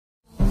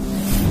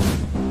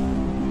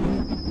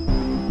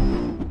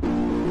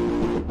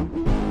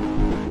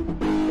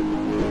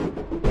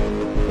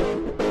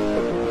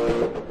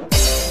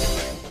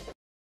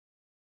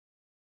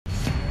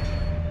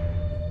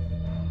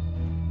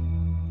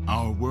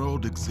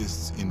world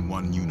exists in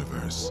one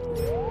universe,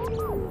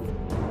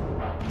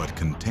 but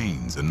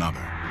contains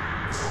another.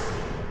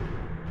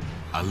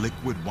 A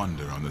liquid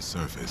wonder on the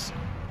surface,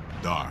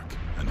 dark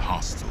and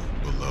hostile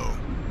below.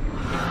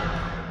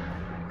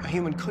 A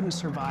human couldn't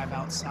survive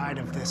outside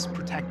of this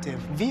protective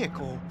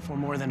vehicle for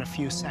more than a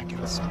few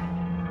seconds.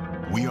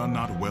 We are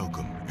not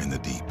welcome in the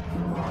deep,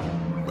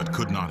 but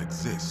could not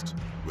exist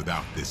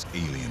without this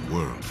alien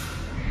world.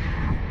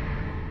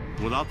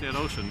 Without that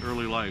ocean,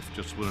 early life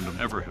just wouldn't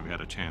have ever have had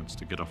a chance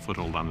to get a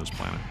foothold on this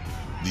planet.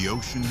 The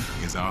ocean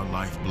is our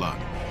lifeblood.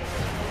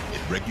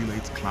 It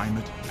regulates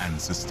climate and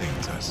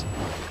sustains us.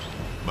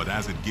 But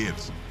as it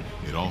gives,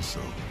 it also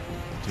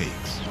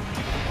takes.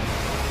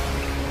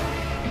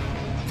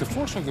 The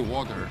force of the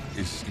water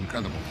is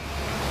incredible.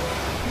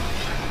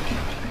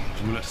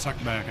 When it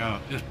sucked back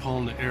out, it's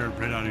pulling the air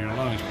right out of your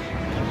lungs.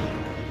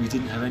 We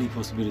didn't have any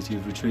possibility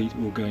of retreat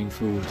or going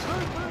forward.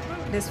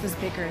 This was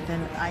bigger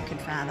than I could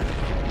fathom.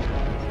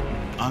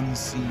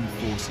 Unseen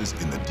forces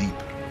in the deep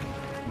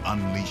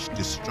unleash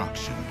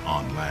destruction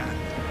on land.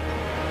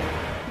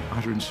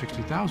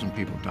 160,000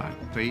 people died.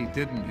 They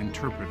didn't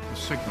interpret the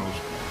signals.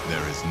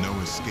 There is no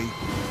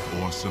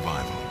escape or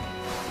survival.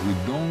 We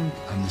don't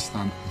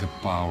understand the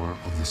power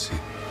of the sea.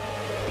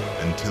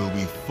 Until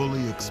we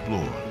fully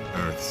explore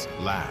Earth's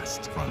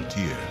last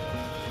frontier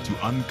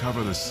to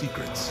uncover the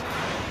secrets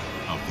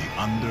of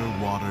the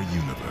underwater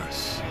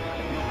universe.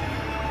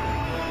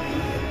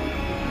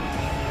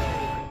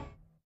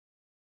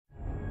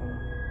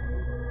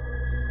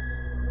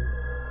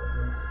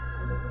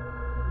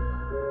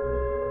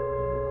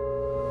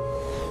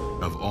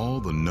 Of all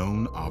the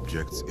known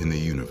objects in the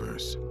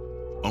universe,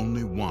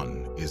 only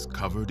one is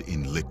covered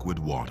in liquid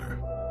water: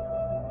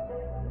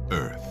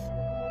 Earth.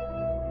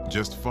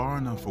 Just far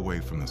enough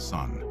away from the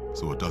sun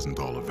so it doesn't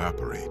all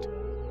evaporate.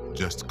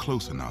 Just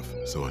close enough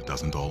so it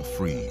doesn't all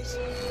freeze.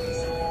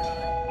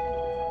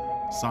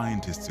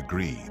 Scientists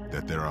agree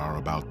that there are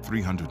about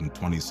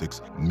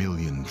 326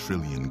 million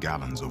trillion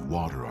gallons of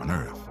water on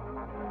Earth.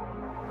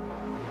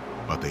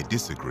 But they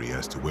disagree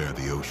as to where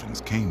the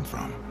oceans came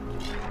from.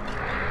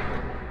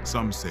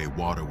 Some say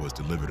water was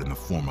delivered in the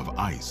form of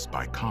ice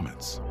by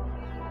comets.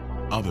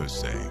 Others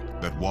say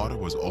that water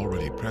was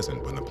already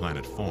present when the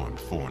planet formed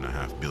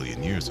 4.5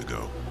 billion years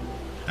ago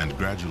and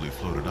gradually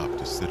floated up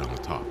to sit on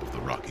the top of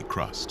the rocky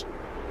crust.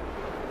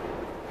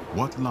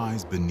 What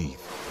lies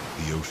beneath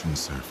the ocean's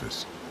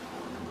surface?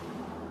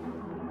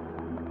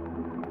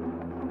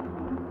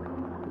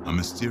 A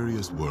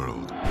mysterious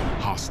world,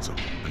 hostile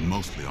and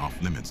mostly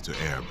off-limits to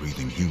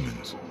air-breathing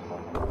humans.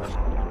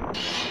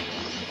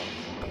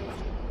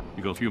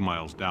 You go a few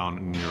miles down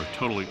and you're a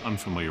totally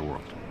unfamiliar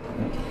world.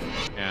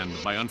 And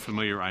by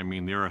unfamiliar, I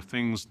mean there are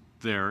things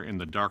there in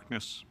the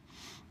darkness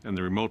and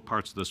the remote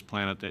parts of this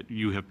planet that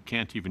you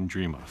can't even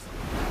dream of.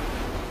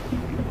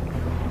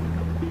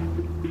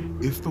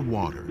 If the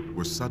water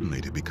were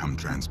suddenly to become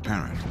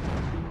transparent,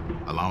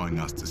 allowing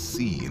us to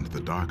see into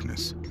the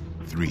darkness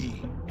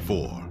 3,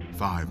 4,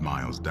 5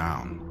 miles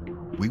down,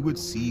 we would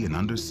see an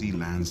undersea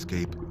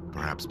landscape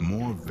perhaps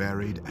more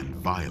varied and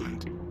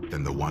violent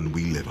than the one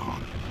we live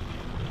on.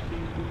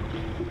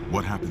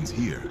 What happens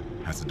here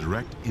has a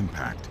direct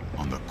impact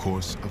on the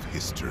course of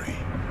history.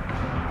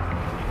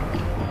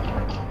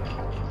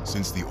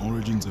 Since the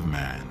origins of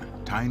man,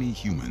 tiny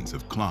humans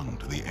have clung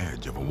to the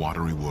edge of a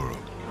watery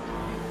world,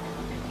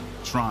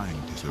 trying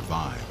to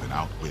survive and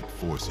outwit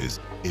forces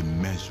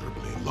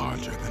immeasurably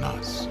larger than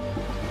us.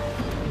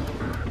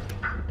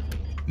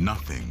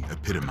 Nothing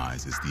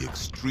epitomizes the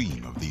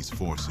extreme of these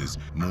forces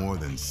more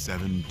than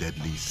 7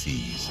 deadly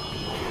seas.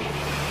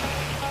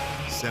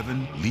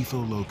 7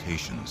 lethal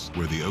locations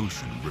where the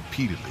ocean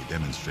repeatedly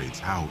demonstrates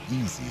how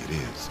easy it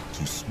is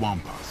to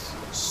swamp us,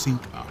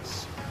 sink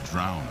us,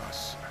 drown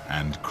us,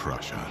 and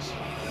crush us.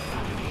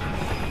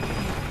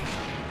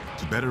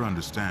 To better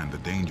understand the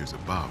dangers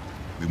above,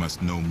 we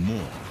must know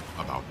more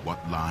about what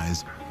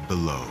lies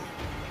below.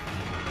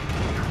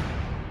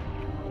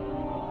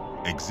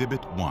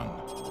 Exhibit 1.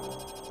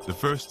 The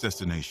first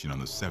destination on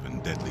the 7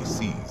 deadly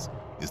seas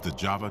is the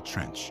Java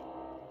Trench.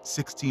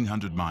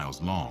 1,600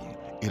 miles long,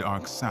 it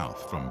arcs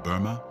south from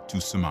Burma to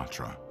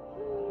Sumatra.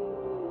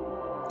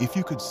 If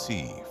you could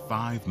see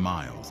 5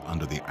 miles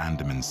under the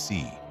Andaman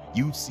Sea,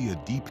 you'd see a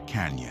deep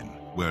canyon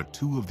where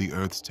 2 of the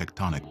Earth's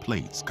tectonic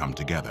plates come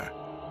together.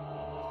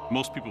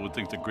 Most people would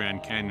think the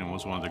Grand Canyon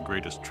was one of the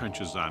greatest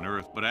trenches on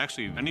Earth, but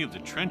actually any of the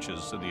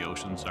trenches in the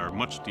oceans are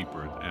much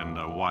deeper and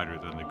wider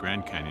than the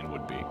Grand Canyon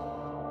would be.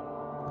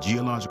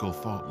 Geological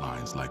fault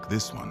lines like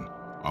this one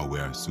are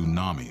where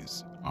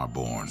tsunamis are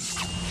born.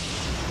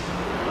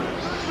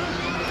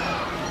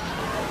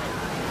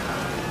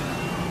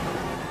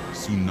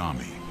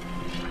 Tsunami.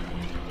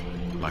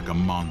 Like a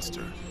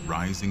monster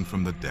rising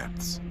from the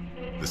depths,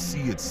 the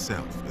sea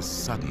itself is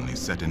suddenly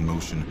set in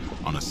motion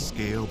on a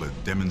scale that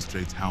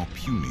demonstrates how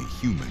puny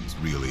humans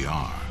really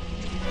are.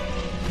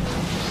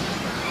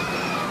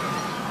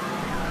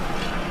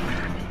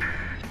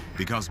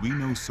 Because we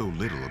know so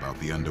little about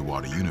the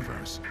underwater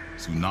universe,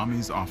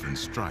 tsunamis often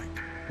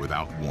strike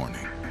without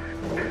warning.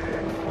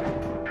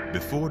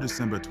 Before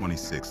December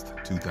 26,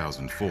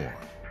 2004,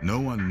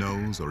 no one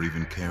knows or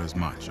even cares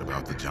much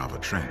about the Java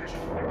Trench.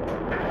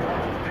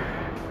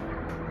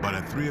 But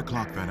at 3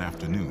 o'clock that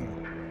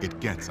afternoon, it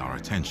gets our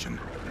attention.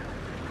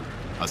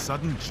 A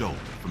sudden jolt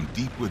from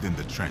deep within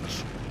the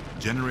trench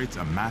generates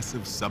a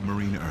massive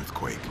submarine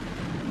earthquake.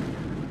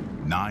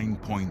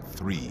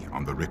 9.3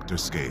 on the Richter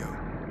scale.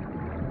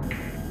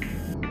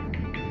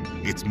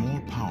 It's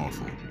more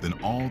powerful than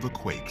all the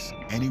quakes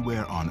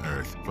anywhere on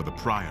Earth for the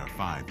prior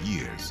 5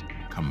 years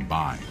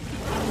combined.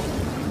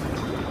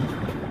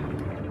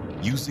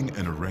 Using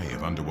an array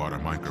of underwater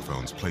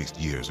microphones placed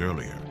years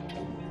earlier,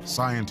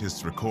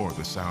 scientists record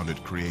the sound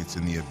it creates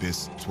in the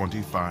abyss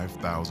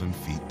 25,000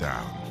 feet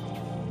down.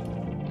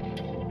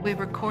 We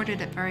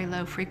recorded at very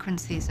low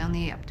frequencies,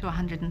 only up to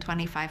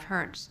 125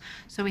 hertz,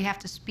 so we have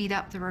to speed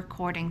up the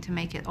recording to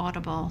make it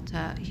audible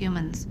to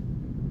humans.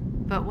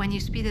 But when you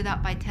speed it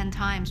up by 10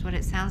 times, what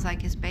it sounds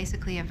like is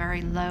basically a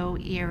very low,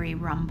 eerie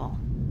rumble.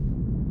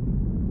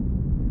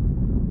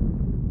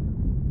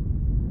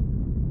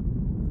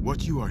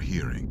 What you are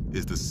hearing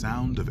is the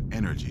sound of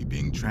energy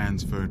being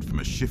transferred from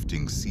a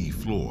shifting sea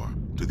floor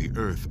to the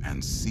earth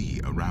and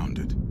sea around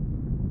it.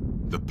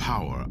 The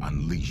power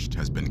unleashed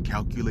has been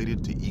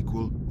calculated to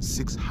equal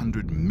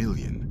 600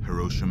 million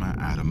Hiroshima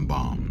atom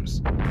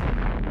bombs.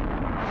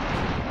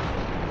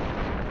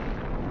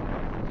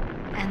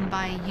 And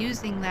by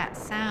using that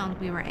sound,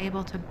 we were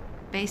able to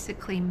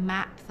basically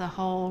map the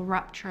whole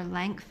rupture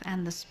length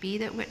and the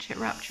speed at which it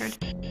ruptured.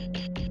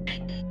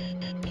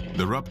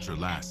 The rupture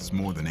lasts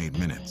more than 8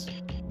 minutes,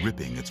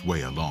 ripping its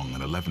way along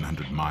an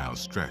 1,100-mile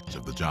stretch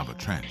of the Java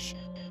Trench,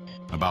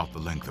 about the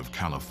length of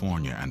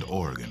California and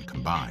Oregon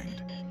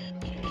combined.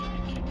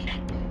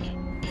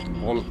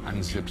 All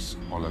unzips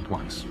all at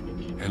once.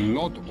 A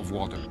lot of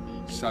water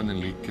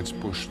suddenly gets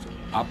pushed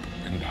up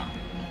and down.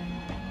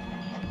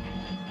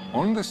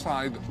 On the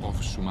side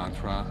of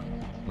Sumatra,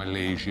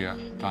 Malaysia,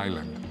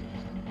 Thailand,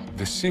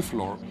 the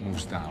seafloor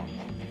moves down.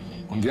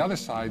 On the other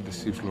side, the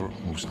seafloor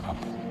moves up.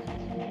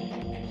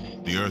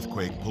 The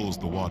earthquake pulls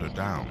the water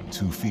down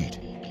 2 feet,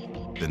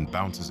 then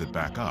bounces it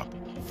back up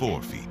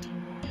 4 feet.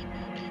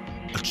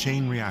 A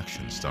chain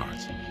reaction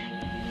starts.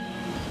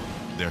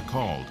 They're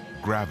called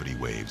gravity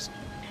waves,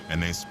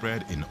 and they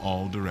spread in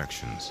all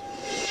directions.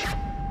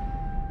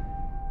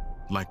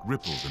 Like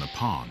ripples in a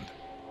pond,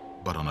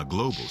 but on a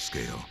global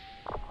scale.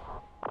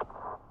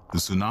 The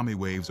tsunami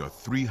waves are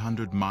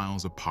 300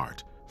 miles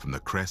apart from the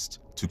crest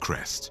to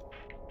crest.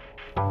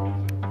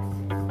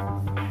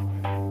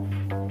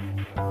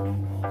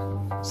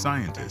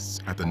 Scientists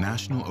at the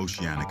National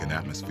Oceanic and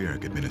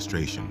Atmospheric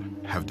Administration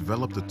have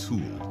developed a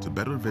tool to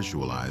better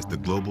visualize the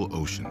global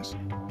oceans.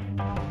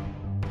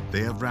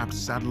 They have wrapped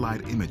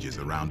satellite images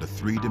around a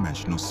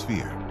 3-dimensional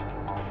sphere.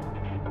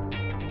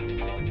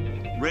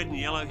 Red and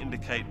yellow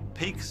indicate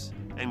peaks,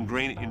 and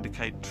green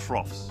indicate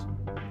troughs.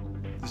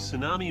 The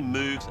tsunami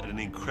moves at an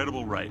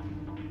incredible rate.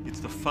 It's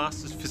the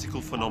fastest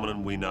physical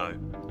phenomenon we know,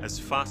 as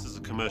fast as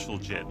a commercial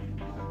jet.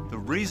 The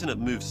reason it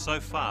moves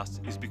so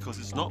fast is because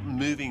it's not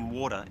moving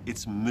water,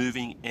 it's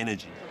moving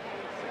energy.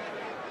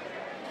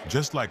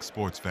 Just like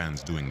sports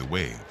fans doing the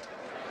wave,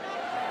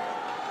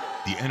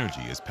 the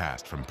energy is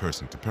passed from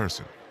person to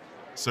person,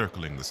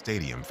 circling the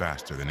stadium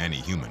faster than any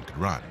human could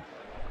run.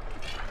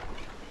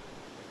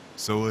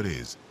 So it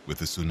is with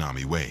the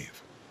tsunami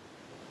wave.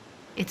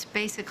 It's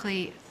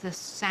basically the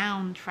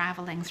sound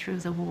traveling through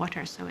the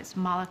water, so it's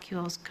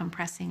molecules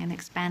compressing and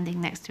expanding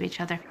next to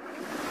each other.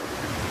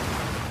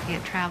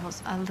 It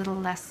travels a little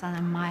less than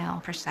a mile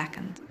per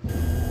second.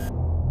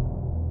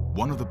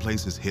 One of the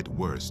places hit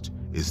worst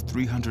is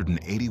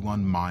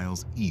 381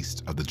 miles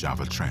east of the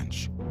Java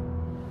Trench.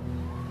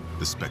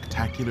 The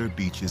spectacular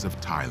beaches of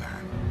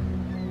Thailand.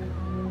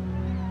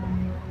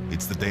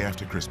 It's the day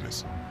after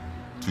Christmas,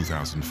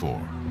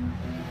 2004.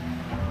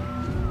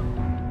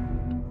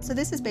 So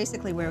this is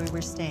basically where we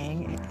were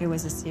staying. It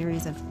was a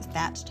series of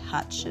thatched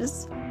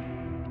hutches.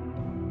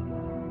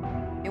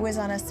 It was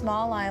on a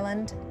small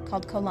island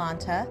called Koh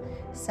Lanta,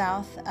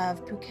 south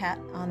of Phuket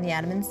on the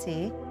Andaman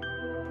Sea.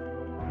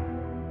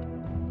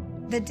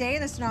 The day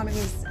of the tsunami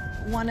was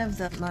one of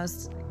the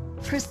most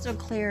crystal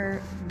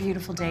clear,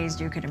 beautiful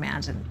days you could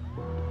imagine.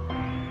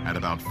 At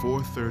about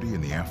 4:30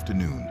 in the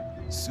afternoon,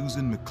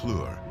 Susan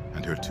McClure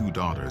and her 2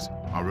 daughters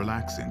are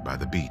relaxing by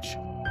the beach.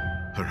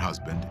 Her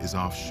husband is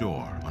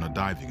offshore on a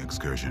diving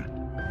excursion.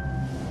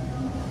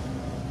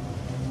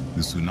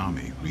 The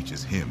tsunami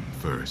reaches him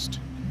first.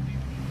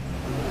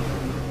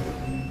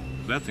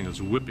 That thing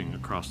is whipping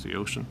across the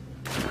ocean.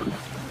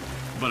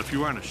 But if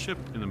you were on a ship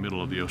in the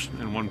middle of the ocean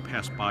and one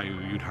passed by you,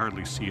 you'd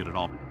hardly see it at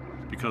all,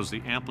 because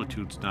the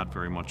amplitude's not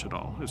very much at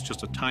all. It's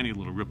just a tiny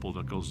little ripple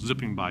that goes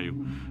zipping by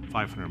you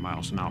 500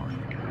 miles an hour.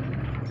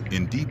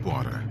 In deep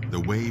water,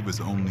 the wave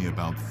is only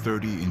about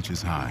 30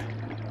 inches high.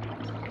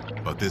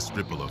 But this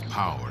ripple of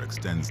power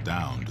extends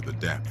down to the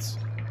depths,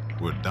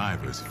 where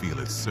divers feel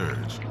it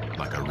surge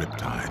like a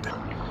riptide.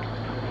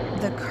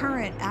 The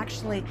current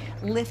actually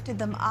lifted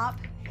them up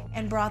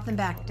and brought them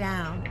back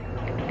down.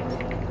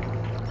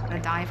 A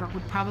diver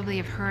would probably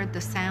have heard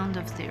the sound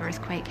of the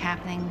earthquake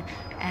happening,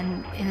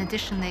 and in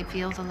addition, they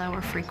feel the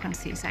lower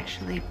frequencies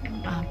actually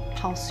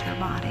pulse your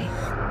body.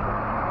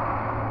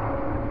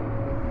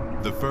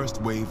 The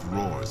first wave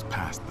roars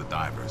past the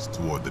divers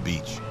toward the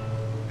beach.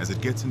 As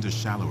it gets into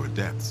shallower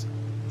depths,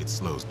 it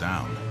slows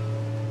down.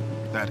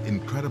 That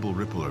incredible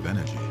ripple of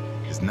energy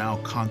is now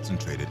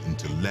concentrated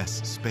into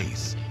less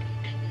space.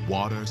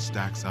 Water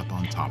stacks up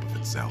on top of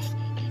itself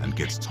and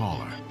gets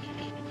taller,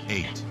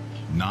 8,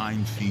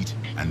 9 feet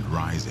and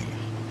rising.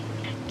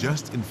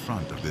 Just in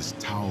front of this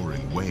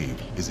towering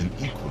wave is an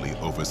equally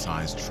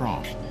oversized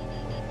trough.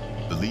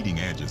 The leading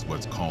edge is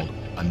what's called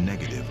a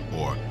negative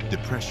or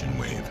depression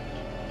wave.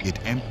 It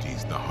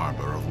empties the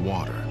harbor of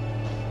water.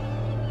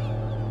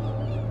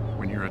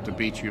 When you're at the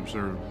beach, you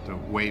observe the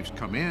waves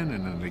come in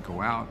and then they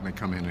go out, and they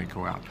come in and they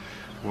go out.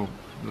 Well,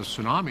 the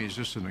tsunami is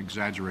just an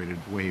exaggerated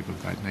wave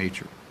of that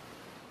nature.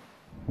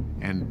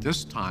 And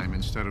this time,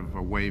 instead of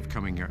a wave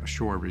coming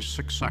ashore every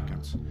 6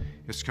 seconds,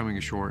 it's coming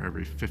ashore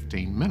every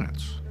 15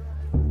 minutes.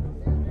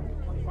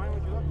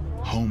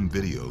 Home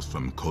videos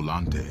from Koh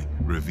Lanta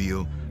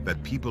reveal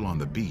that people on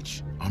the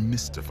beach are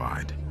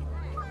mystified.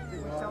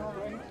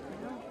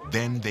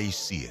 Then they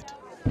see it.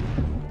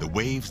 The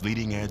wave's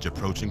leading edge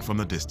approaching from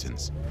the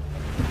distance,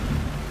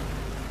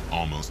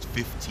 almost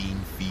 15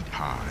 feet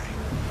high.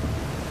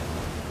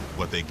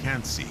 What they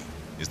can't see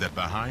is that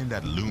behind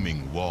that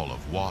looming wall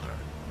of water,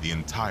 the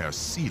entire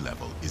sea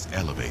level is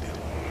elevated.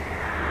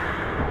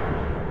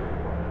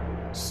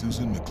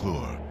 Susan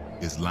McClure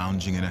is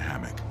lounging in a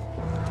hammock.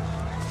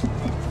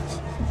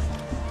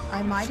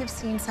 I might have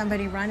seen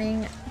somebody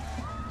running.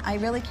 I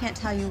really can't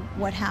tell you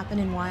what happened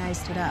and why I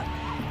stood up,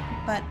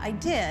 but I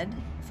did,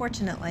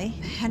 fortunately,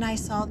 and I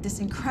saw this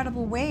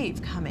incredible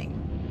wave coming.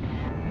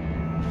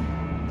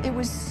 It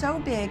was so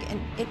big,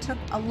 and it took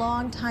a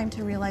long time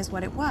to realize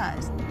what it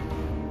was.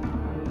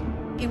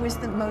 It was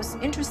the most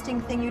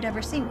interesting thing you'd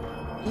ever seen.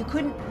 You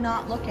couldn't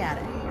not look at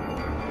it.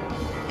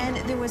 And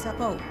there was a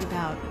boat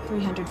about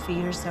 300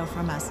 feet or so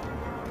from us,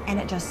 and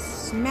it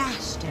just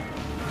smashed it.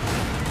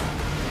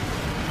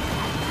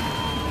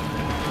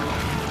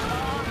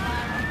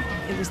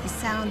 It was the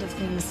sound of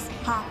things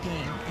popping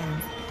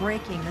and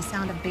breaking, the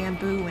sound of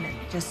bamboo, and it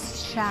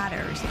just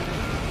shatters.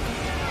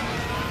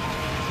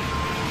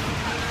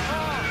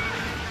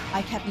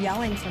 I kept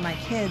yelling for my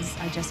kids.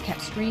 I just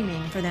kept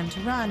screaming for them to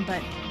run,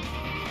 but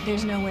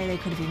there's no way they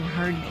could have even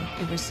heard me.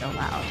 It was so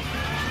loud.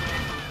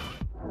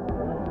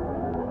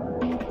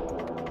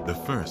 The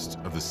first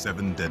of the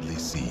 7 deadly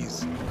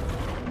seas,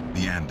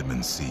 the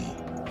Andaman Sea.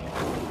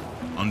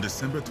 On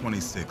December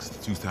 26,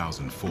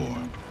 2004,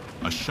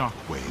 a shock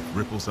wave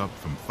ripples up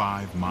from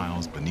 5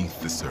 miles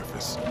beneath the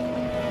surface.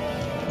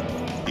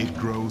 It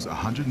grows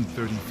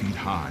 130 feet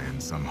high in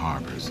some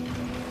harbors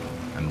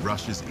and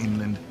rushes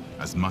inland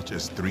as much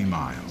as 3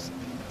 miles,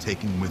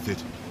 taking with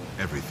it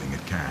everything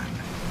it can.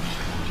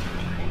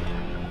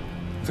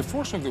 The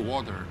force of the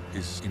water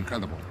is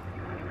incredible.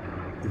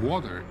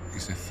 Water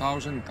is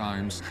 1,000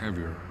 times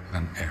heavier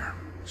than air.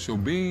 So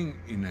being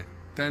in a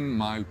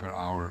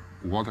 10-mile-per-hour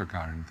water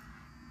current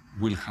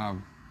will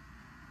have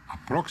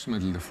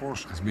approximately the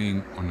force as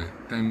being on a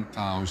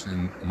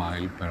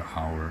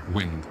 10,000-mile-per-hour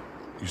wind.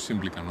 You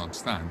simply cannot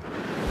stand.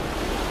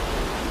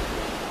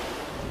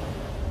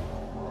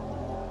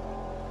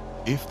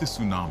 If the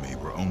tsunami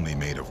were only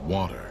made of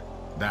water,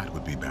 that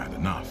would be bad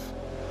enough.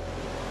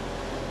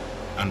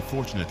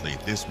 Unfortunately,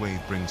 this wave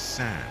brings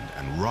sand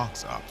and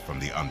rocks up from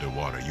the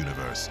underwater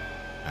universe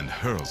and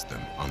hurls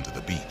them onto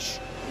the beach.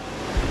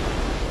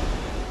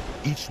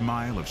 Each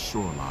mile of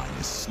shoreline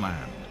is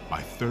slammed by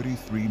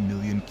 33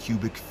 million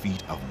cubic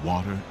feet of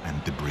water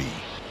and debris.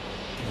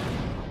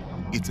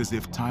 It's as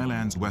if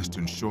Thailand's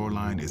western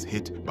shoreline is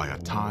hit by a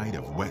tide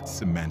of wet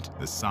cement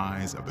the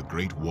size of the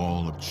Great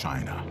Wall of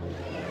China.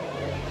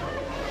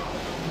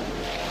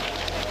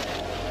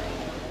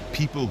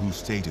 People who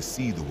stay to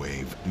see the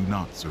wave do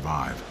not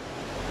survive.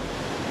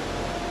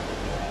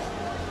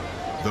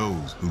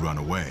 Those who run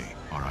away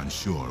are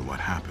unsure what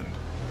happened.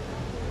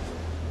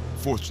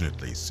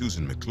 Fortunately,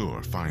 Susan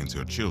McClure finds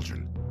her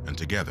children, and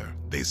together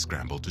they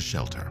scramble to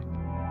shelter.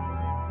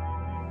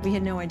 We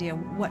had no idea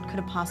what could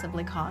have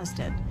possibly caused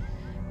it,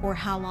 or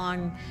how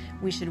long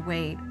we should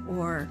wait,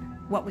 or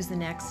what was the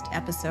next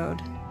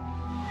episode.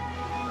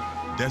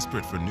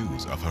 Desperate for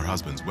news of her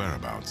husband's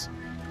whereabouts,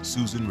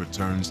 Susan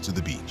returns to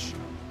the beach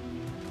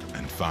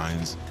and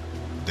finds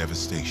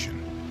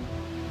devastation.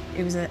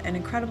 It was an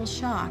incredible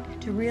shock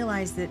to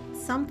realize that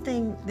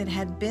something that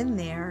had been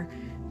there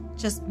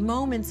just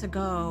moments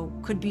ago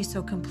could be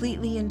so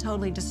completely and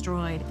totally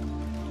destroyed.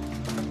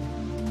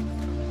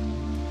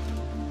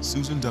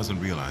 Susan doesn't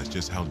realize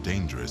just how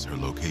dangerous her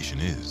location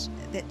is.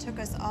 That took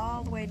us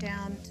all the way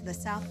down to the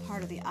south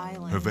part of the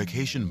island. Her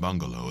vacation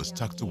bungalow is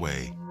tucked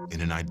away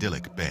in an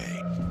idyllic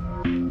bay.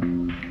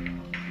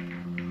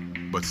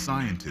 But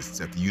scientists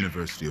at the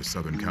University of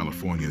Southern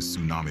California's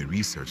Tsunami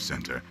Research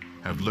Center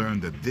have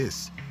learned that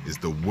this is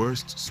the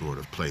worst sort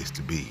of place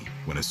to be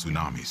when a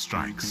tsunami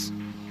strikes.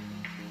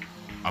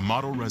 A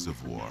model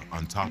reservoir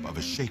on top of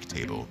a shake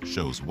table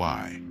shows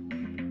why.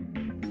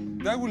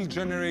 That will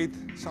generate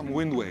some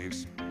wind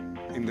waves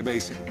in the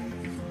basin.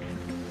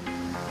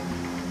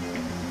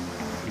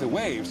 The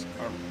waves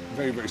are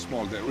very, very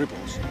small, they're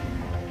ripples.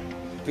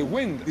 The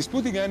wind is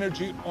putting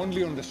energy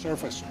only on the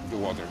surface of the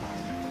water.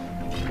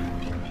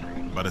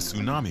 But a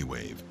tsunami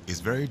wave is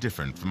very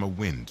different from a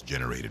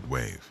wind-generated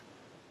wave.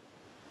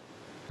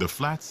 The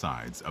flat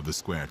sides of the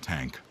square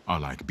tank are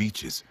like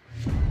beaches,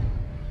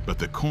 but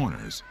the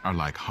corners are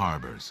like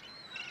harbors.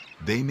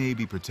 They may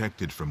be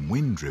protected from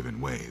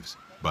wind-driven waves,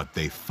 but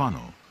they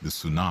funnel the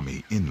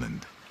tsunami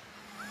inland.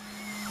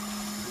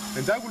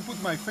 And I will put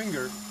my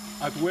finger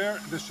at where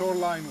the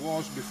shoreline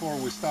was before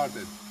we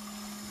started.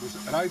 It was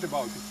right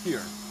about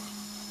here.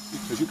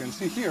 As you can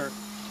see here,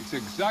 it's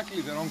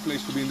exactly the wrong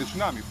place to be in the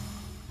tsunami.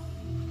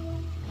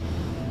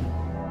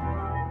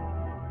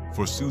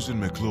 For Susan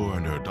McClure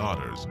and her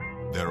daughters,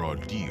 their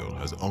ordeal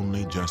has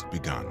only just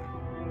begun.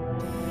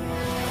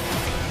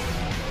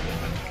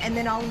 And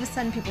then all of a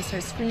sudden people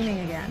start screaming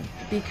again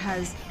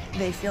because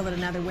they feel that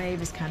another wave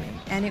is coming.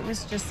 And it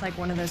was just like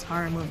one of those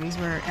horror movies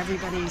where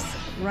everybody's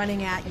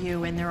running at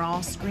you and they're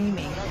all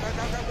screaming.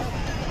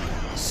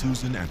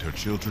 Susan and her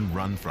children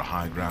run for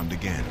high ground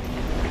again.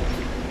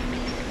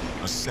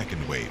 A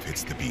second wave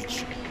hits the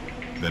beach,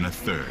 then a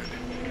third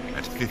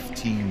at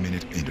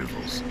 15-minute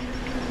intervals.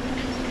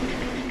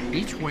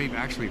 Each wave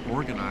actually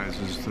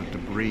organizes the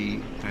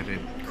debris that it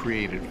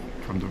created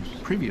from the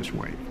previous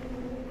wave.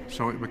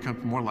 So it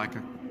becomes more like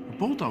a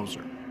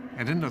bulldozer.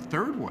 And then the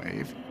third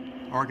wave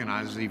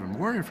organizes even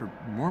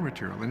more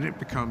material, and it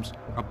becomes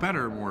a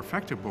better, more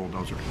effective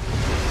bulldozer.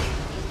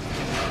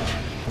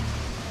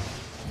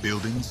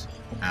 Buildings,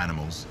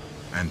 animals,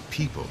 and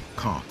people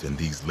caught in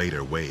these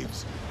later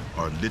waves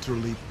are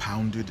literally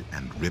pounded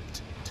and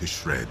ripped to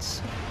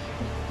shreds.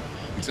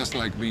 It's just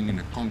like being in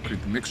a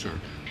concrete mixer,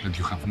 that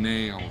you have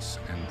nails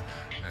and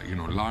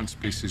large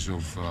pieces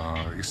of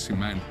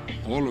cement,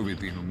 all of it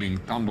being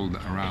tumbled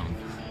around.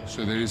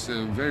 So there is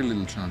very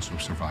little chance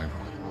of survival.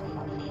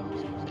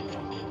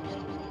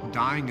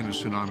 Dying in a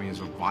tsunami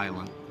is a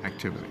violent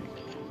activity.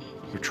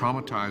 You're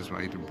traumatized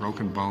by either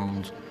broken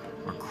bones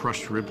or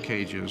crushed rib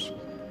cages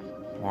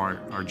or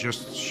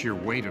just sheer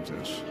weight of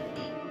this.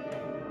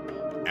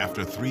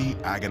 After 3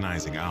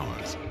 agonizing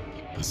hours,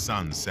 the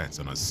sun sets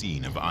on a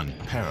scene of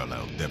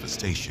unparalleled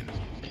devastation.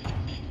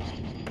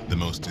 The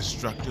most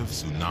destructive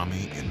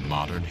tsunami in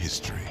modern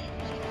history.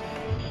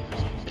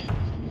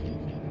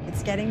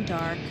 It's getting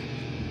dark.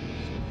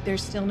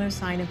 There's still no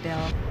sign of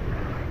Bill.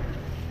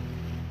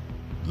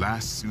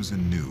 Last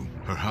Susan knew,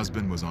 her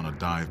husband was on a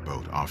dive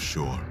boat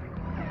offshore.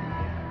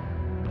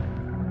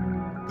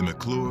 The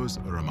McClures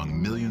are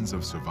among millions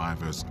of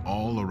survivors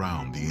all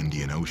around the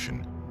Indian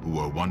Ocean who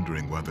are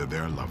wondering whether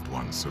their loved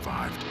ones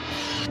survived.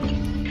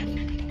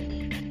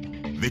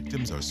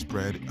 Victims are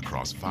spread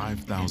across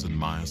 5,000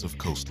 miles of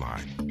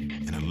coastline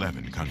in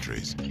 11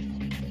 countries.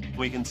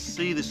 We can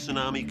see the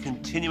tsunami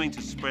continuing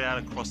to spread out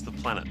across the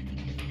planet.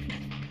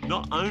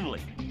 Not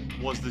only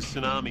was the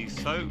tsunami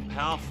so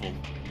powerful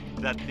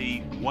that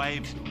the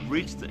waves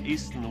reached the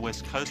east and the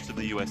west coast of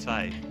the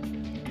USA,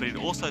 but it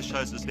also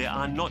shows us there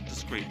are not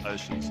discrete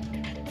oceans.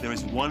 There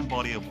is one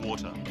body of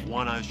water,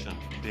 one ocean.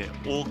 They're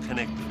all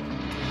connected.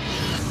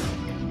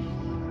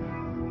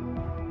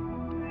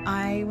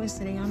 I was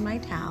sitting on my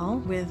towel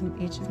with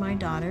each of my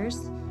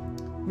daughters,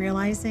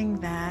 realizing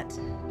that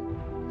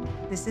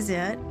this is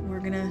it. We're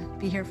gonna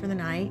be here for the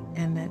night,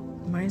 and that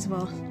we might as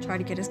well try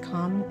to get as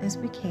calm as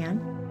we can.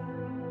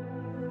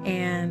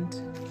 And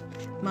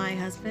my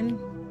husband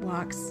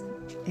walks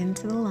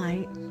into the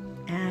light,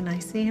 and I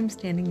see him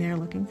standing there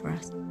looking for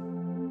us.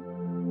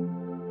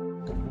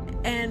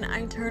 And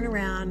I turn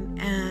around,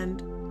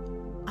 and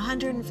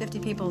 150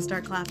 people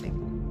start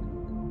clapping.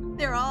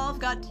 They're all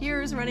got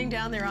tears running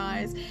down their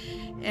eyes,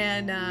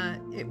 and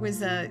it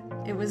was a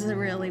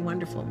really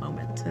wonderful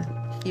moment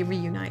to be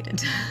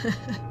reunited.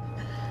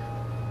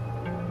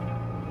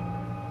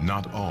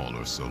 Not all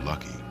are so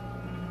lucky.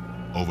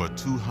 Over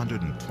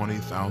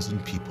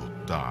 220,000 people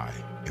die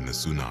in the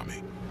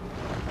tsunami.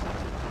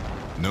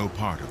 No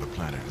part of the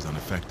planet is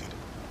unaffected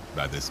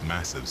by this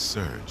massive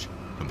surge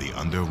from the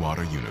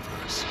underwater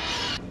universe.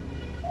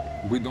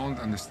 We don't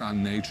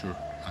understand nature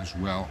as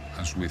well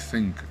as we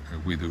think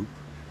we do.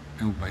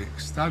 And by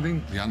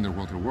studying the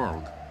underwater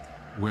world,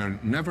 we're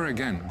never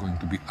again going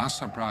to be as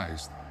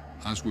surprised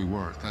as we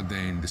were that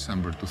day in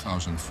December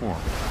 2004.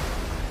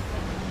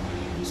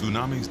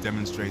 Tsunamis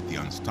demonstrate the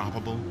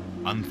unstoppable,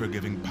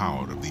 unforgiving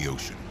power of the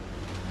ocean.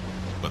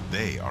 But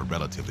they are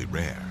relatively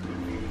rare.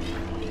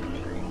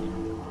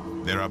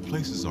 There are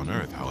places on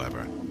Earth,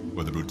 however,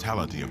 where the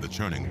brutality of the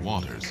churning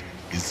waters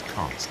is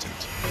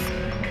constant.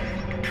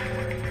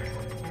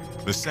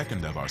 The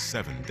second of our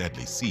 7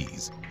 deadly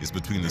seas is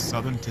between the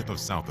southern tip of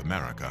South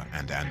America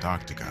and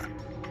Antarctica,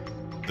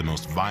 the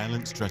most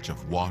violent stretch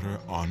of water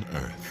on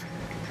Earth.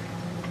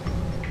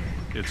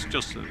 It's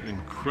just an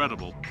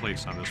incredible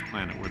place on this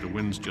planet where the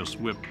winds just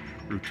whip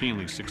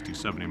routinely 60,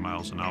 70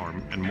 miles an hour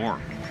and more.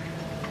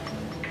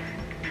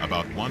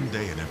 About 1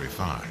 day in every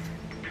 5,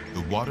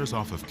 the waters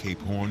off of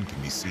Cape Horn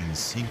can be seen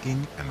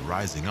sinking and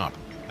rising up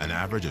an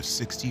average of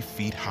 60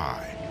 feet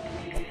high,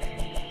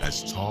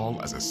 as tall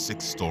as a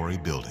 6-story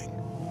building.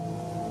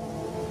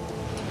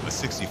 A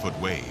 60-foot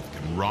wave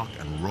can rock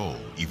and roll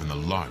even the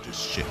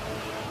largest ship.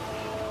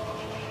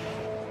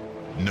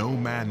 No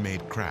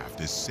man-made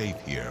craft is safe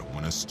here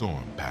when a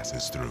storm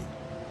passes through.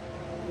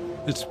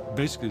 It's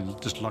basically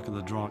just luck of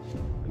the draw.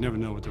 You never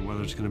know what the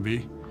weather's going to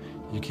be.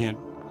 You can't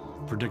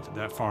predict it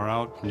that far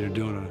out when you're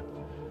doing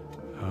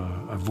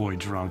a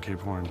voyage around Cape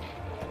Horn.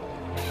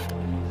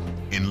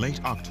 In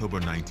late October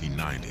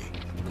 1990,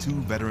 2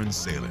 veteran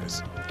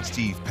sailors,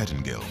 Steve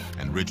Pettingill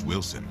and Rich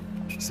Wilson,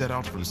 set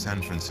out from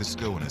San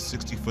Francisco in a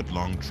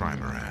 60-foot-long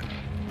trimaran,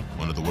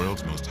 one of the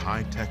world's most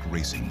high-tech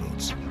racing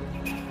boats.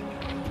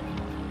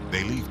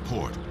 They leave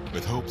port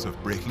with hopes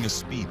of breaking a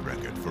speed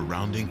record for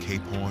rounding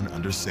Cape Horn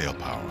under sail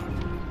power.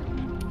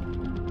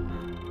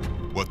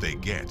 What they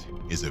get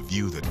is a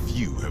view that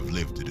few have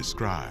lived to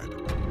describe.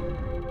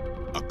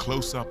 A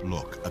close-up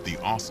look at the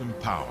awesome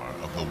power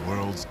of the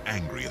world's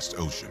angriest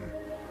ocean.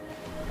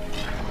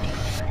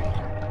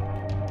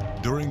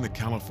 During the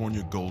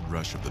California gold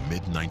rush of the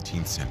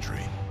mid-19th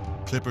century,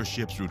 clipper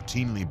ships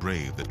routinely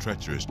braved the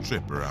treacherous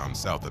trip around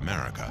South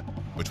America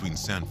between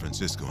San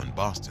Francisco and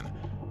Boston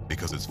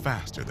because it's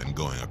faster than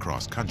going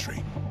across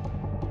country.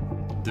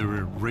 They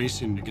were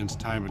racing against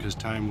time because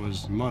time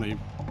was money.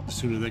 The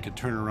sooner they could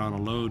turn around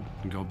a load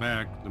and go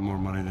back, the more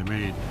money they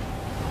made.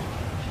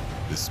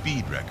 The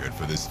speed record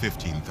for this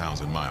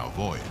 15,000-mile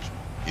voyage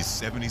is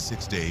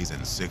 76 days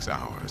and 6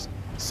 hours,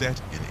 set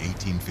in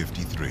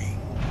 1853.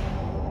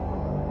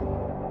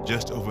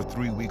 Just over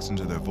 3 weeks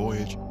into their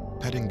voyage,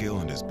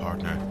 Pettingill and his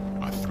partner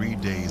are 3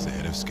 days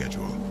ahead of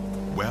schedule,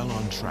 well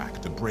on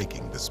track to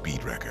breaking the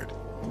speed record.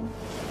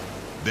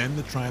 Then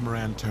the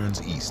trimaran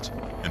turns east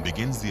and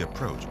begins the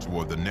approach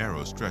toward the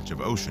narrow stretch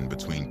of ocean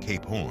between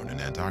Cape Horn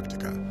and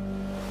Antarctica.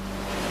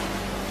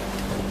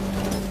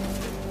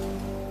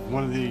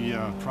 One of the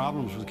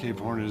problems with Cape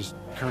Horn is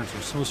currents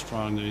are so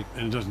strong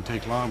and it doesn't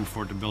take long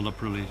for it to build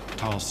up really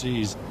tall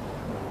seas.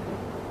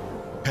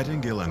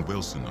 Pettingill and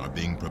Wilson are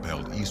being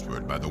propelled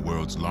eastward by the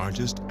world's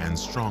largest and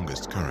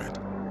strongest current,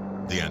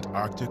 the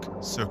Antarctic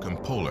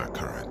Circumpolar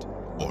Current,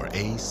 or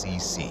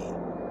ACC.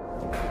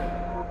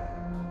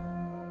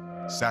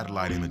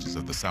 Satellite images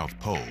of the South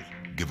Pole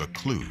give a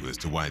clue as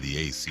to why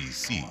the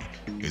ACC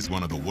is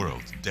one of the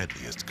world's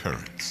deadliest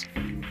currents.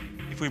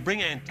 If we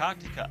bring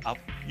Antarctica up,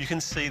 you can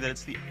see that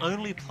it's the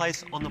only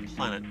place on the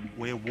planet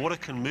where water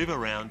can move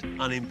around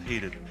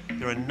unimpeded.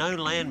 There are no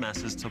land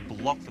masses to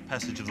block the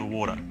passage of the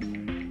water.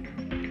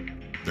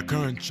 The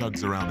current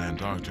chugs around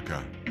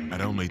Antarctica at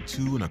only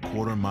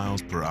 2¼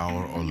 miles per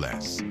hour or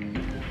less.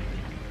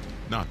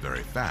 Not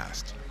very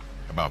fast,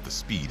 about the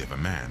speed of a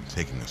man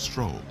taking a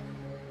stroll.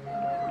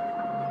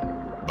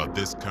 But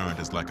this current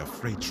is like a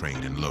freight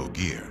train in low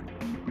gear,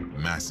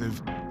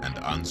 massive and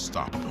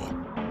unstoppable.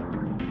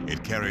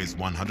 It carries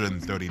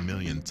 130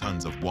 million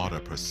tons of water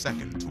per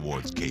second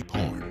towards Cape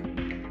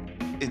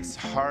Horn. It's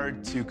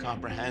hard to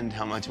comprehend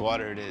how much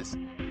water it is.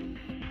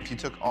 If you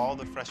took all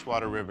the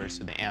freshwater rivers,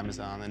 so the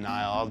Amazon, the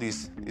Nile, all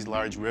these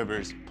large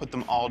rivers, put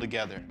them all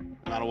together,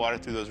 the amount of water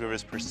through those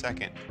rivers per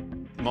second,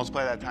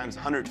 multiply that times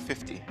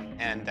 150,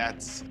 and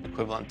that's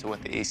equivalent to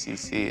what the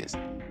ACC is.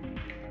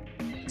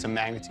 It's a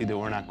magnitude that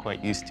we're not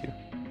quite used to.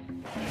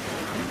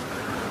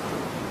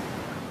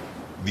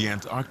 The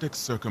Antarctic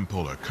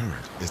Circumpolar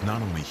Current is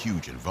not only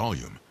huge in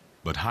volume,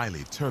 but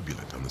highly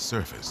turbulent on the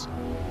surface.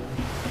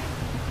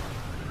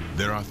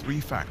 There are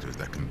 3 factors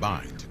that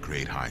combine to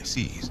create high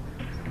seas: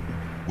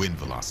 wind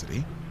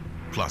velocity,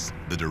 plus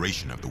the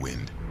duration of the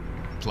wind,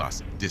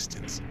 plus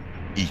distance,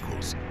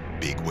 equals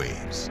big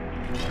waves.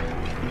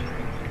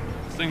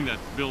 The thing that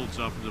builds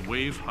up the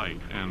wave height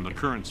and the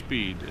current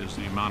speed is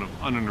the amount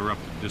of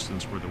uninterrupted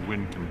distance where the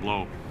wind can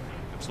blow.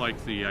 It's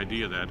like the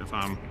idea that if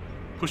I'm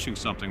pushing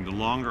something, the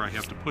longer I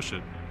have to push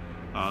it,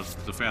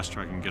 the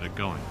faster I can get it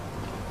going.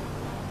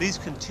 These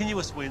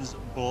continuous winds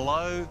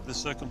blow the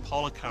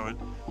circumpolar current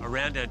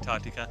around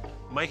Antarctica,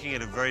 making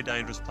it a very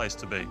dangerous place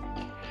to be.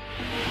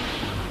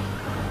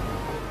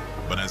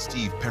 But as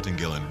Steve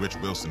Pettingill and Rich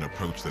Wilson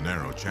approach the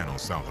narrow channel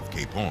south of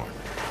Cape Horn,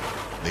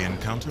 they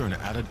encounter an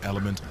added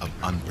element of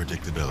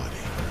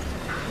unpredictability.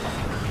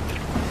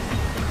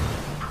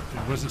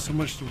 It wasn't so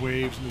much the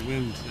waves and the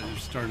wind that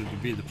started to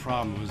be the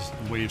problem. It was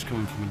the waves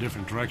coming from a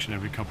different direction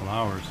every couple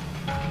hours.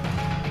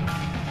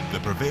 The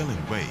prevailing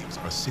waves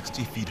are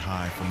 60 feet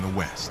high from the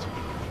west.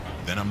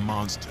 Then a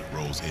monster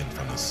rolls in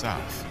from the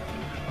south,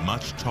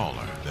 much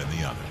taller than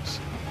the others.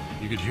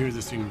 You could hear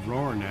this thing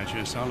roaring at you.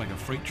 It sounded like a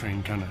freight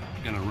train kind of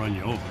gonna run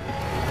you over.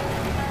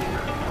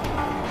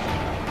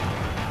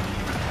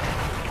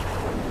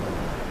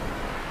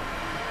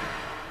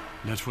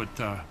 That's what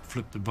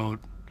flipped the boat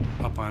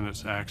up on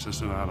its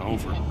axis and on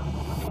over.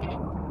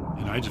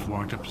 And I just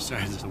walked up the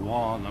side of the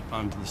wall and up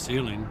onto the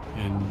ceiling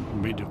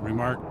and made the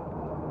remark,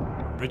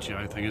 "Richie,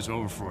 I think it's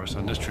over for us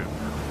on this trip."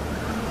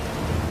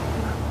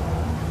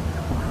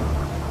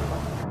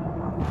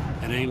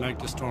 It ain't like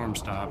the storm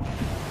stopped.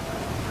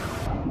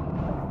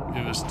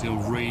 it was still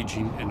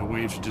raging, and the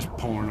waves were just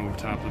pouring over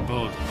top of the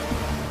boat.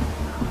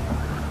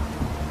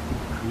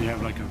 When you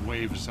have like a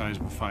wave the size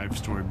of a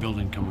 5-story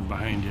building coming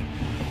behind you,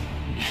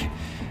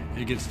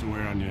 it gets to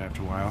wear on you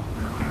after a while.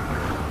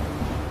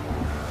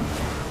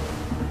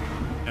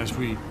 As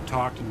we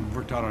talked and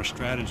worked out our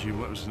strategy,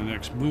 what was the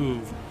next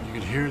move, you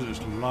could hear this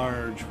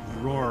large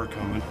roar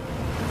coming.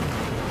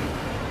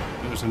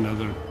 There was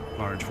another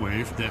large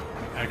wave that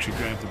actually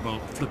grabbed the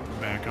boat, flipped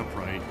it back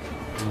upright.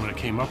 And when it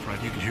came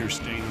upright, you could hear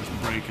stainless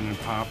breaking and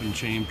popping,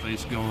 chain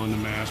plates going, the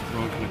mast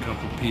broken a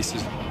couple of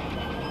pieces.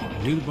 I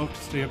knew the boat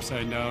could stay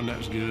upside down, that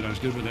was good. I was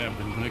good with that,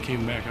 but when it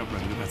came back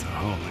upright, I thought,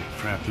 holy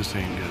crap, this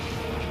ain't good.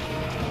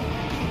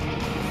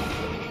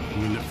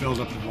 And when it filled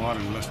up with water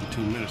in less than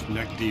 2 minutes,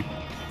 neck deep,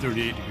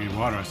 38-degree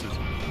water, I said,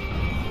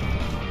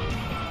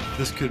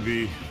 this could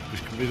be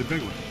the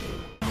big one.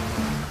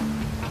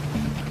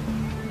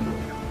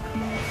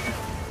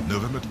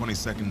 November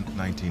 22nd,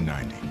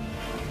 1990.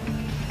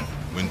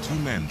 When two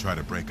men try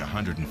to break a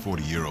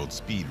 140-year-old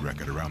speed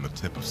record around the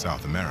tip of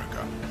South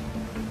America,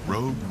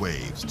 rogue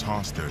waves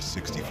toss their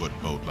 60-foot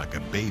boat like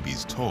a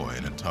baby's toy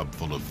in a tub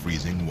full of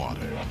freezing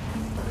water.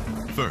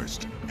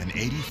 First, an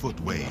 80-foot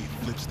wave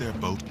flips their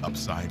boat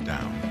upside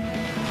down.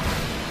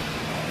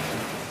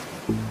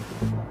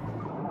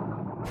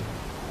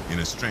 In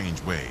a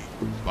strange way,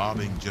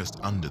 bobbing just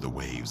under the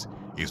waves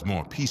is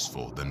more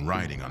peaceful than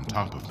riding on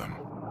top of them.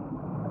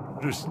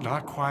 It was a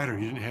lot quieter.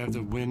 You didn't have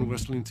the wind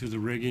whistling through the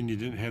rigging. You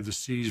didn't have the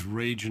seas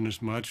raging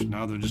as much.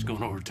 Now they're just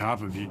going over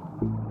top of you.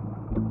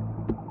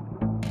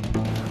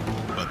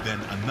 But then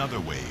another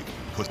wave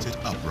puts it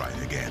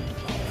upright again.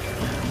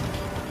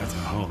 That's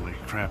holy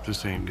crap,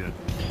 this ain't good.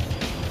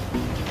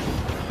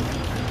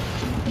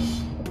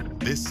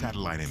 This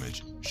satellite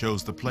image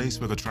shows the place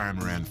where the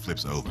trimaran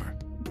flips over.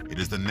 It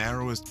is the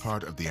narrowest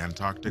part of the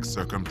Antarctic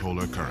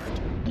circumpolar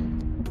current,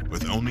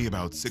 with only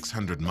about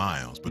 600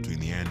 miles between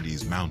the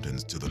Andes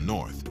Mountains to the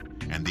north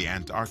and the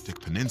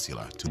Antarctic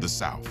Peninsula to the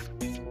south.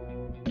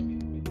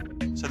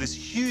 So this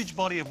huge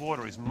body of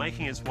water is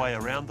making its way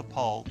around the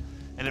pole,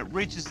 and it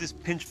reaches this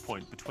pinch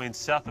point between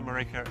South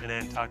America and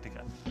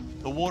Antarctica.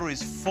 The water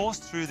is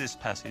forced through this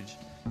passage,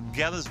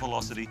 gathers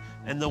velocity,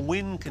 and the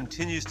wind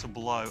continues to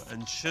blow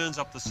and churns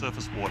up the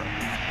surface water.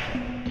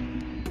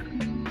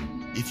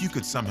 If you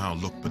could somehow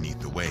look beneath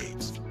the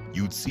waves,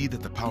 you'd see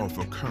that the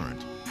powerful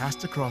current has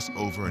to cross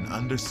over an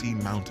undersea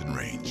mountain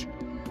range,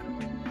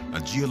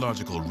 a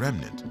geological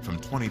remnant from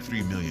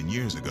 23 million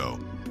years ago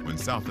when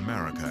South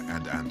America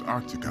and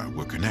Antarctica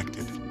were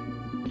connected.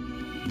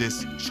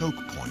 This choke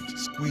point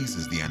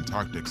squeezes the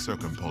Antarctic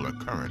circumpolar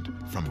current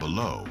from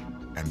below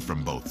and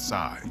from both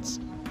sides.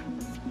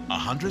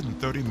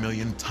 130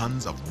 million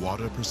tons of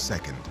water per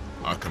second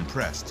are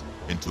compressed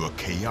into a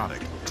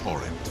chaotic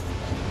torrent.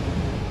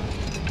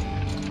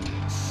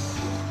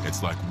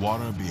 It's like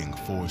water being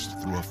forced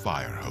through a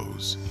fire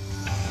hose.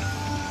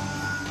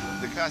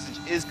 The passage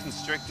is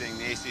constricting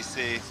the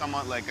ACC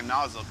somewhat like a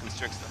nozzle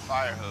constricts the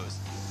fire hose.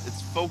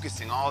 It's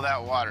focusing all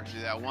that water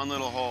through that one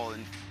little hole,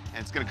 and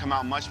it's going to come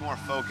out much more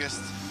focused.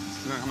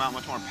 It's going to come out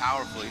much more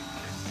powerfully.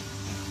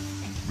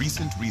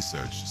 Recent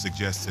research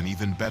suggests an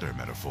even better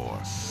metaphor.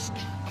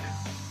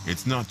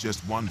 It's not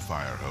just one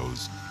fire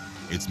hose,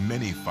 it's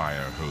many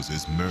fire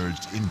hoses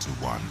merged into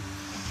one.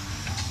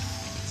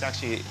 It's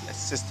actually a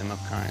system of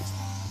currents.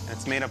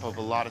 It's made up of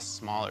a lot of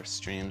smaller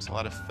streams, a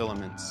lot of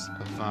filaments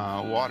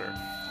of water.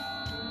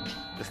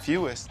 The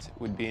fewest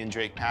would be in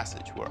Drake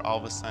Passage, where all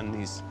of a sudden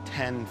these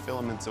 10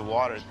 filaments of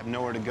water have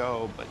nowhere to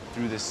go but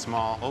through this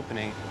small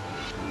opening.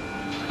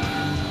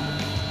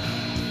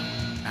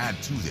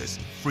 Add to this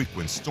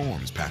frequent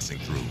storms passing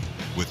through,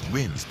 with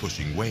winds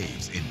pushing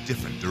waves in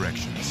different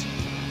directions.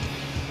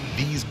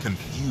 These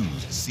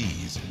confused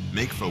seas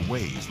make for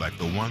waves like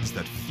the ones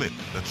that flip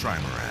the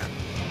trimaran.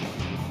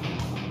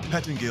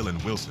 Pettingill and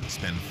Wilson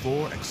spend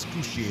 4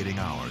 excruciating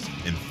hours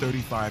in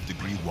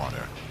 35-degree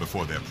water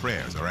before their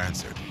prayers are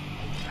answered.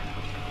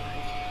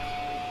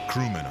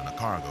 Crewmen on a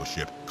cargo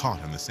ship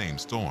caught in the same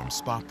storm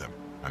spot them,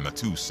 and the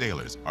 2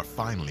 sailors are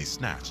finally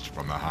snatched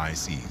from the high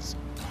seas.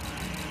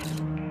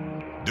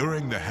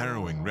 During the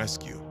harrowing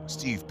rescue,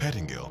 Steve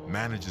Pettingill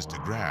manages to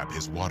grab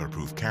his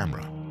waterproof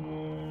camera.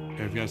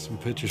 I've got some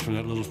pictures from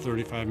that little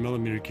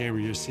 35mm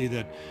camera. You see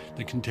that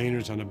the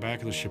containers on the back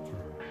of the ship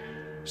were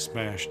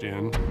smashed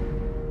in.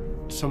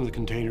 Some of the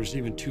containers,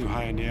 even too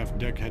high on the aft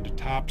deck, had the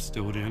top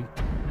stowed in.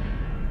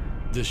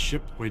 This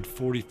ship weighed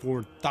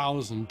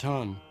 44,000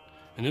 tons,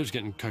 and it was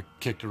getting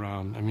kicked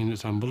around. I mean,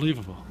 it's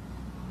unbelievable.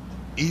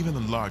 Even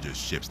the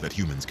largest ships that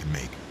humans can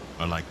make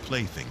are like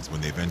playthings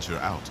when they venture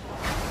out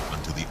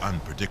onto the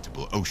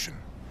unpredictable ocean.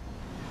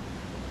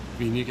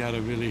 I mean, you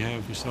gotta really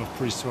have yourself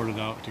pretty sorted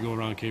out to go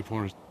around Cape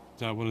Horn.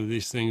 It's not one of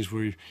these things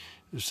where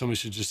somebody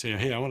should just say,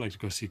 hey, I would like to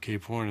go see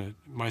Cape Horn.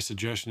 My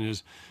suggestion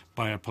is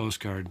buy a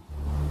postcard.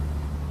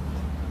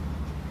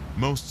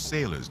 Most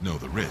sailors know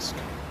the risk.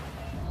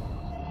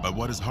 But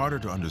what is harder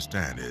to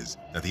understand is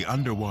that the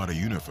underwater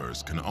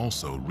universe can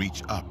also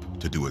reach up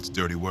to do its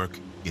dirty work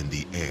in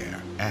the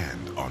air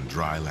and on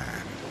dry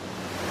land.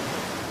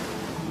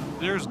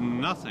 There's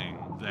nothing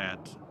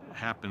that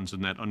happens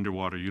in that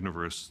underwater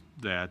universe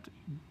that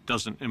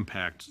doesn't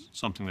impact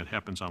something that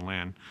happens on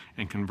land.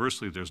 And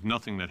conversely, there's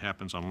nothing that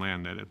happens on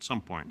land that at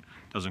some point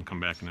doesn't come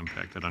back and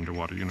impact that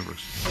underwater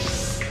universe.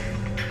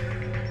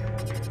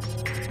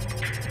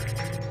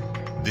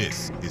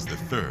 This is the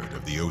third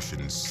of the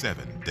ocean's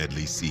 7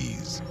 deadly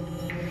seas.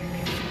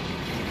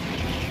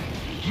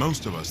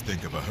 Most of us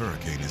think of a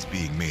hurricane as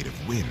being made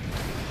of wind.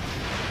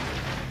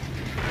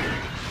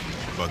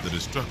 But the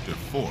destructive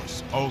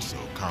force also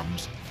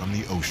comes from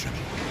the ocean.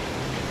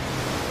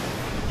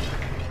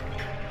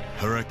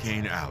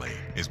 Hurricane Alley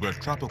is where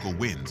tropical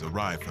winds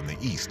arrive from the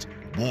east,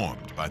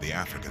 warmed by the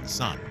African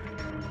sun.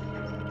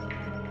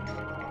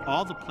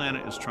 All the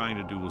planet is trying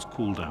to do is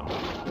cool down.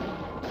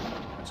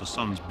 The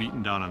sun's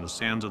beaten down on the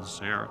sands of the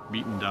Sahara,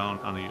 beaten down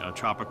on the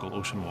tropical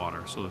ocean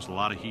water. So there's a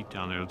lot of heat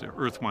down there. The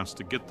Earth wants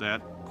to get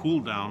that, cool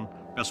down.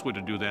 Best way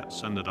to do that,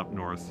 send it up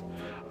north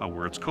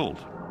where it's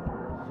cold.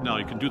 Now,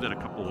 you can do that a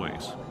couple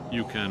ways.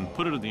 You can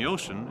put it in the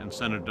ocean and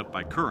send it up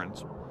by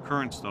currents.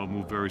 Currents, though,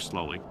 move very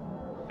slowly.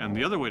 And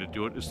the other way to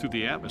do it is through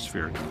the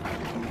atmosphere.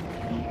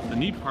 The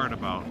neat part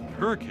about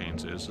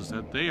hurricanes is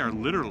that they are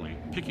literally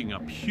picking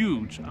up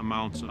huge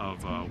amounts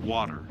of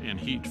water and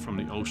heat from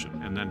the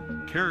ocean and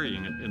then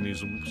carrying it in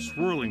these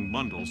swirling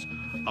bundles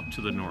up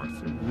to the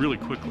north really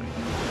quickly.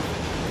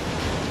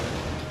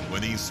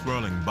 When these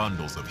swirling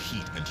bundles of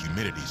heat and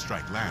humidity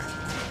strike land,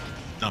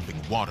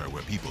 dumping water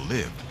where people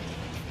live,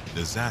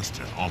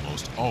 disaster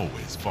almost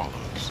always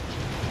follows.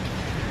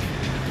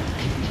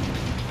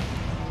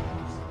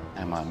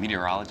 I'm a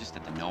meteorologist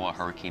at the NOAA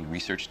Hurricane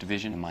Research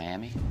Division in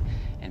Miami.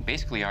 And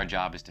basically our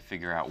job is to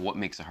figure out what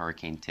makes a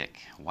hurricane tick.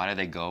 Why do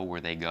they go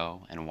where they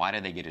go? And why do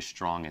they get as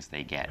strong as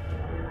they get?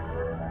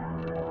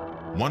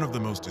 One of the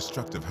most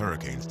destructive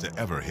hurricanes to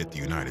ever hit the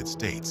United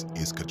States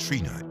is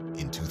Katrina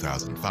in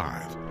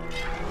 2005.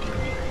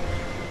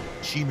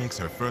 She makes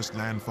her first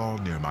landfall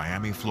near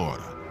Miami,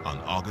 Florida on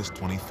August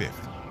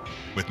 25th,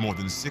 with more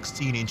than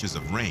 16 inches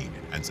of rain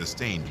and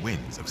sustained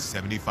winds of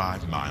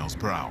 75 miles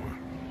per hour.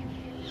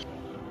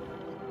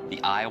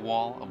 The eye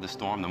wall of the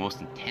storm, the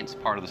most intense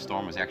part of the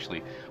storm, was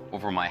actually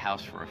over my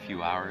house for a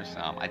few hours.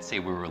 I'd say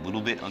we were a little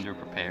bit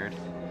underprepared.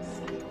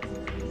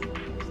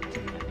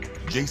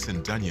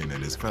 Jason Dunyan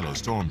and his fellow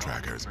storm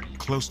trackers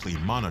closely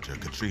monitor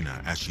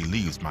Katrina as she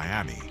leaves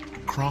Miami,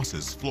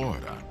 crosses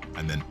Florida,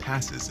 and then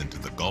passes into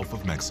the Gulf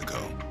of Mexico.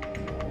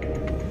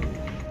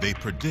 They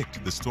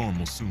predict the storm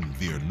will soon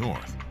veer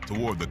north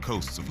toward the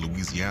coasts of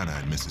Louisiana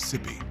and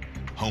Mississippi,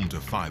 home to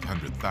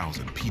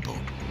 500,000 people.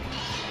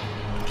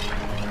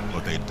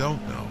 What they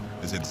don't know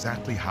is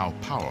exactly how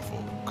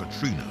powerful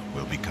Katrina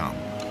will become.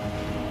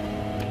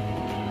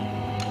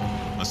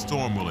 A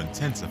storm will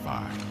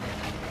intensify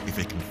if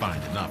it can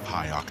find enough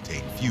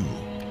high-octane fuel.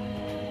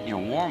 You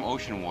know, warm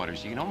ocean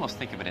waters, you can almost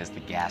think of it as the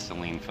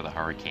gasoline for the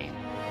hurricane.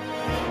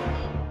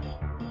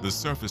 The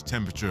surface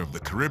temperature of the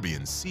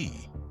Caribbean Sea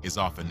is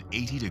often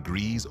 80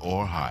 degrees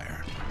or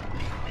higher.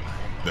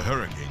 The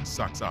hurricane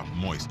sucks up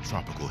moist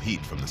tropical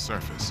heat from the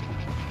surface.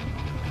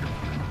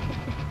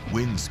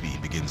 Wind speed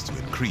begins to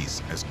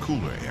increase as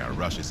cooler air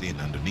rushes in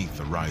underneath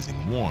the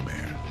rising warm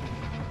air.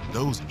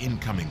 Those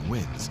incoming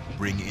winds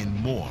bring in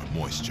more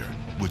moisture,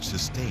 which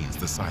sustains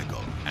the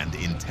cycle and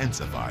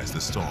intensifies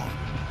the storm.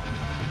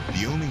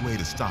 The only way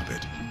to stop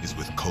it is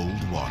with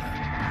cold water.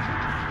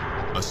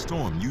 A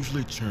storm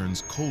usually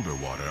churns colder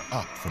water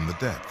up from the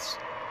depths.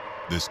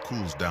 This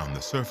cools down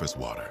the surface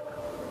water.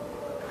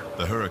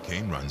 The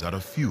hurricane runs out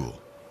of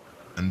fuel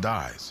and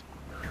dies.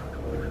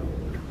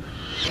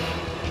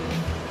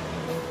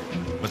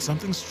 But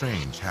something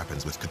strange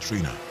happens with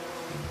Katrina.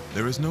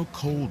 There is no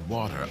cold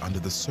water under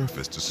the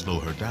surface to slow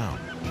her down.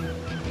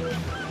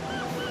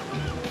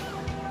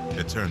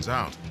 It turns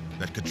out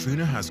that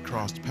Katrina has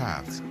crossed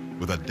paths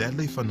with a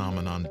deadly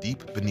phenomenon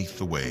deep beneath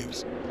the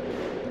waves,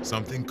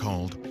 something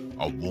called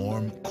a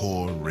warm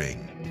core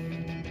ring.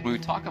 When we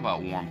talk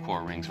about warm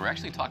core rings, we're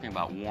actually talking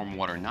about warm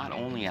water not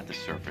only at the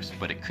surface,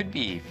 but it could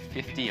be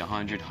 50,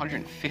 100,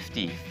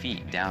 150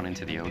 feet down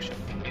into the ocean.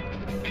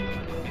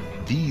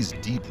 These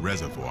deep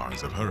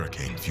reservoirs of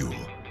hurricane fuel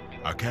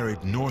are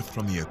carried north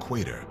from the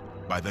equator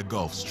by the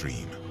Gulf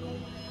Stream.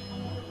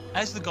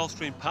 As the Gulf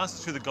Stream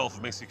passes through the Gulf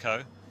of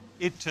Mexico,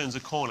 it turns a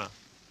corner.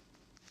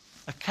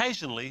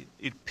 Occasionally,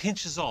 it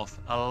pinches off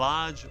a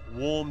large,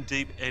 warm,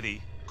 deep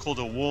eddy called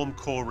a warm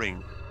core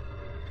ring.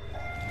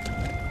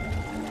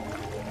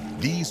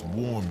 These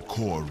warm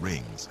core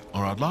rings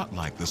are a lot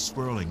like the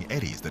swirling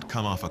eddies that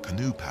come off a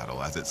canoe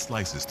paddle as it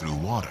slices through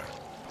water.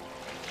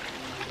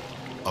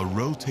 A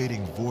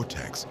rotating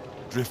vortex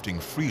drifting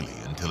freely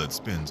until it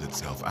spins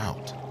itself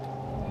out.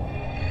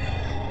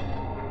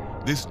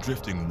 This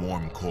drifting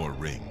warm core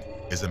ring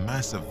is a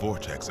massive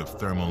vortex of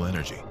thermal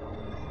energy.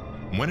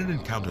 When it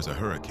encounters a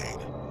hurricane,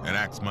 it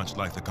acts much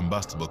like the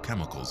combustible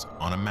chemicals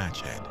on a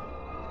match head.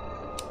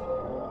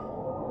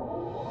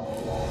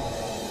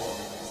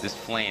 This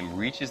flame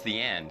reaches the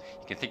end.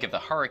 You can think of the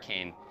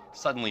hurricane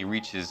suddenly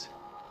reaches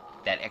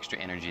that extra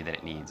energy that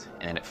it needs,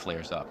 and then it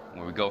flares up.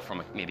 When we go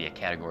from maybe a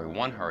Category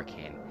 1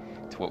 hurricane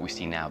to what we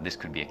see now, this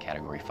could be a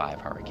Category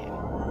 5 hurricane.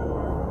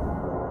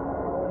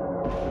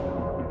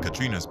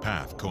 Katrina's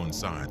path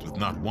coincides with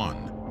not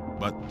one,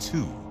 but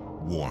two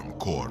warm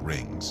core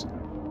rings.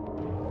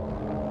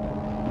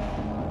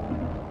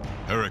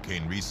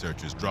 Hurricane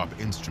researchers drop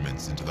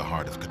instruments into the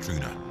heart of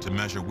Katrina to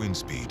measure wind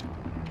speed.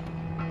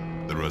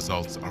 The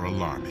results are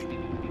alarming.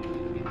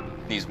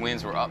 These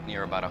winds were up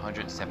near about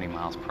 170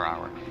 miles per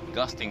hour,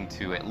 gusting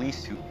to at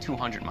least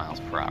 200 miles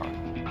per hour.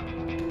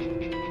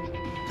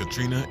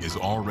 Katrina is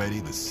already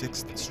the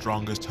 6th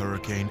strongest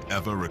hurricane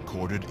ever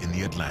recorded in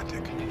the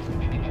Atlantic.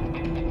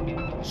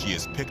 She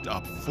has picked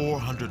up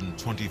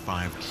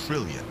 425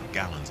 trillion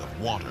gallons of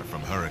water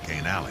from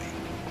Hurricane Alley.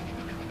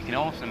 You can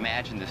almost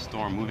imagine this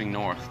storm moving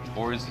north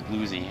towards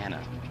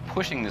Louisiana,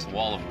 pushing this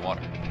wall of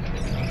water.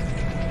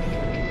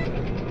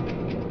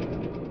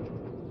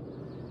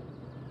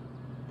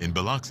 In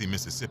Biloxi,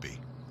 Mississippi,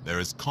 there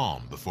is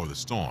calm before the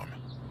storm.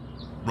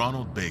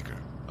 Ronald Baker,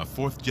 a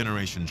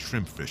 4th-generation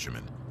shrimp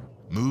fisherman,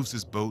 moves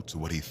his boat to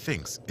what he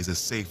thinks is a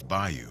safe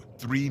bayou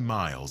 3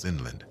 miles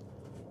inland,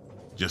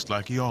 just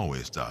like he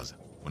always does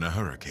when a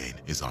hurricane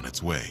is on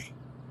its way.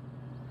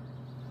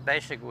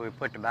 Basically, we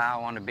put the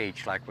bow on the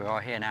beach like we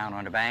are here now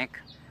on the bank,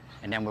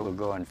 and then we'll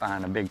go and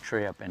find a big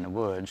tree up in the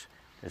woods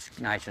that's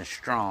nice and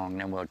strong,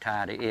 then we'll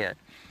tie to it.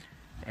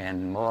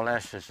 And more or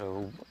less it's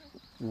a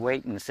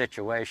waiting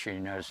situation,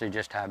 you know, to see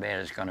just how bad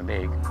it's going to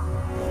be.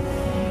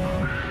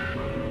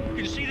 You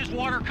can see this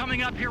water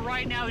coming up here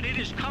right now, and it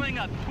is coming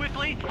up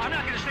quickly. I'm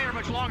not going to stay here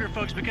much longer,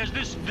 folks, because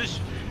in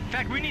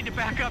fact, we need to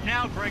back up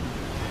now, Greg.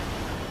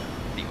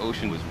 The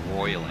ocean was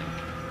roiling.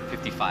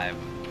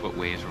 55-foot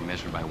waves were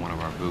measured by one of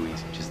our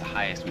buoys, which is the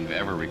highest we've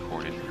ever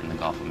recorded in the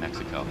Gulf of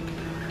Mexico.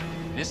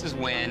 This is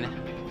when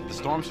the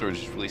storm surge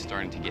is really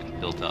starting to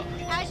get built up.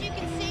 As you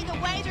can see, the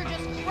waves are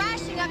just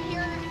crashing up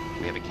here.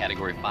 We have a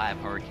Category 5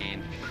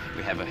 hurricane.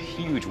 We have a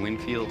huge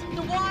wind field.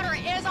 The water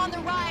is on the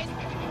rise.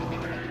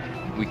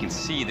 We can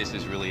see this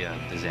is really a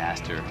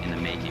disaster in the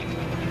making.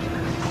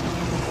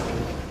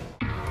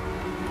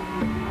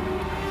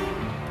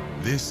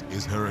 This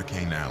is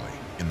Hurricane Alley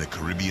in the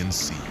Caribbean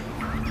Sea,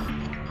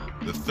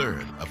 the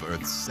 3rd of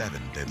Earth's 7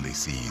 deadly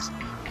seas,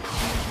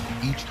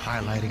 each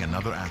highlighting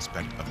another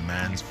aspect of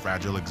man's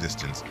fragile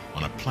existence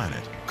on a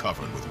planet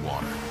covered with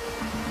water.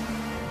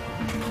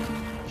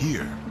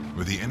 Here,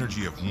 where the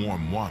energy of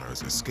warm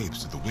waters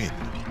escapes to the wind,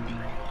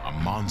 a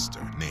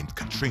monster named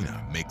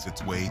Katrina makes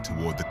its way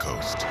toward the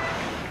coast.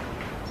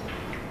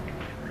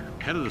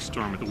 Ahead of the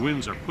storm, the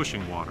winds are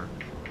pushing water,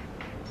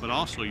 but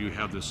also you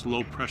have this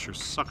low pressure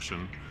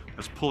suction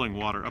that's pulling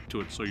water up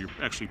to it, so you're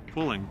actually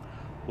pulling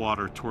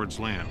water towards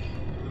land.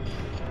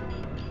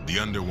 The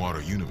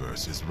underwater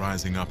universe is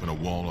rising up in a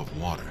wall of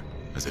water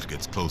as it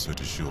gets closer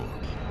to shore.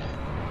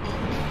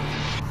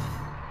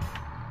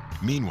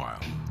 Meanwhile,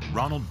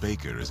 Ronald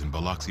Baker is in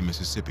Biloxi,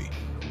 Mississippi.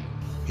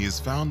 He has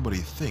found what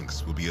he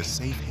thinks will be a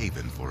safe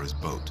haven for his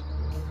boat.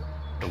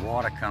 The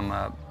water come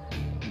up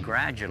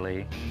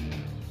gradually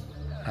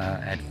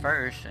at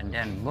first, and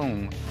then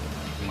boom,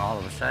 and all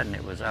of a sudden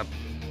it was up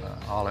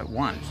all at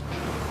once.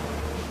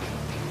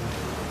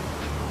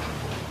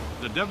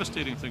 The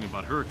devastating thing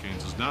about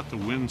hurricanes is not the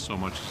wind so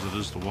much as it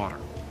is the water.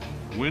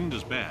 Wind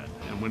is bad,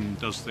 and wind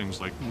does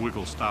things like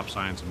wiggle stop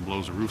signs and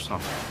blows the roofs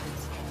off.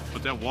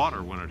 But that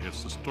water, when it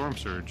hits the storm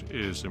surge,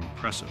 is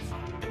impressive.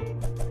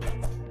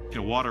 You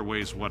know, water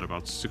weighs, what,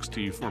 about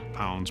 64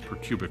 pounds per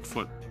cubic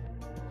foot.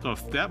 So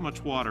if that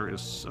much water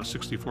is a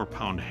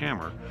 64-pound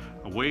hammer,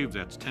 a wave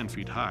that's 10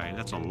 feet high,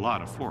 that's a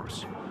lot of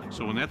force.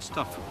 So when that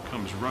stuff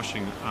comes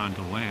rushing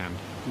onto land,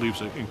 it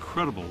leaves an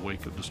incredible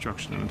wake of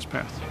destruction in its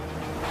path.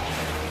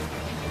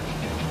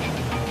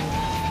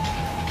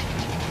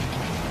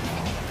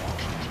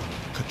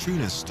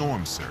 Katrina's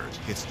storm surge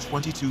hits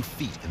 22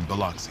 feet in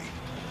Biloxi,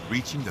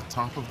 reaching the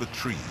top of the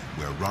tree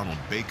where Ronald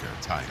Baker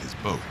tied his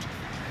boat.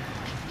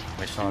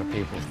 We saw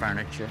people's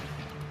furniture,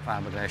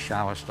 fiberglass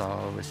shower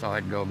stall, we saw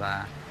it go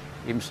by.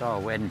 Even saw a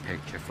wedding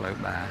picture float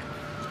by.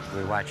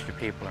 We watched the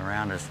people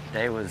around us.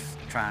 They was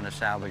trying to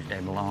salvage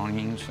their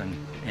belongings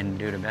and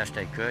do the best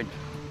they could.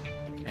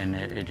 And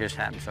it just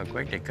happened so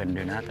quick they couldn't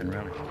do nothing,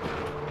 really.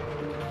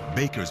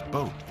 Baker's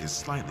boat is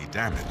slightly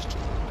damaged.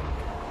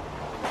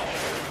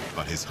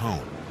 But his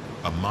home,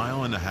 1.5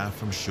 miles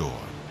from shore,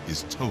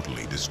 is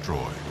totally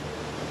destroyed.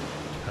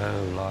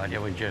 Oh, Lord,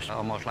 it was just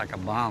almost like a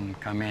bomb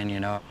come in, you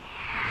know.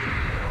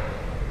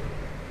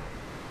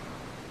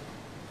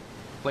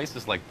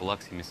 Places like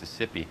Biloxi,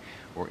 Mississippi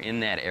were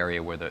in that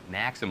area where the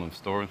maximum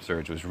storm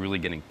surge was really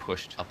getting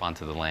pushed up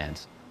onto the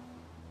lands.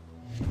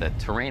 The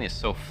terrain is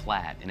so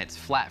flat, and it's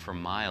flat for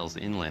miles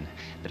inland,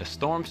 that a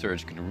storm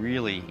surge can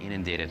really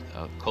inundate a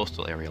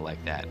coastal area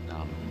like that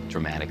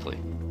dramatically.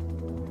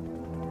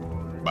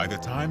 By the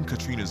time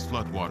Katrina's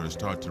floodwaters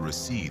start to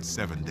recede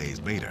 7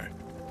 days later,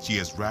 she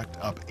has racked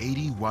up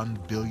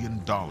 $81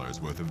 billion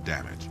worth of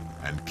damage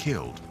and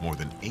killed more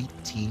than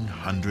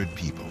 1,800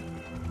 people.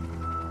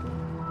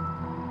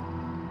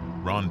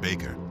 Ron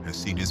Baker has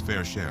seen his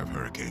fair share of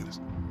hurricanes,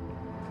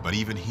 but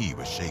even he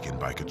was shaken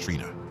by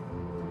Katrina.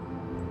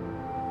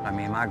 I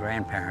mean, my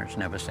grandparents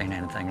never seen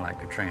anything like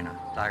Katrina.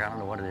 Like, I don't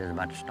know what it is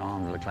about the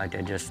storm. It looks like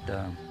they just,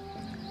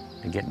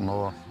 they get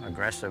more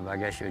aggressive, I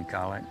guess you would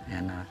call it.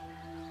 And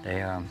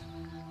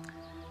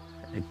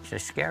it's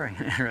just scary,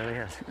 it really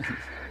is.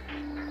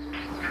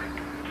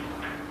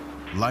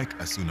 Like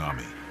a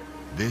tsunami,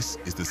 this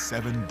is the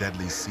 7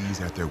 deadly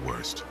seas at their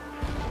worst.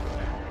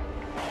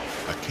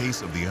 A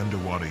case of the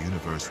underwater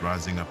universe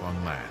rising up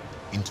on land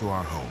into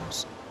our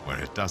homes where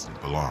it doesn't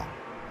belong.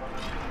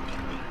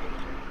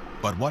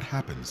 But what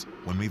happens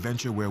when we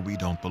venture where we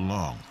don't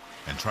belong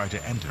and try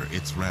to enter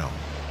its realm?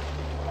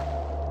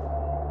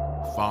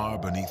 Far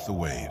beneath the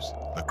waves,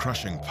 the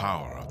crushing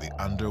power of the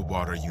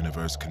underwater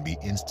universe can be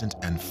instant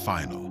and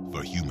final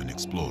for human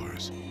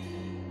explorers.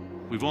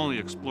 We've only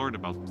explored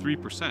about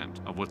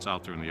 3% of what's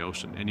out there in the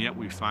ocean, and yet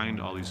we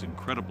find all these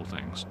incredible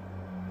things.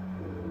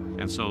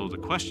 And so the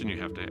question you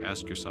have to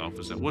ask yourself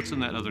is that what's in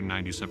that other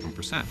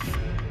 97%?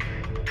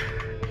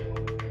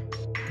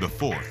 The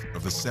fourth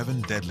of the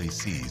 7 deadly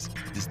seas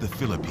is the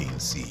Philippine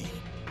Sea,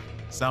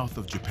 south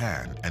of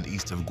Japan and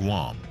east of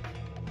Guam.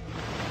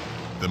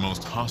 The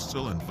most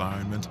hostile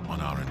environment on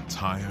our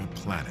entire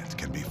planet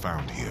can be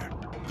found here,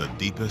 the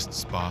deepest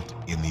spot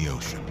in the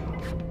ocean.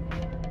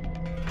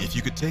 If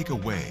you could take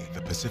away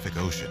the Pacific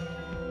Ocean,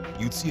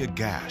 you'd see a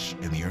gash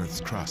in the Earth's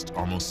crust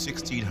almost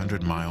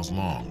 1,600 miles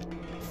long,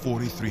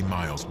 43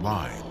 miles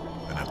wide,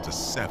 and up to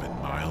 7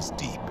 miles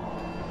deep.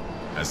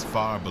 As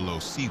far below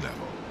sea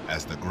level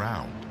as the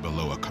ground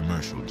below a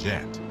commercial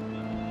jet.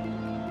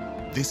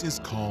 This is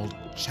called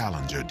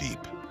Challenger Deep,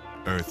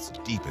 Earth's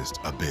deepest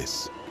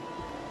abyss.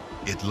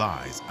 It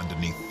lies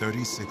underneath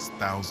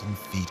 36,000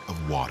 feet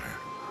of water.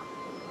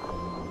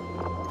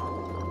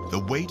 The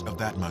weight of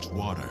that much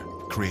water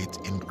creates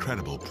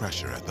incredible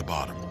pressure at the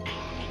bottom.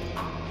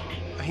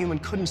 A human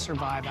couldn't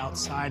survive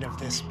outside of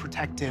this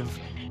protective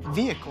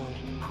vehicle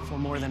for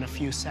more than a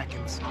few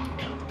seconds.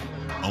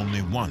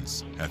 Only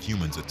once have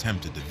humans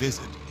attempted to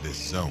visit this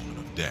zone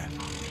of death.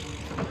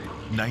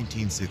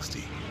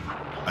 1960,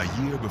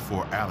 a year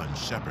before Alan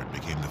Shepard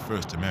became the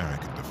first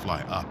American to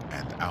fly up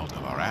and out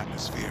of our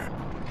atmosphere.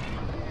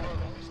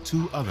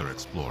 2 other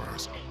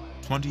explorers,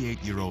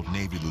 28-year-old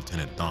Navy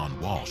Lieutenant Don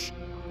Walsh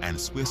and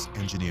Swiss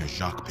engineer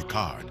Jacques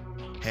Piccard,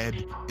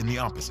 head in the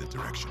opposite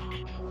direction,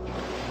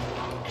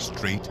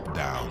 straight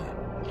down.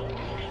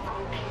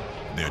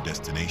 Their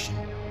destination?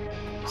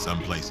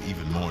 Someplace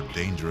even more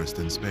dangerous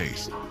than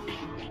space,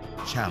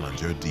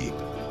 Challenger Deep.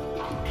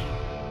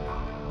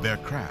 Their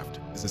craft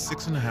is a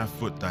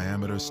 6.5-foot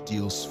diameter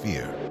steel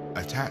sphere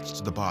attached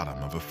to the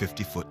bottom of a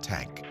 50-foot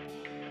tank.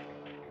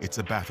 It's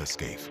a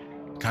bathyscaphe,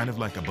 kind of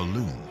like a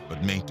balloon,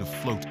 but made to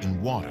float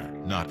in water,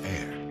 not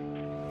air.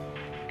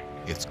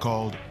 It's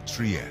called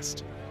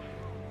Trieste.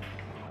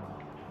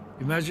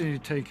 Imagine you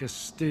take a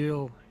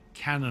steel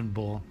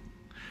cannonball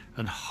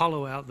and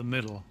hollow out the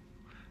middle,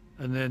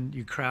 and then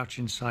you crouch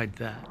inside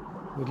that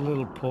with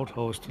little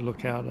portholes to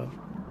look out of.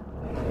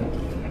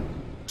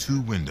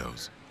 2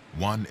 windows,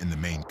 one in the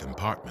main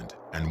compartment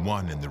and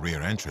one in the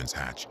rear entrance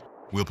hatch,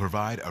 will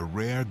provide a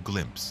rare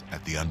glimpse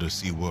at the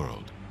undersea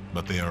world,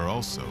 but they are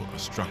also a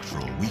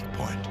structural weak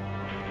point.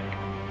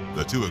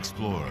 The 2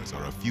 explorers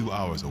are a few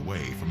hours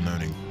away from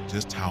learning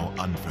just how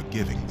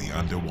unforgiving the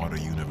underwater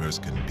universe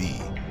can be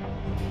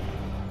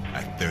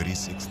at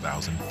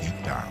 36,000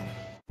 feet down.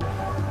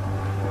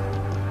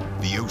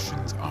 The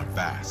oceans are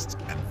vast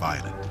and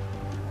violent,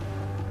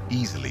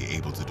 easily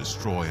able to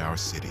destroy our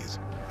cities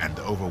and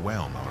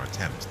overwhelm our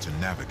attempts to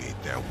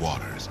navigate their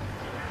waters.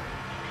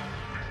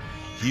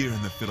 Here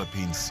in the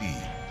Philippine Sea,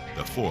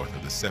 the 4th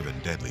of the 7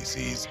 deadly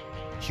seas,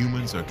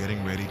 humans are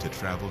getting ready to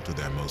travel to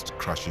their most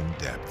crushing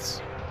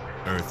depths,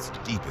 Earth's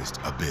deepest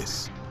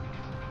abyss,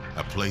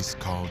 a place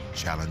called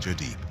Challenger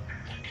Deep.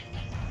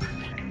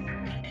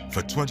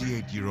 For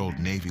 28-year-old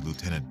Navy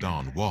Lieutenant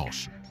Don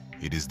Walsh,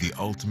 it is the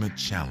ultimate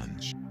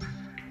challenge.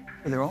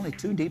 There were only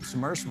 2 deep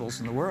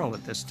submersibles in the world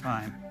at this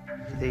time.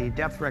 The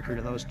depth record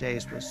of those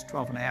days was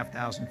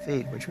 12,500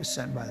 feet, which was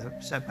set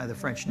by the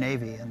French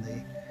Navy in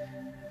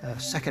the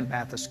second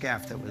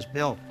bathyscaphe that was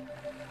built.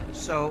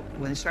 So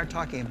when they start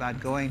talking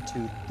about going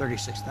to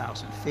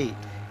 36,000 feet,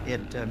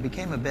 it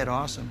became a bit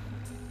awesome.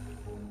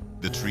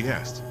 The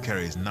Trieste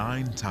carries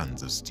 9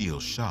 tons of steel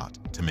shot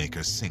to make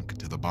her sink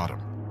to the bottom.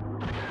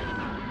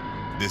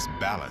 This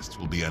ballast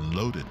will be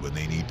unloaded when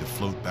they need to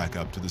float back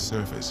up to the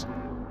surface.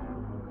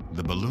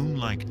 The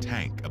balloon-like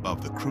tank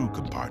above the crew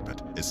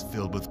compartment is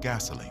filled with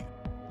gasoline,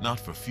 not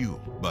for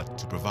fuel, but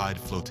to provide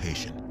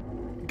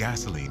flotation.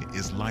 Gasoline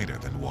is lighter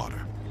than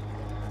water.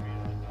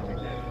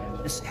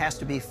 This has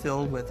to be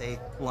filled with a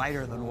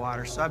lighter than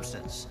water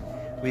substance.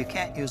 We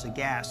can't use a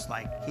gas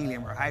like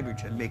helium or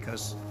hydrogen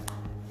because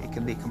it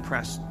can be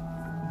compressed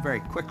very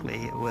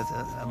quickly with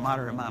a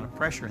moderate amount of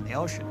pressure in the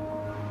ocean.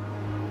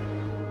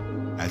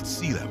 At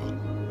sea level,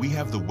 we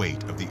have the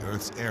weight of the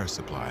Earth's air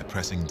supply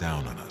pressing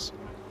down on us.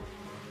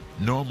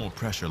 Normal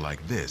pressure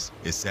like this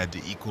is said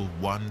to equal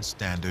 1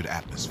 standard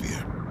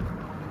atmosphere.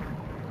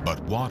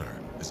 But water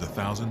is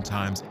 1,000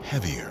 times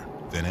heavier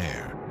than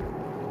air.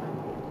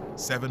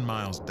 7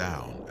 miles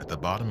down at the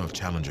bottom of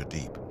Challenger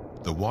Deep,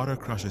 the water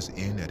crushes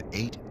in at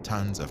 8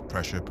 tons of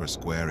pressure per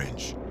square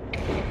inch.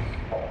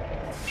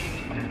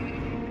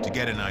 To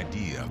get an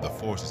idea of the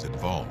forces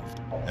involved,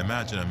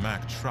 imagine a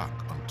Mack truck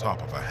on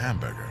top of a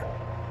hamburger.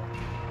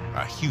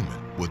 A human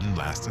wouldn't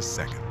last a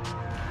second.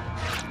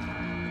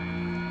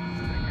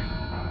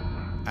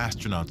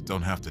 Astronauts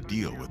don't have to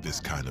deal with this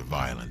kind of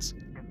violence.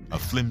 A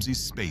flimsy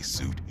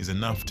spacesuit is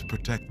enough to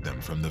protect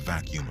them from the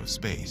vacuum of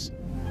space.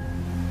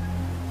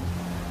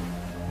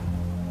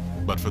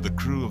 But for the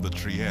crew of the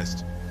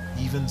Trieste,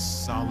 even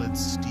solid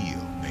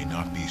steel may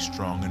not be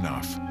strong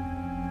enough.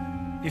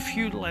 If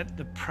you let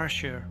the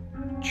pressure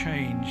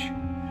change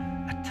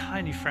a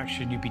tiny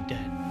fraction, you'd be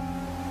dead.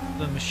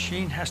 The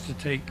machine has to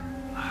take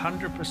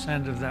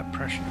 100% of that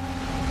pressure.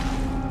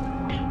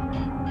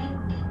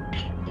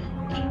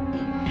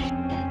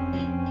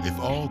 If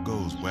all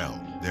goes well,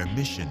 their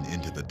mission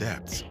into the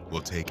depths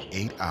will take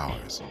 8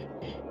 hours.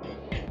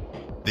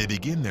 They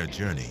begin their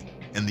journey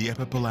in the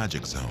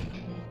epipelagic zone,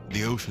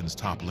 the ocean's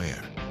top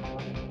layer.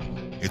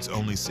 It's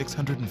only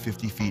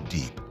 650 feet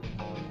deep,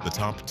 the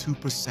top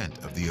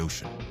 2% of the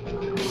ocean.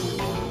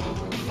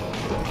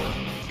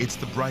 It's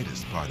the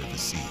brightest part of the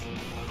sea,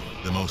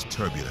 the most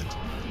turbulent,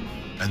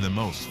 and the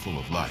most full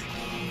of life.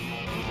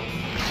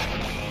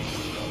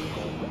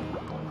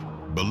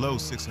 Below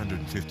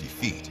 650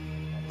 feet,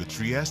 the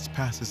Trieste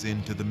passes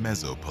into the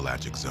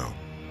mesopelagic zone.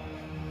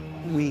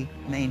 We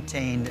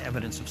maintained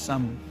evidence of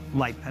some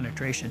light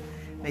penetration,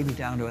 maybe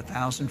down to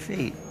 1,000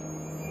 feet.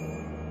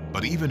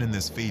 But even in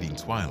this fading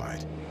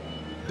twilight,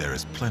 there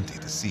is plenty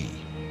to see.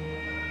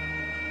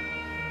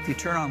 If you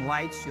turn on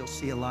lights, you'll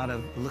see a lot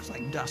of, it looks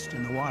like dust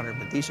in the water,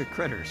 but these are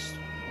critters,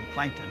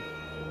 plankton.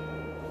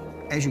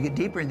 As you get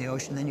deeper in the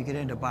ocean, then you get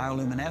into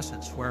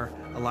bioluminescence, where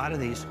a lot of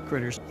these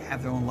critters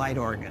have their own light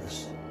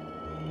organs.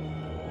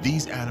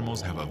 These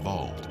animals have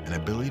evolved an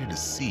ability to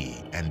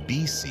see and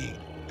be seen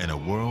in a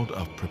world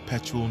of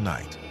perpetual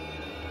night.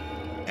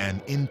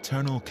 An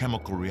internal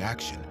chemical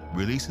reaction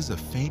releases a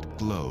faint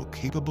glow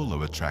capable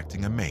of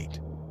attracting a mate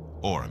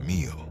or a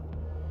meal.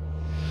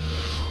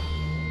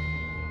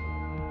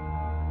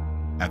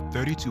 At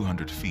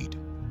 3,200 feet,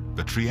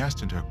 the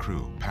Trieste and her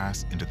crew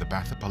pass into the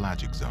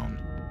bathypelagic zone,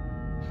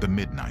 the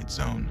midnight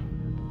zone.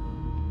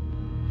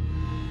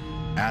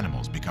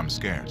 Animals become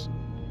scarce.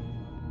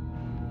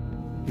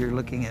 You're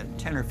looking at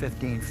 10 or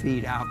 15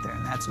 feet out there,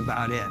 and that's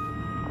about it.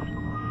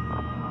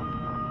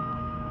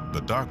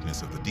 The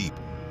darkness of the deep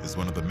is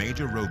one of the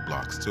major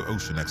roadblocks to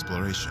ocean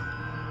exploration.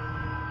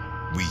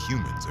 We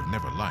humans have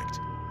never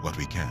liked what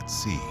we can't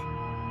see.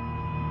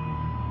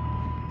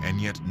 And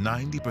yet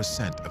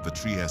 90% of the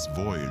Trieste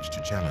voyage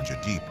to Challenger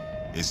Deep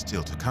is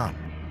still to come.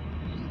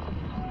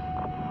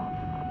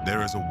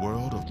 There is a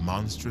world of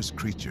monstrous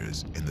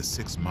creatures in the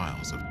 6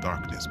 miles of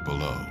darkness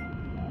below.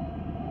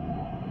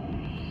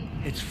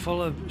 It's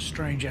full of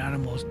strange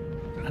animals.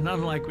 And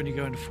unlike when you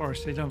go into the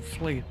forest, they don't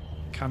flee,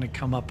 kind of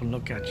come up and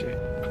look at you.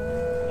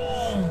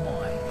 Oh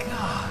my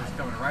God! It's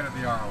coming right at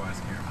the ROS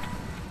here.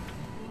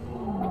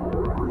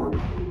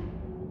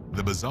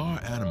 The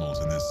bizarre animals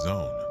in this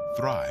zone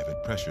thrive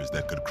at pressures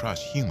that could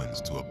crush humans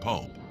to a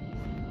pulp.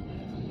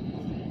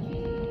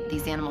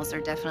 These animals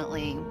are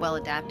definitely well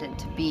adapted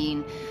to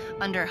being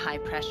under high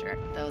pressure,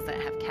 those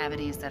that have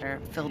cavities that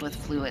are filled with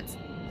fluids.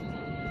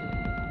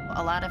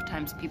 A lot of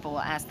times people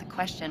will ask the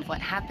question, what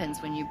happens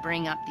when you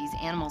bring up these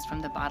animals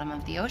from the bottom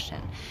of the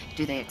ocean?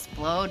 Do they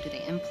explode? Do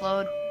they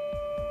implode?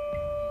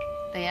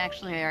 They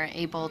actually are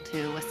able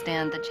to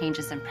withstand the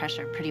changes in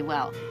pressure pretty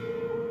well.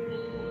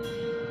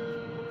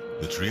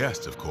 The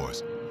Trieste, of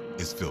course,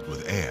 is filled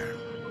with air.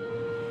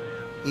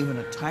 Even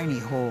a tiny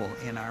hole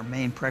in our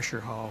main pressure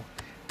hull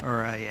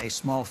or a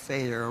small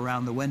failure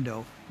around the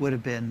window would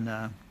have been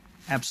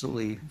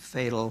absolutely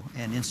fatal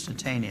and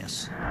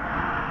instantaneous.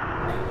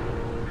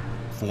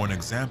 For an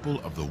example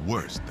of the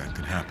worst that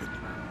could happen,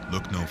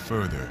 look no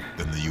further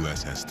than the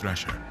USS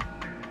Thresher,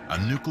 a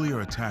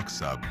nuclear attack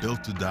sub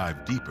built to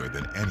dive deeper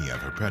than any of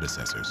her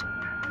predecessors.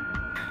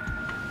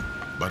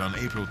 But on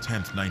April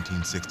 10th,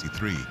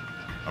 1963,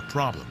 a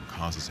problem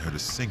causes her to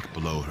sink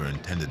below her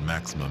intended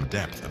maximum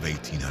depth of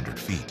 1,800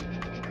 feet.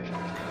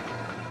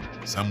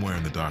 Somewhere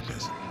in the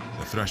darkness,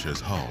 the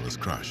Thresher's hull is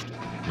crushed,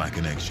 like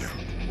an eggshell,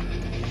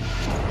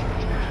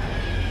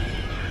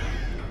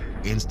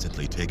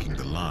 instantly taking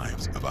the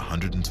lives of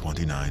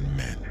 129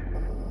 men.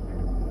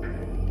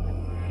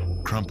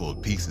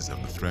 Crumpled pieces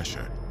of the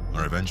Thresher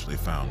are eventually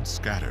found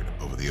scattered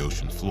over the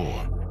ocean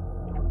floor,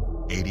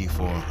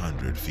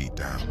 8,400 feet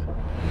down.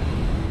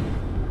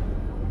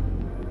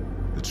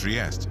 The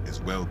Trieste is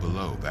well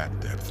below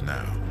that depth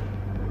now.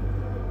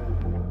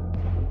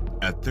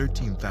 At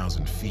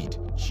 13,000 feet,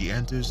 she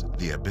enters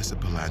the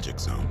abyssopelagic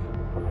zone.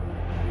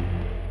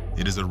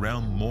 It is a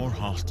realm more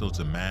hostile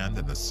to man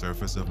than the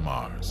surface of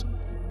Mars,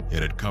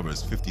 yet it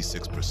covers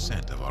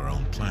 56% of our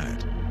own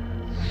planet.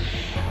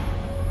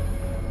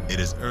 It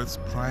is Earth's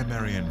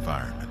primary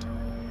environment,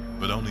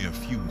 but only a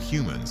few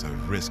humans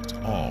have risked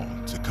all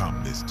to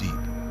come this deep.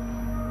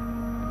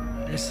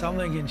 There's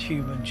something in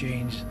human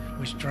genes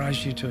which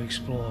drives you to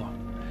explore.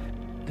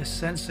 The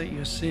sense that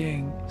you're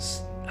seeing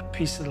a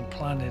piece of the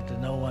planet that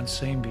no one's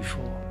seen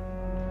before.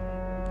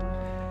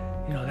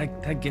 You know,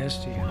 that gets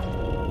to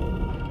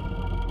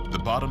you. The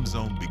bottom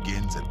zone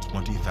begins at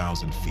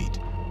 20,000 feet,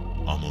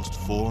 almost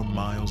 4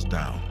 miles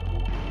down.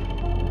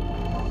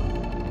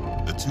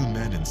 The two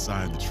men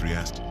inside the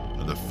Trieste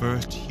are the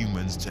first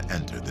humans to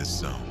enter this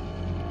zone.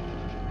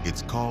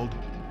 It's called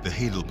the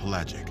Hadal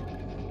Pelagic,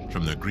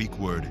 from the Greek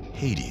word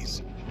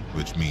Hades,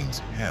 which means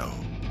hell.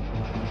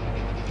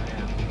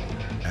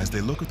 As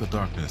they look at the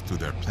darkness through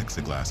their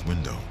plexiglass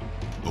window,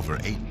 over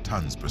 8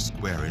 tons per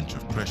square inch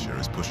of pressure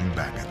is pushing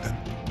back at them.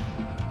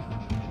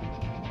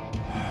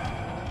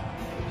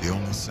 The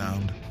only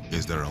sound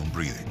is their own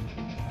breathing.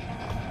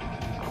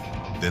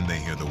 Then they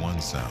hear the one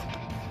sound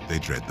they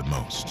dread the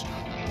most.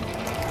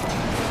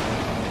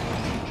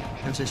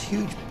 There was this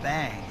huge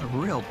bang, a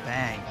real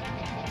bang.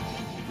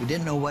 We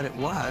didn't know what it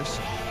was.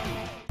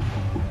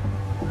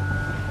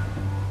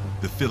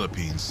 The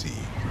Philippine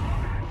Sea,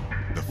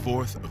 the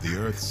fourth of the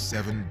Earth's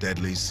 7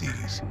 deadly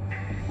seas.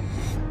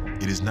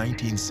 It is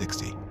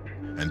 1960,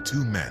 and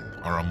 2 men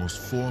are almost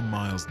 4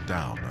 miles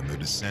down on their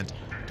descent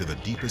to the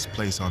deepest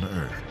place on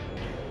Earth,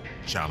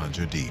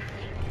 Challenger Deep.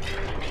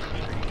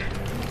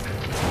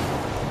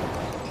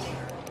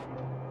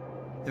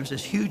 There was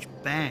this huge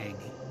bang,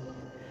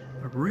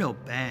 a real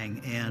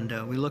bang,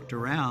 and we looked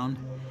around,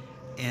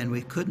 and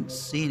we couldn't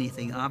see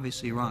anything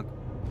obviously wrong.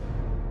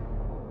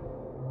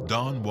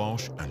 Don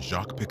Walsh and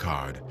Jacques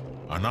Piccard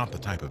are not the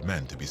type of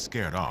men to be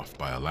scared off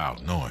by a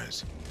loud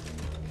noise.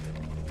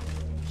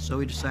 So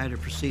we decided to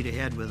proceed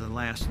ahead with the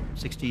last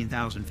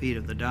 16,000 feet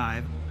of the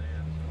dive.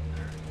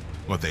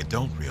 What they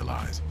don't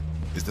realize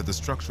is that the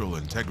structural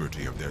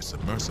integrity of their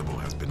submersible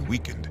has been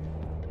weakened,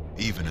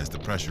 even as the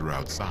pressure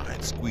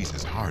outside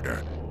squeezes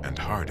harder and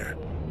harder.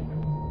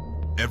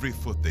 Every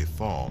foot they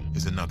fall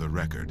is another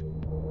record.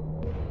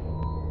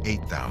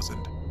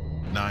 8,000,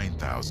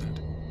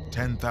 9,000,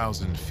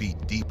 10,000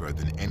 feet deeper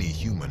than any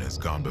human has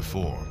gone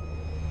before.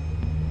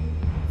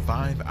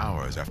 5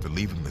 hours after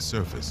leaving the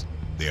surface,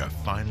 they are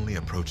finally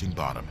approaching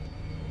bottom,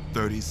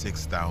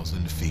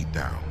 36,000 feet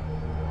down.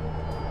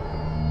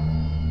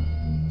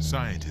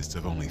 Scientists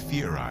have only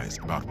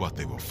theorized about what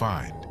they will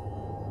find.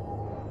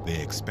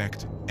 They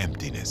expect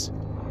emptiness.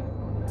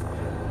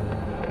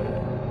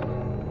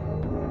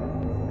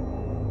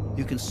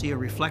 You can see a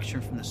reflection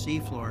from the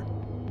seafloor,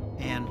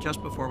 and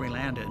just before we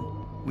landed,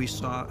 we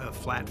saw a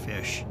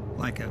flatfish,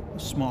 like a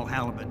small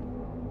halibut.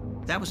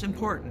 That was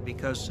important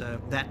because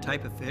that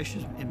type of fish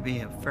would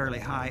be a fairly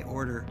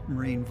high-order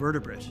marine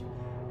vertebrate,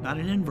 not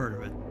an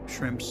invertebrate,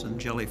 shrimps and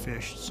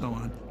jellyfish and so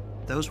on.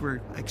 Those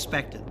were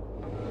expected.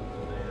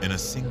 In a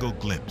single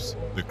glimpse,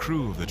 the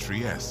crew of the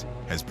Trieste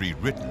has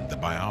rewritten the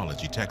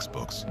biology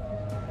textbooks.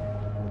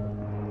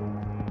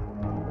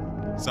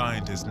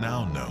 Scientists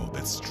now know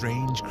that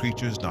strange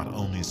creatures not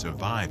only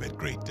survive at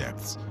great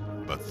depths,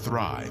 but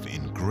thrive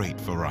in great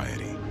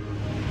variety.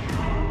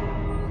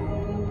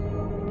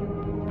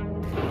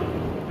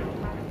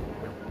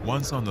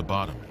 Once on the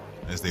bottom,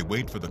 as they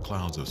wait for the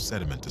clouds of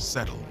sediment to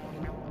settle,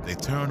 they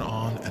turn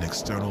on an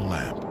external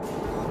lamp.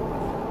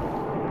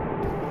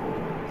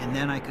 And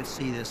then I could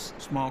see this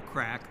small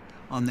crack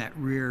on that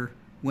rear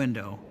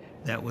window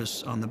that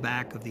was on the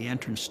back of the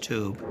entrance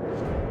tube.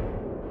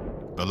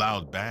 The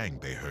loud bang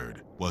they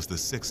heard was the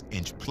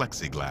 6-inch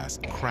plexiglass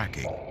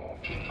cracking.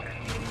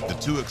 The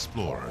two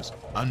explorers,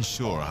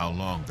 unsure how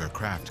long their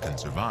craft can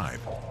survive,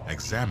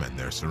 examine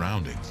their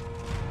surroundings.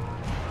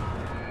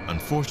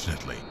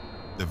 Unfortunately,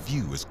 the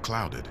view is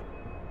clouded.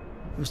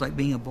 It was like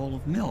being a bowl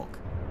of milk.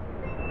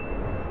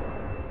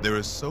 There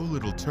is so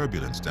little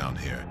turbulence down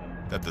here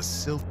that the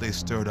silt they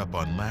stirred up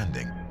on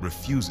landing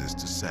refuses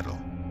to settle.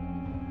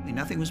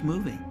 Nothing was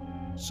moving.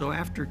 So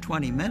after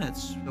 20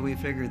 minutes, we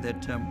figured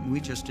that we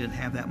just didn't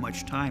have that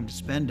much time to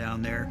spend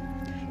down there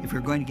if we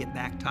were going to get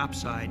back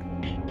topside.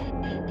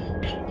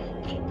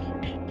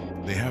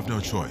 They have no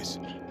choice.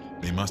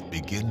 They must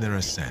begin their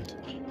ascent.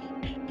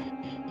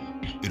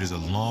 It is a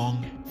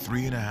long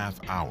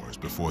 3.5 hours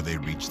before they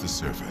reach the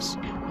surface.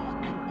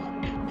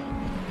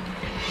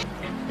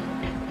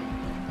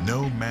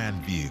 No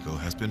manned vehicle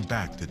has been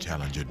back to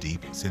Challenger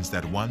Deep since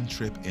that one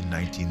trip in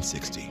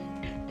 1960.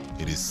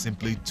 It is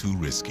simply too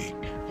risky.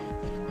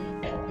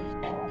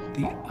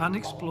 The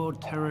unexplored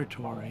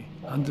territory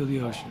under the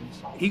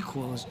oceans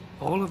equals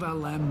all of our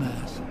land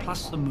mass,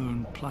 plus the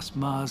moon, plus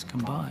Mars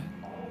combined.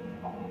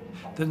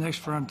 The next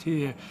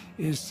frontier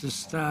is to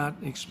start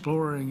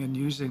exploring and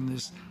using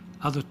this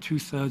other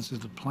 2/3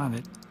 of the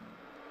planet.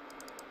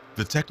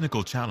 The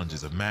technical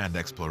challenges of manned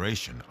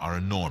exploration are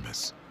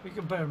enormous. We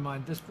can bear in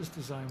mind this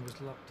design was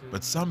locked in.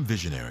 But some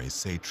visionaries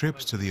say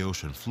trips to the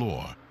ocean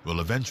floor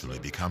will eventually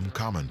become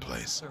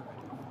commonplace.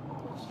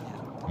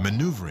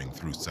 Maneuvering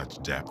through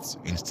such depths,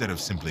 instead of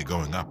simply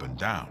going up and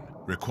down,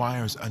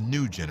 requires a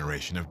new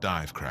generation of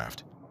dive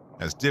craft,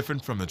 as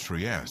different from the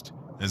Trieste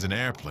as an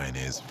airplane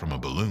is from a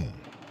balloon.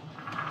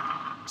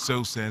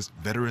 So says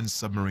veteran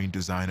submarine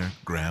designer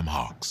Graham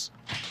Hawkes.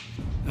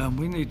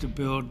 We need to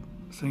build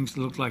things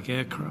that look like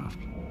aircraft.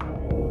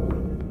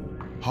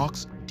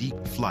 Hawkes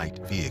deep flight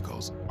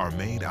vehicles are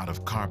made out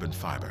of carbon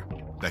fiber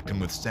that can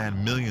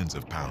withstand millions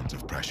of pounds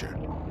of pressure.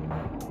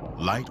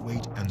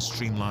 Lightweight and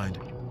streamlined,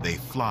 they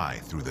fly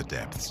through the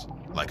depths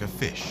like a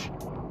fish.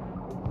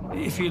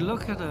 If you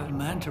look at a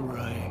manta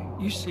ray,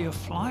 you see a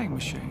flying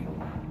machine.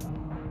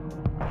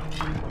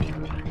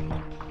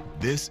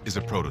 This is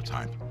a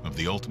prototype of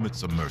the ultimate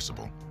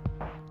submersible,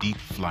 Deep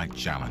Flight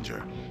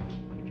Challenger.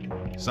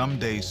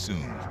 Someday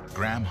soon,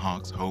 Graham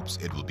Hawkes hopes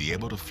it will be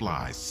able to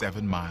fly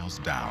 7 miles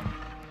down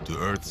to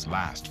Earth's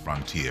last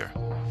frontier,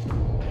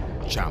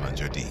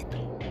 Challenger Deep.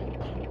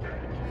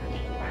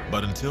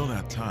 But until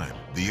that time,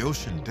 the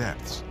ocean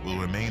depths will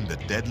remain the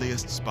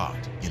deadliest spot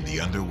in the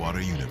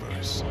underwater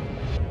universe.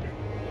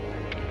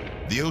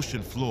 The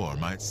ocean floor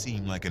might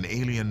seem like an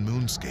alien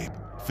moonscape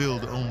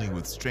filled only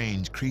with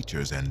strange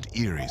creatures and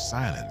eerie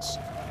silence.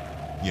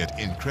 Yet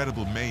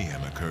incredible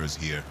mayhem occurs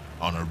here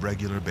on a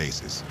regular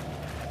basis,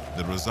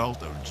 the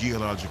result of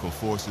geological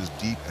forces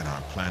deep in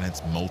our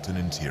planet's molten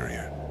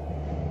interior.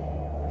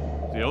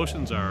 The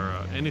oceans are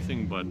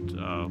anything but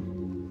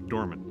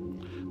dormant.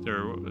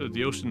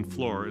 The ocean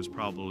floor is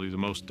probably the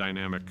most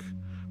dynamic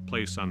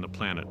place on the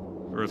planet.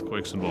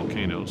 Earthquakes and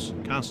volcanoes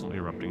constantly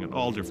erupting at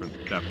all different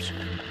depths.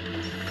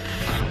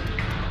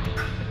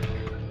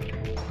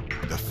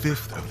 The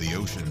fifth of the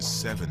ocean's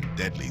 7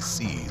 deadly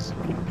seas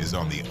is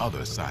on the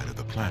other side of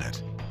the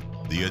planet,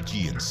 the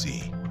Aegean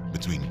Sea,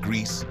 between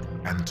Greece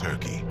and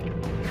Turkey.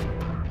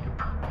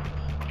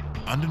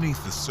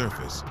 Underneath the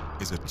surface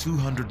is a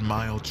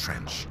 200-mile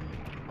trench.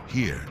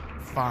 Here,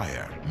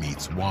 fire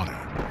meets water,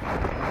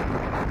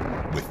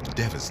 with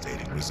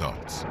devastating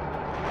results.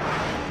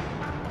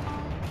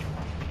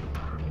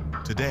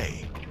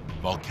 Today,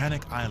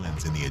 volcanic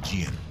islands in the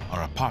Aegean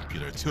are a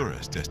popular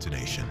tourist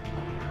destination.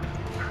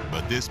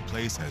 But this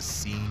place has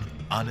seen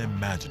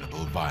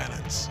unimaginable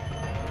violence.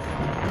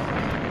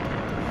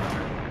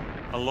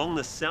 Along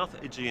the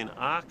South Aegean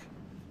Arc,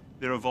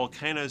 there are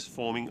volcanoes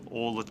forming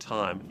all the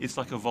time. It's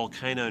like a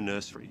volcano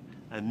nursery.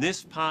 And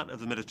this part of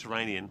the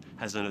Mediterranean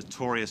has a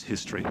notorious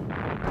history.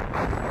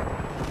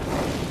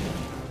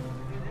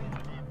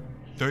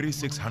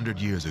 3,600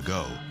 years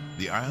ago,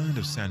 the island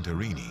of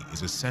Santorini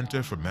is a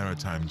center for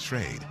maritime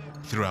trade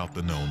throughout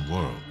the known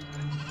world.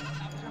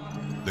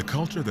 The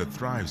culture that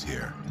thrives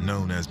here,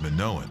 known as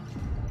Minoan,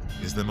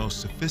 is the most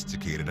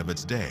sophisticated of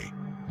its day,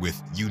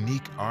 with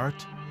unique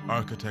art,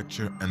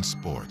 architecture, and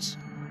sports.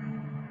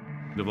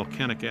 The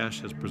volcanic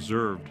ash has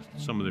preserved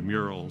some of the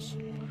murals,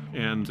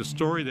 and the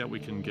story that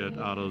we can get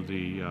out of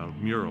the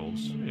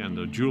murals and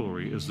the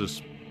jewelry is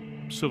this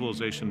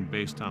civilization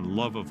based on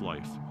love of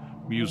life,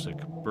 music,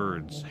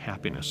 birds,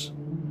 happiness.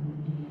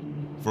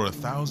 For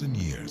 1,000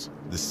 years,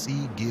 the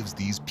sea gives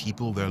these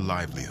people their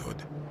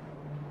livelihood,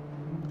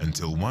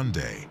 until one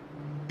day,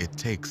 it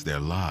takes their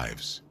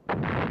lives.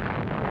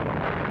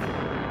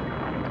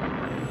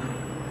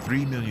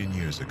 3 million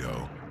years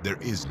ago, there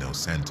is no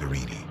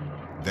Santorini.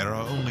 There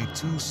are only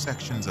 2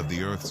 sections of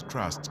the Earth's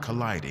crust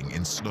colliding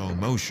in slow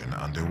motion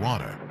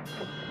underwater.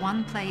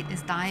 One plate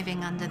is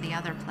diving under the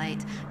other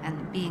plate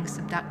and being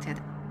subducted.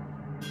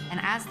 And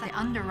as the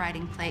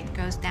underwriting plate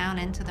goes down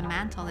into the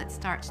mantle, it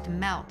starts to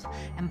melt,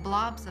 and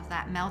blobs of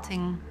that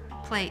melting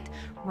plate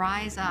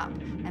rise up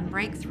and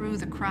break through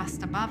the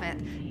crust above it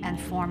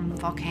and form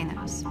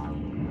volcanoes.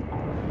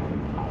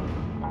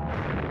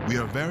 We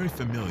are very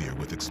familiar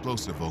with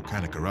explosive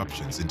volcanic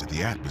eruptions into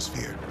the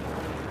atmosphere,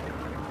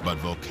 but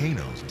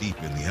volcanoes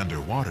deep in the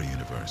underwater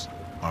universe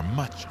are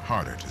much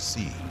harder to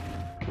see.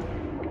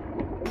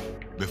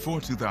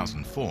 Before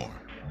 2004,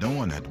 no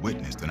one had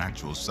witnessed an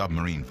actual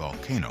submarine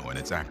volcano in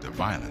its act of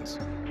violence.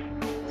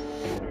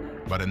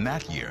 But in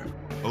that year,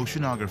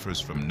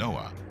 oceanographers from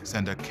NOAA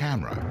sent a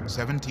camera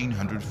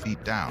 1,700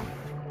 feet down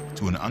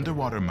to an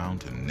underwater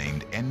mountain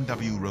named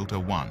NW Rota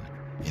 1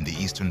 in the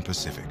Eastern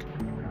Pacific.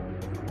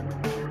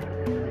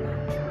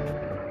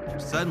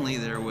 Suddenly,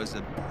 there was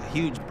a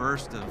huge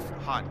burst of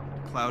hot,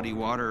 cloudy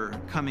water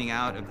coming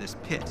out of this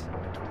pit.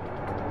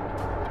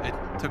 It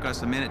took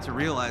us a minute to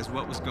realize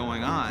what was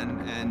going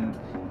on and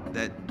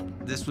that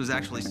this was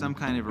actually some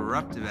kind of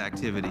eruptive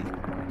activity.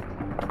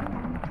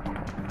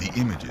 The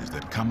images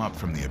that come up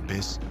from the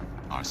abyss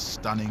are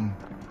stunning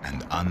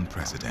and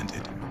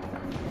unprecedented.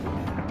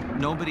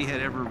 Nobody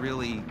had ever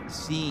really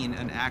seen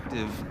an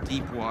active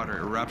deep water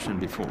eruption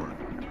before.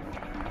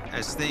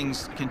 As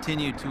things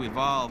continued to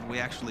evolve, we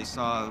actually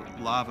saw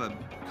lava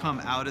come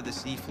out of the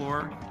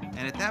seafloor,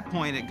 and at that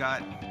point it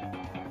got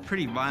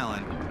pretty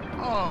violent.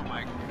 Oh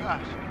my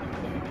gosh.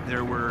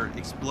 There were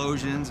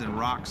explosions and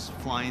rocks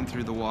flying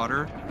through the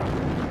water.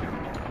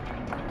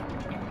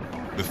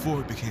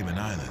 Before it became an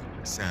island,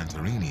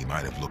 Santorini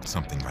might have looked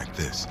something like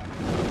this.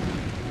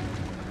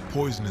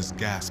 Poisonous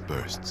gas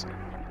bursts,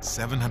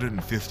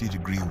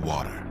 750-degree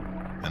water,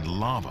 and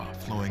lava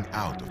flowing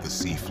out of the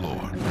sea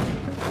floor.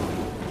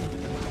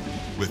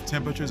 With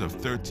temperatures of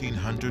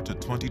 1,300 to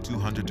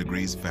 2,200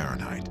 degrees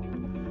Fahrenheit,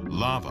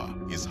 lava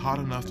is hot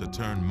enough to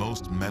turn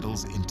most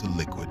metals into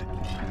liquid.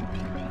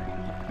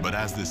 But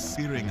as this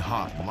searing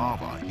hot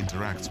lava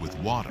interacts with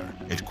water,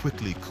 it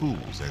quickly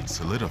cools and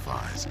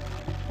solidifies.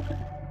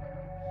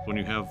 When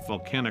you have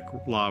volcanic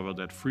lava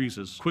that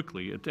freezes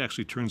quickly, it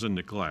actually turns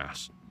into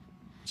glass.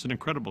 It's an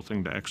incredible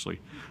thing to actually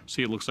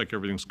see. It looks like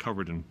everything's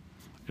covered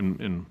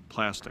in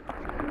plastic.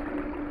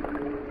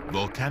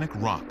 Volcanic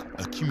rock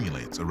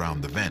accumulates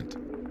around the vent.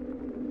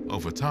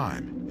 Over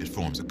time, it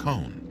forms a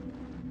cone.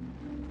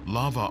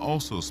 Lava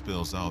also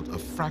spills out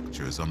of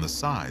fractures on the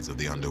sides of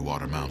the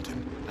underwater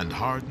mountain and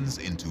hardens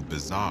into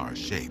bizarre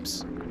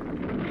shapes.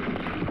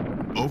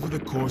 Over the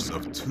course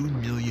of 2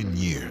 million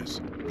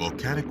years,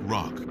 volcanic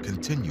rock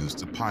continues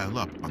to pile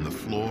up on the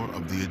floor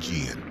of the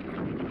Aegean.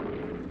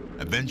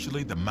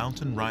 Eventually, the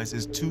mountain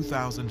rises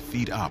 2,000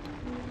 feet up,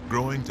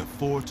 growing to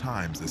 4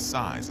 times the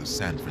size of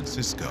San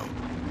Francisco.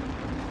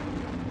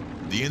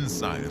 The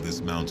inside of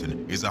this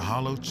mountain is a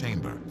hollow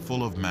chamber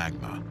full of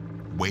magma,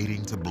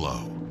 waiting to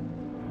blow.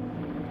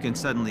 You can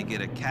suddenly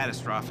get a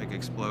catastrophic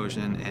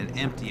explosion and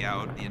empty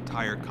out the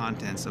entire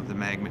contents of the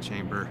magma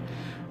chamber,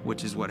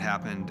 which is what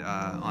happened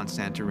on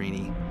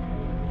Santorini.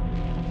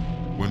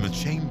 When the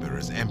chamber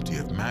is empty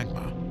of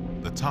magma,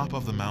 the top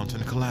of the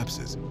mountain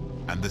collapses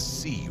and the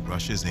sea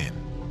rushes in.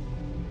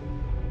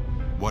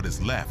 What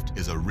is left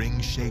is a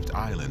ring-shaped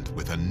island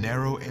with a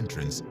narrow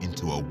entrance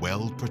into a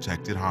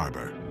well-protected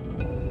harbor.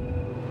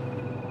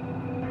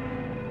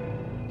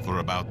 For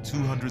about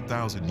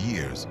 200,000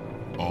 years,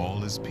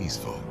 all is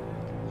peaceful.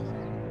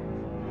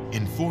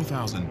 In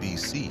 4000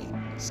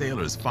 BC,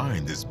 sailors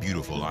find this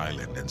beautiful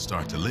island and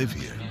start to live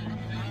here.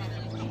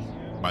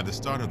 By the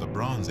start of the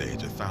Bronze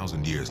Age,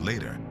 1,000 years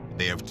later,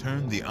 they have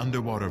turned the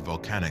underwater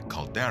volcanic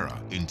caldera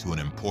into an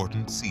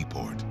important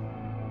seaport.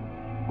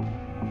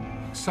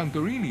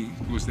 Santorini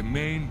was the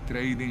main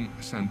trading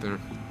center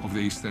of the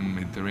Eastern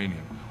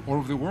Mediterranean, or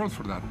of the world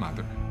for that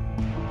matter.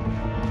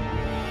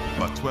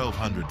 But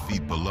 1,200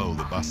 feet below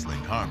the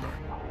bustling harbor,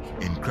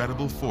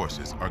 incredible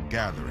forces are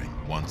gathering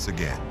once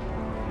again.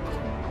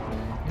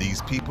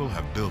 These people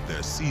have built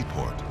their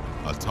seaport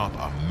atop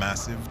a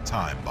massive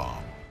time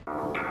bomb.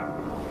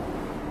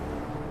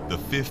 The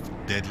 5th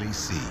deadly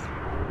sea,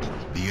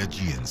 the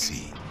Aegean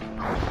Sea.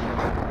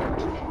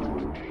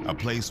 A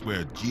place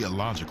where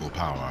geological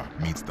power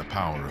meets the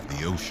power of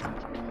the ocean,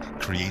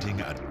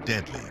 creating a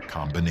deadly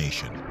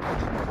combination.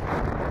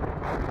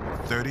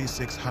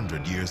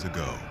 3,600 years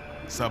ago,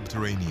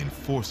 subterranean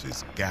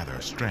forces gather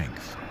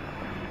strength.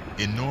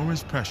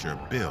 Enormous pressure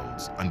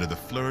builds under the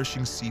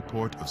flourishing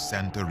seaport of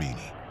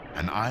Santorini,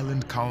 an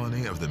island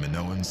colony of the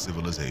Minoan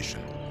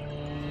civilization.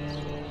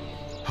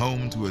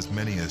 Home to as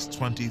many as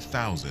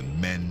 20,000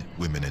 men,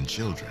 women, and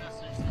children.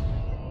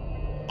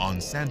 On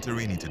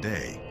Santorini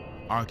today,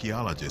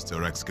 archaeologists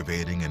are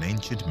excavating an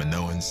ancient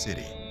Minoan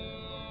city.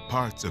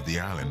 Parts of the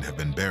island have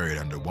been buried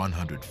under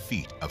 100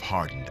 feet of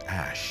hardened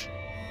ash.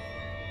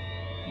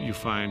 You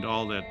find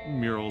all that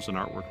murals and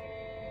artwork,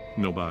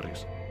 no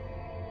bodies.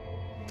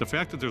 The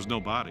fact that there's no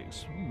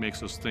bodies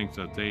makes us think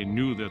that they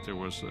knew that there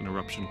was an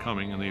eruption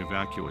coming and they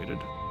evacuated.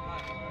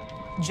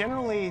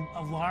 Generally,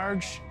 a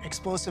large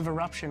explosive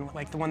eruption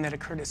like the one that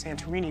occurred at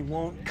Santorini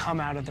won't come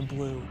out of the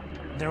blue.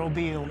 There will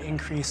be an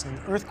increase in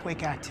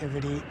earthquake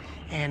activity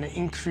and an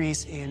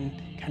increase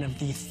in kind of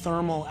the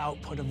thermal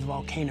output of the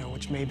volcano,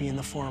 which may be in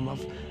the form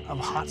of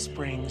hot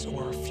springs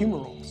or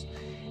fumaroles.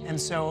 And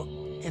so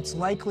it's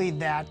likely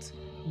that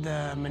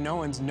the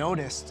Minoans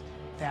noticed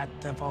that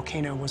the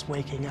volcano was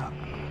waking up.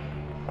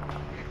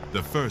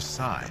 The first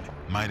sign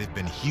might have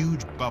been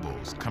huge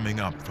bubbles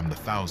coming up from the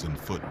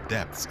 1,000-foot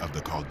depths of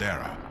the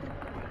caldera,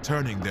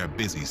 turning their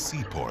busy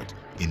seaport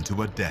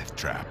into a death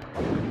trap.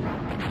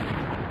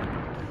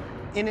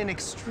 In an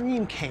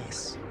extreme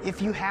case,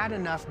 if you had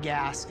enough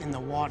gas in the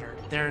water,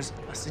 there's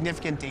a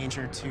significant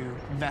danger to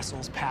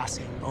vessels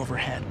passing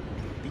overhead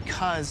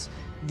because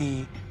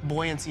the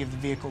buoyancy of the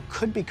vehicle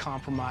could be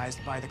compromised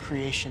by the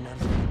creation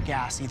of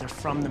gas, either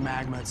from the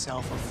magma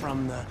itself or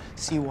from the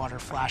seawater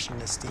flashing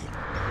the steam.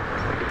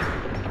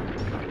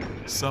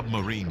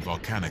 Submarine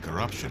volcanic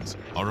eruptions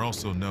are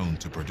also known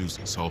to produce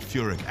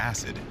sulfuric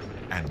acid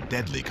and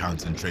deadly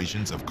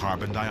concentrations of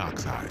carbon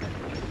dioxide.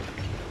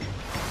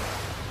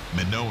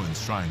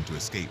 Minoans trying to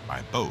escape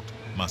by boat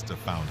must have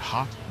found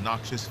hot,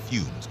 noxious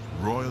fumes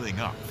roiling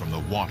up from the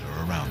water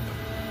around them.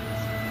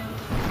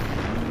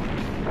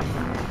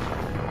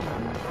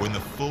 When the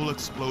full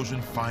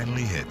explosion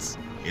finally hits,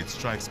 it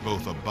strikes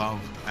both above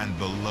and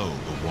below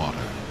the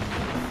water.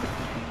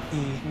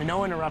 The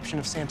Minoan eruption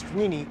of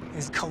Santorini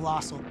is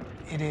colossal.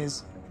 It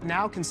is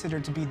now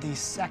considered to be the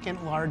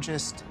second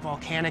largest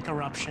volcanic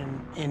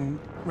eruption in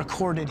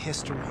recorded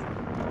history.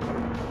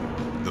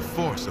 The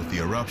force of the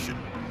eruption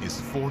is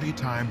 40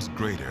 times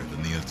greater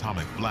than the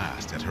atomic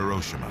blast at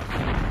Hiroshima.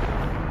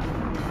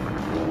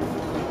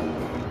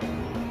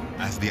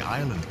 As the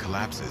island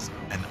collapses,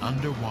 an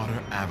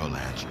underwater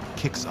avalanche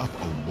kicks up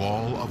a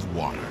wall of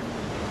water,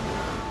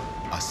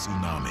 a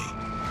tsunami.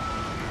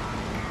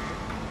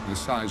 The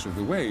size of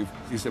the wave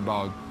is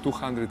about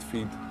 200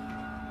 feet,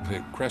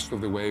 the crest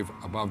of the wave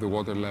above the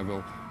water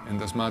level,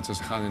 and as much as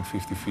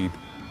 150 feet,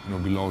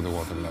 below the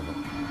water level.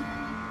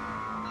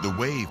 The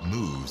wave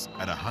moves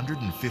at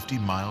 150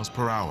 miles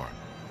per hour,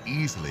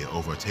 easily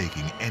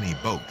overtaking any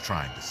boat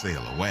trying to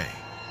sail away.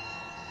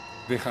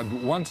 they had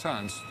one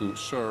chance to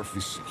surf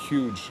this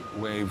huge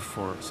wave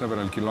for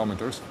several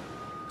kilometers,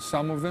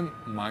 some of them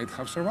might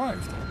have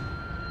survived.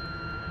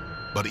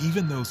 But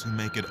even those who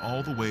make it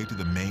all the way to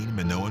the main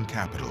Minoan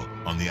capital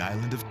on the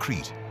island of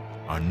Crete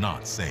are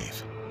not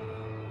safe.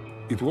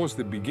 It was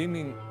the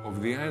beginning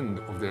of the end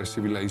of their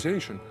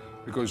civilization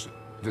because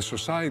the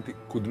society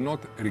could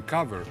not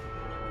recover.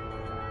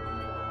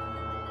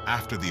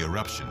 After the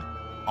eruption,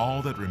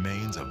 all that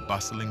remains of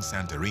bustling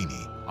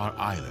Santorini are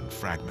island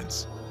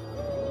fragments.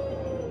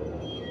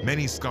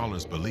 Many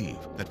scholars believe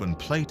that when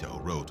Plato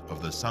wrote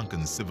of the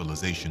sunken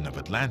civilization of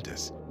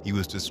Atlantis, he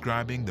was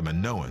describing the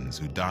Minoans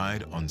who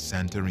died on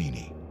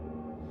Santorini.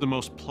 The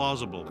most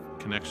plausible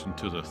connection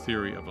to the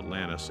theory of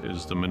Atlantis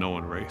is the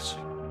Minoan race.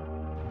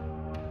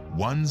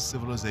 One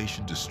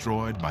civilization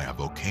destroyed by a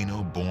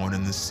volcano born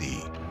in the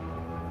sea.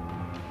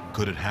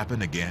 Could it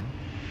happen again?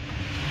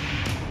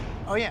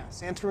 Oh yeah,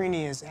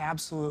 Santorini is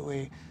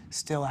absolutely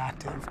still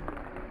active.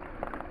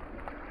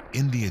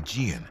 In the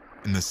Aegean,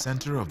 in the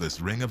center of this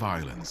ring of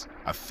islands,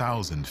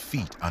 1,000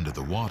 feet under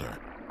the water,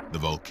 the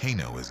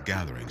volcano is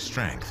gathering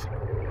strength.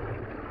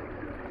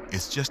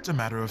 It's just a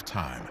matter of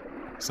time,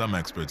 some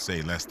experts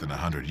say less than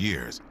 100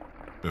 years,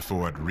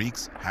 before it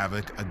wreaks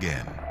havoc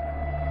again.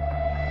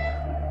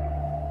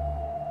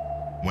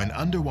 When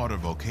underwater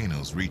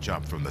volcanoes reach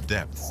up from the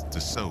depths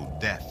to sow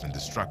death and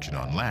destruction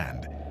on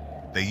land,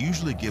 they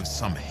usually give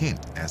some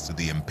hint as to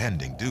the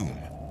impending doom.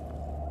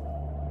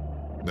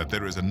 That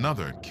there is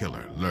another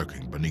killer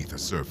lurking beneath the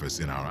surface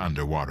in our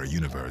underwater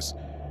universe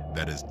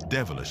that is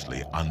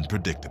devilishly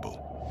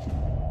unpredictable.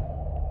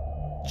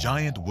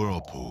 Giant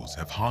whirlpools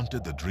have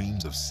haunted the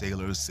dreams of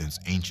sailors since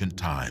ancient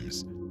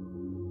times.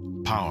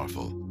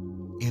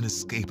 Powerful,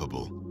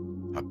 inescapable,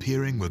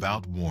 appearing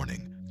without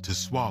warning to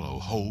swallow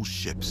whole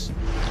ships.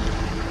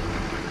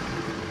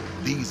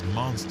 These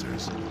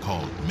monsters,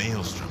 called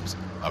maelstroms,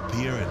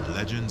 appear in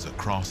legends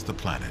across the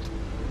planet.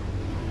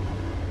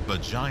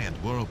 But giant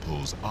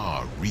whirlpools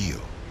are real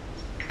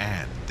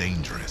and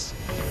dangerous.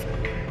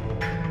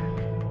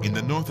 In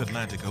the North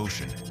Atlantic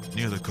Ocean,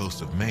 near the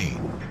coast of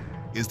Maine,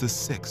 is the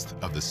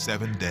 6th of the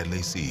 7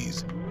 deadly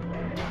seas.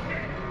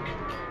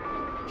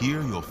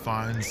 Here you'll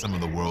find some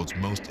of the world's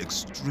most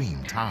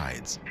extreme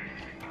tides,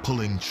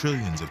 pulling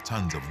trillions of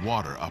tons of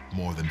water up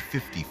more than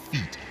 50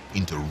 feet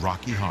into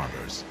rocky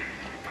harbors.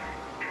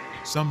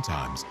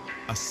 Sometimes,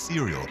 a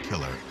serial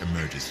killer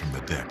emerges from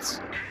the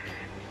depths.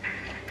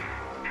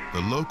 The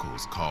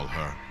locals call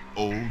her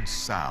Old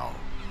Sow.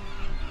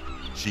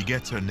 She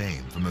gets her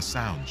name from the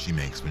sound she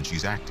makes when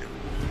she's active,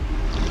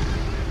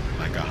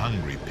 like a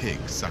hungry pig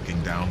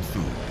sucking down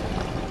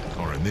food,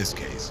 or in this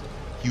case,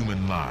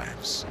 human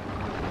lives.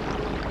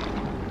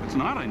 It's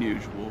not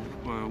unusual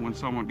when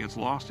someone gets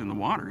lost in the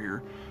water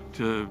here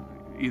to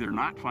either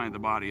not find the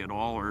body at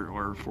all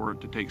or for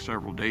it to take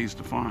several days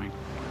to find.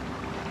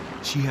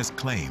 She has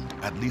claimed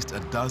at least a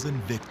dozen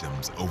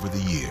victims over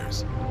the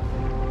years.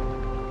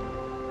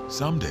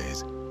 Some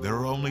days, there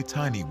are only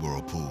tiny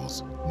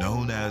whirlpools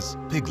known as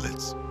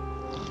piglets.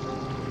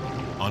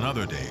 On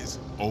other days,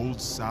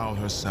 Old Sow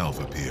herself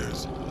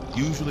appears,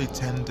 usually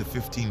 10 to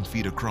 15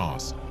 feet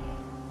across,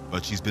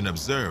 but she's been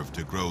observed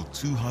to grow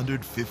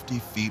 250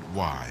 feet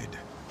wide.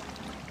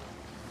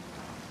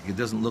 It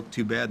doesn't look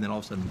too bad, and then all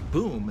of a sudden,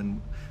 boom,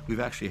 and we've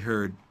actually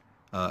heard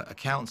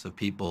accounts of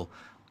people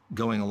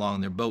going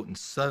along their boat, and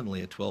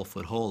suddenly a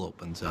 12-foot hole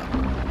opens up.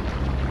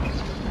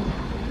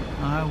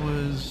 I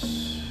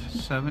was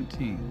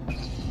 17,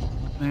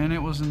 and it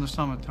was in the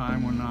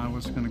summertime when I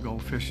was going to go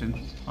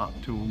fishing up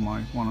to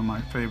one of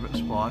my favorite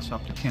spots,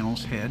 up to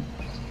Kennel's Head.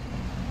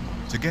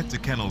 To get to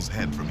Kennel's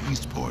Head from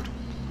Eastport,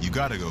 you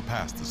gotta go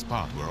past the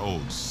spot where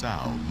Old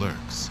Sow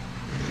lurks.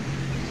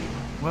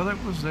 Whether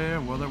it was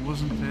there, whether it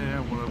wasn't there,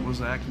 whether it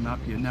was acting up,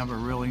 you never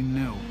really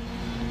knew.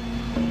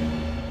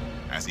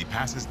 As he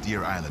passes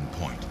Deer Island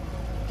Point,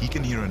 he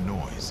can hear a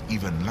noise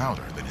even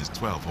louder than his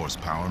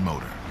 12-horsepower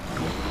motor.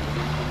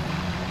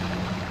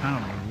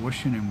 Kind of a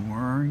whooshing and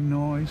whirring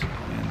noise,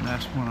 and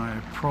that's when I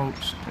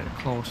approached it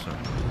closer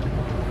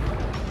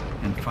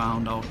and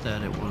found out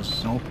that it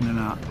was opening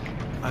up.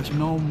 I was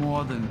no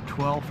more than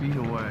 12 feet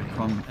away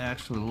from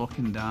actually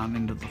looking down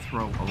into the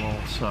throat of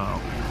Old Sow.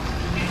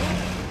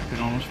 You could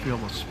almost feel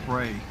the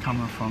spray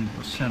coming from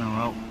the center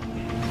out.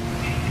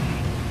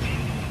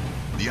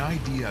 The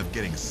idea of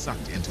getting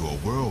sucked into a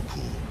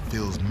whirlpool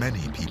fills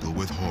many people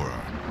with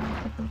horror.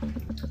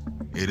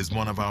 It is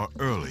one of our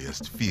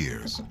earliest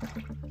fears.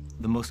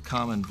 The most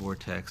common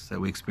vortex that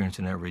we experience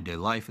in everyday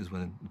life is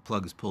when the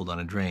plug is pulled on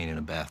a drain in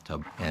a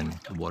bathtub and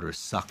the water is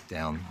sucked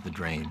down the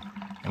drain.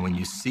 And when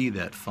you see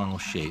that funnel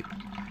shape,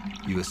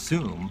 you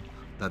assume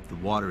that the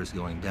water is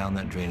going down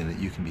that drain and that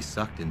you can be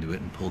sucked into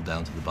it and pulled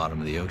down to the bottom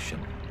of the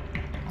ocean.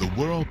 The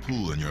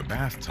whirlpool in your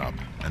bathtub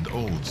and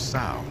Old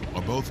Sow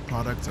are both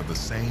products of the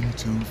same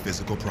two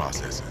physical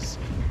processes.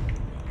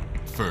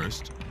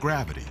 First,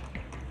 gravity.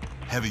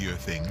 Heavier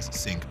things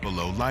sink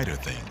below lighter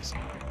things.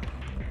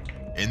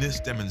 In this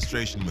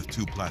demonstration with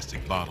 2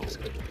 plastic bottles,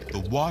 the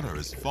water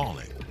is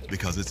falling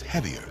because it's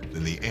heavier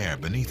than the air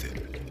beneath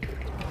it.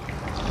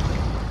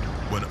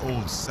 When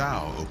Old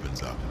Sow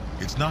opens up,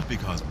 it's not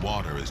because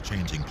water is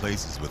changing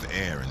places with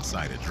air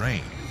inside a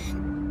drain.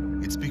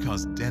 It's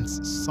because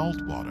dense salt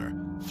water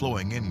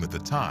flowing in with the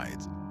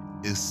tides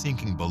is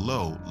sinking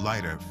below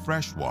lighter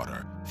fresh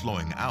water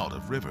flowing out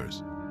of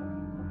rivers.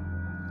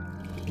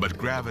 But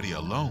gravity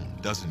alone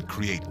doesn't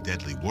create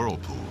deadly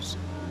whirlpools.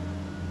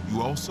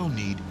 You also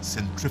need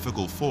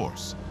centrifugal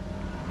force.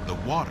 The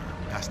water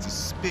has to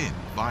spin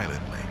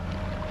violently.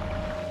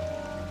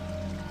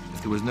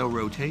 If there was no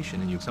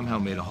rotation and you somehow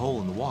made a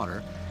hole in the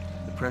water,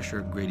 the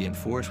pressure gradient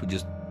force would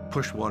just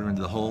push water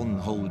into the hole and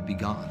the hole would be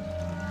gone.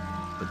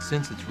 But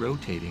since it's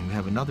rotating, we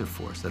have another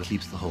force that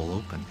keeps the hole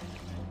open.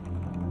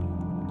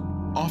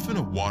 Often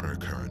a water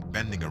current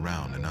bending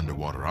around an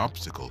underwater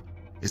obstacle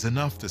is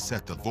enough to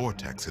set the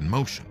vortex in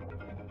motion.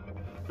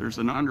 There's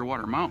an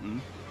underwater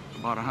mountain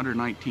about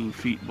 119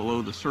 feet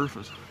below the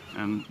surface,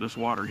 and this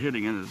water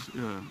hitting it is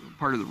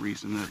part of the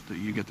reason that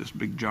you get this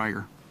big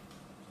gyre.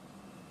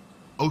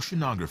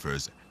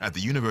 Oceanographers at the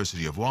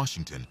University of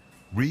Washington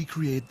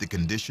recreate the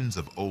conditions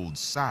of Old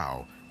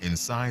Sow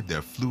inside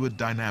their fluid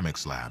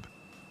dynamics lab.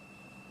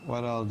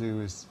 What I'll do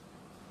is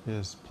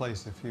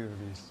place a few of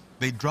these.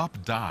 They drop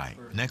dye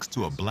next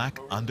to a black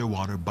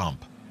underwater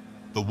bump.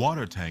 The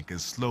water tank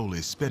is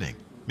slowly spinning,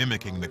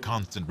 mimicking the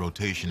constant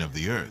rotation of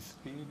the Earth.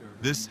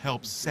 This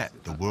helps set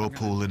the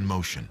whirlpool in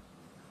motion.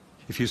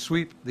 If you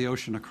sweep the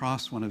ocean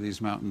across one of these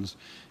mountains,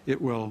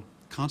 it will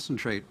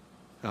concentrate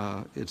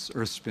its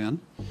Earth spin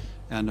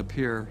and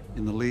appear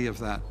in the lee of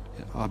that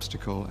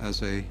obstacle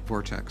as a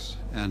vortex.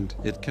 And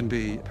it can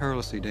be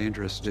perilously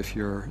dangerous if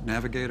you're a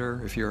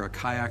navigator, if you're a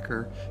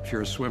kayaker, if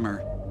you're a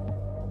swimmer.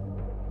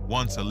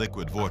 Once a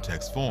liquid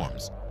vortex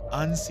forms,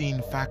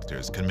 unseen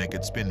factors can make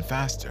it spin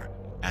faster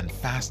and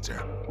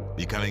faster,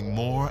 becoming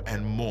more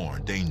and more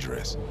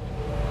dangerous.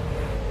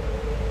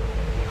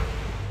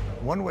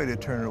 One way to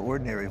turn an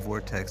ordinary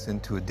vortex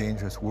into a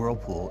dangerous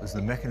whirlpool is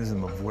the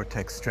mechanism of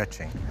vortex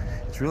stretching.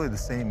 It's really the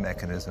same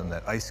mechanism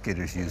that ice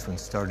skaters use when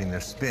starting their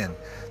spin.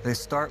 They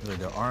start with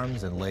their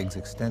arms and legs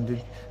extended,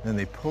 and then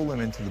they pull them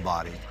into the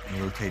body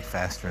and rotate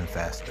faster and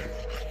faster.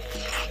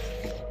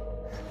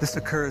 This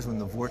occurs when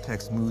the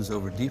vortex moves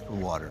over deeper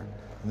water,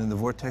 and then the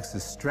vortex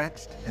is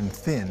stretched and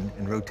thinned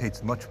and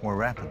rotates much more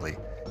rapidly.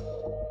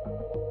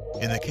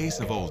 In the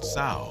case of Old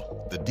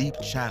Sow, the deep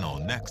channel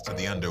next to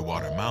the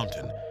underwater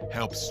mountain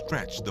helps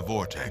stretch the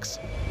vortex,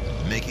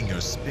 making her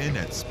spin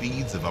at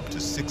speeds of up to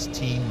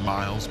 16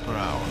 miles per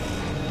hour.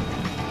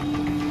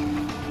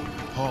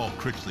 Paul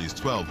Critchley's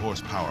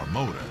 12-horsepower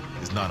motor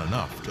is not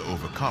enough to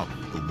overcome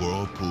the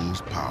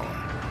whirlpool's power.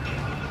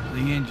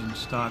 The engine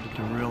started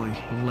to really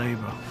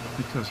labor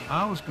because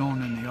I was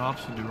going in the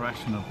opposite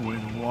direction of the way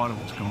the water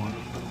was going.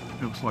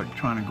 It was like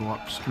trying to go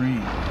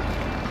upstream.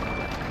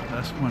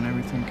 That's when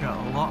everything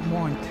got a lot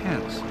more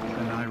intense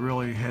than I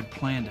really had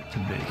planned it to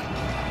be.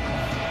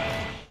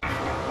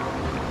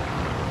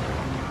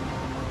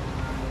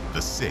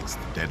 The sixth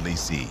deadly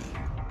sea,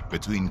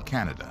 between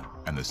Canada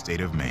and the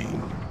state of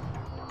Maine.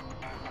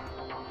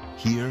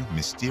 Here,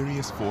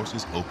 mysterious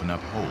forces open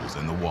up holes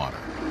in the water,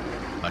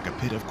 like a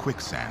pit of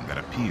quicksand that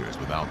appears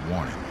without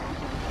warning.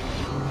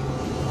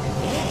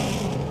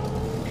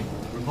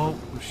 The boat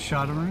was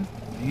shuddering,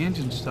 the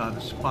engine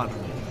started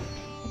sputtering.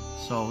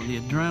 So the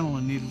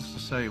adrenaline, needless to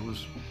say,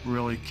 was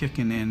really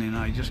kicking in, and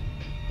I just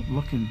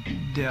looking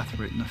death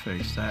right in the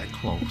face that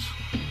close.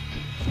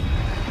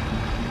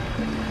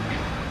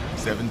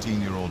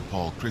 17-year-old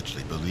Paul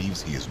Critchley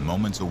believes he is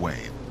moments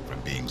away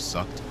from being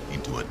sucked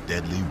into a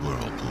deadly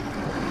whirlpool.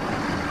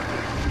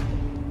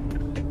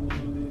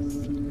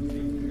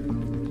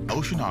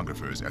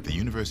 Oceanographers at the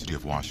University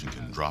of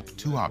Washington dropped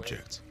two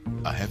objects,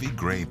 a heavy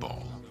gray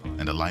ball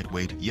and a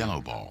lightweight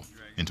yellow ball,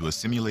 into a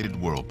simulated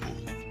whirlpool.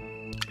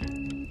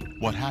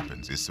 What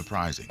happens is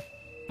surprising.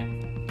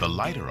 The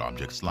lighter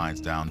object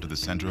slides down to the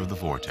center of the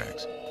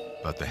vortex,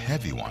 but the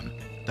heavy one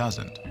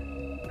doesn't.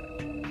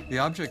 The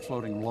object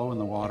floating low in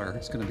the water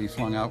is going to be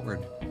flung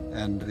outward,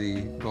 and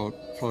the boat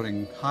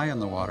floating high in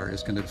the water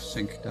is going to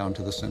sink down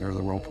to the center of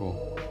the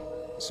whirlpool.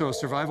 So a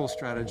survival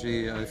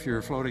strategy, if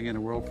you're floating in a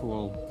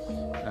whirlpool,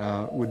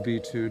 would be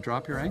to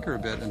drop your anchor a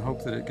bit and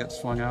hope that it gets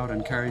flung out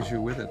and carries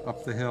you with it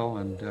up the hill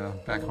and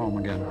back home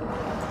again.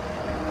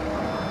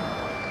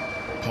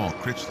 Paul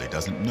Critchley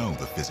doesn't know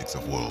the physics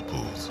of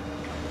whirlpools,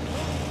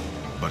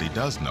 but he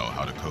does know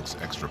how to coax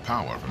extra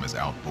power from his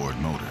outboard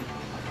motor.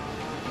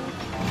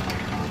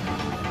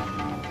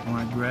 When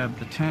I grabbed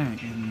the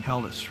tank and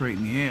held it straight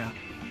in the air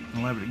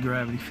and let it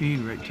gravity feed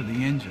right to the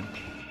engine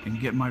and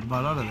get my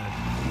butt out of there.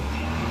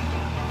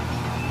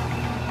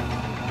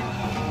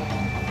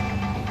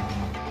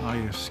 I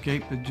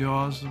escaped the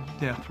jaws of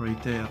death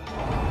right there.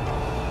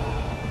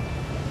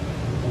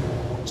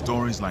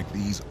 Stories like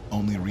these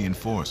only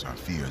reinforce our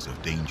fears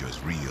of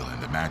dangers real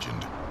and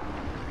imagined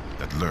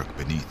that lurk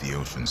beneath the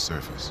ocean's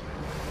surface.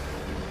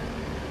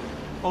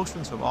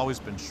 Oceans have always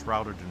been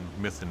shrouded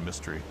in myth and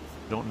mystery.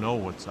 You don't know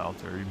what's out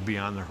there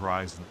beyond the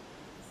horizon.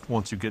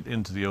 Once you get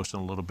into the ocean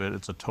a little bit,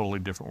 it's a totally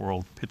different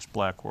world, pitch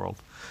black world.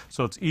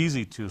 So it's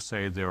easy to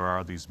say there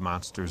are these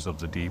monsters of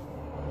the deep.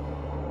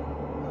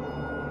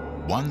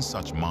 One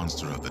such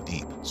monster of the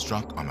deep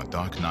struck on the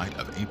dark night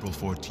of April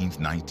 14,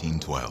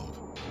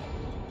 1912.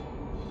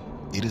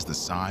 It is the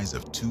size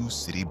of 2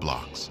 city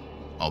blocks,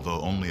 although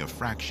only a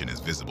fraction is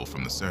visible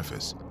from the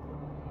surface.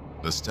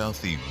 The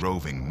stealthy,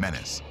 roving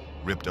menace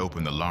ripped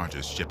open the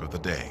largest ship of the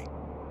day,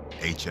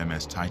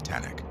 HMS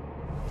Titanic,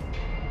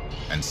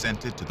 and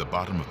sent it to the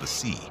bottom of the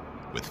sea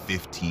with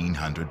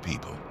 1,500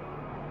 people.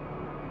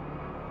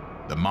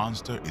 The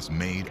monster is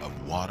made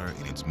of water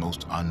in its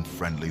most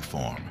unfriendly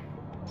form,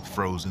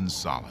 frozen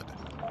solid,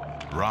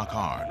 rock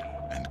hard,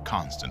 and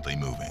constantly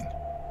moving.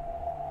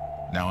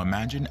 Now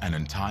imagine an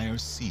entire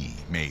sea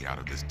made out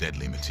of this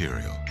deadly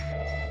material.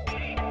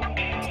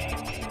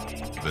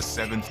 The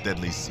 7th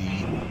deadly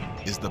sea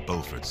is the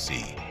Beaufort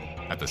Sea,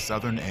 at the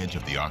southern edge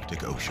of the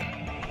Arctic Ocean.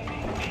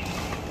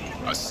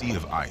 A sea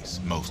of ice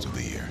most of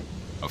the year,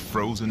 a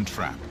frozen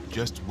trap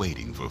just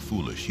waiting for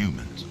foolish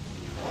humans.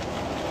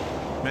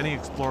 Many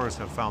explorers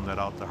have found that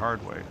out the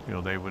hard way. You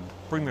know, they would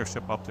bring their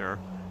ship up there,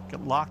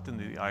 get locked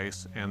into the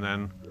ice, and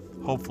then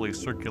hopefully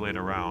circulate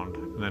around,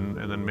 and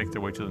then make their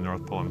way to the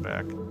North Pole and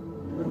back.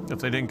 If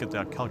they didn't get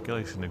that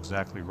calculation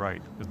exactly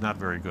right, it's not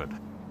very good.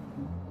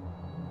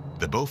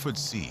 The Beaufort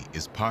Sea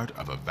is part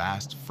of a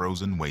vast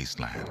frozen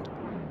wasteland,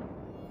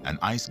 an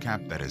ice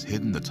cap that has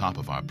hidden the top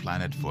of our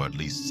planet for at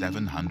least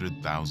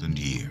 700,000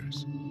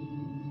 years.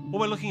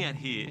 What we're looking at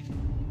here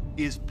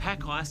is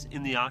pack ice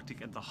in the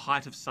Arctic at the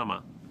height of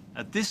summer.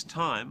 At this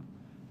time,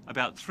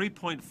 about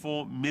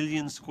 3.4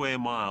 million square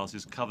miles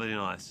is covered in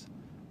ice,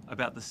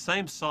 about the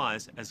same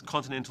size as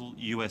continental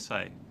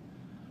USA.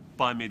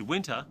 By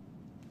midwinter,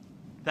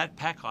 that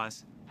pack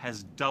ice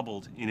has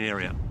doubled in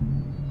area.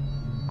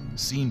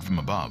 Seen from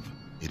above,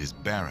 it is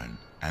barren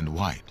and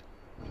white.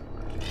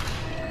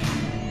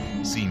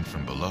 Seen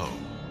from below,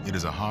 it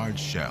is a hard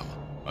shell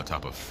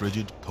atop a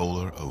frigid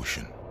polar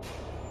ocean.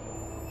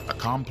 A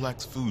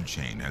complex food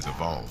chain has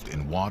evolved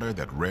in water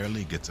that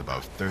rarely gets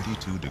above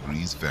 32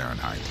 degrees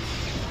Fahrenheit.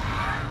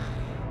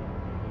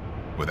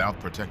 Without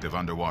protective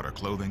underwater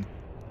clothing,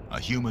 a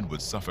human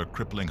would suffer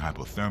crippling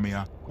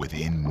hypothermia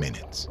within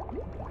minutes.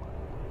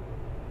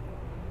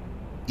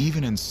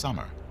 Even in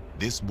summer,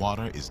 this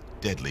water is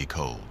deadly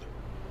cold.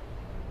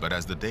 But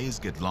as the days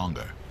get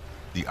longer,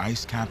 the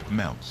ice cap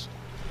melts.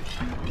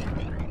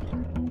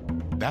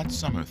 That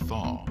summer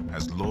thaw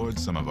has lured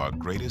some of our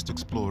greatest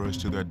explorers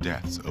to their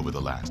deaths over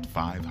the last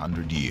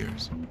 500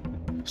 years.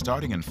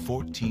 Starting in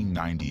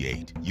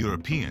 1498,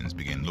 Europeans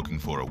began looking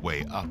for a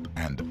way up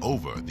and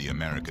over the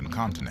American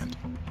continent,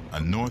 a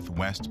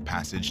northwest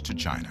passage to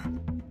China.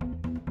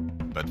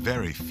 But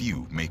very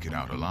few make it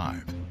out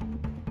alive.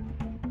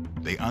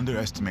 They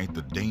underestimate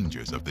the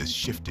dangers of this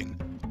shifting,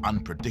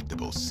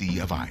 unpredictable sea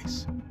of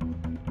ice.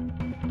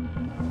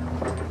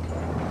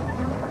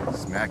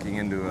 Smacking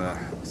into a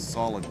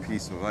solid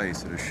piece of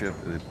ice at a ship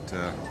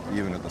that,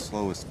 even at the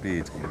slowest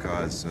speeds, can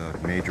cause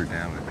major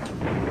damage.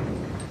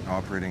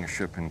 Operating a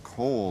ship in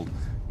cold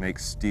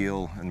makes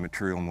steel and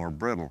material more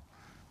brittle.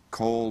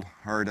 Cold,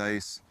 hard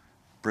ice,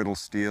 brittle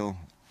steel,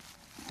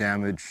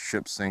 damage,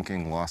 ship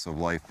sinking, loss of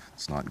life.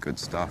 It's not good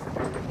stuff.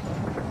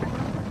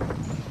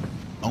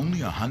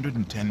 Only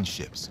 110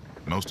 ships,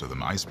 most of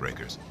them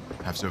icebreakers,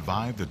 have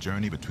survived the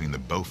journey between the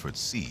Beaufort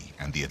Sea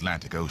and the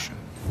Atlantic Ocean.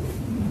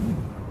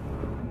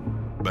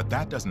 But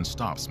that doesn't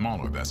stop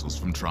smaller vessels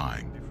from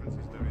trying.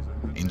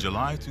 In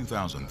July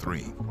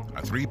 2003,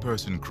 a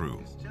 3-person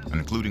crew,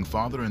 including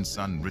father and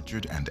son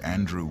Richard and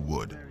Andrew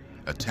Wood,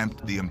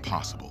 attempt the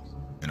impossible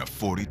in a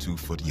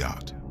 42-foot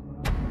yacht.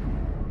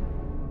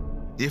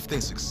 If they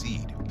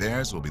succeed,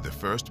 theirs will be the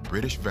first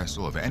British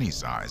vessel of any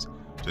size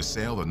to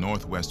sail the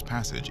Northwest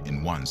Passage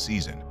in one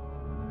season.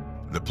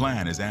 The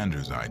plan is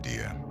Andrew's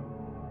idea.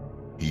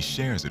 He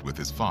shares it with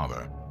his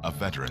father, a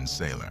veteran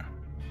sailor.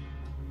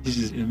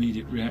 His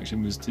immediate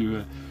reaction was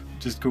to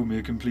just call me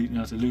a complete and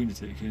utter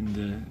lunatic, and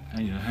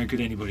you know, how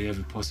could anybody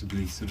ever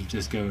possibly sort of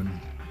just go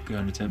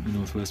and attempt the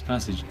Northwest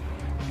Passage?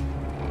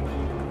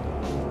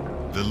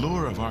 The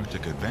lure of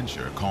Arctic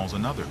adventure calls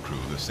another crew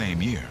the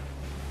same year.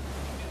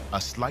 A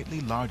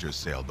slightly larger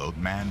sailboat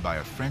manned by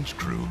a French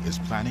crew is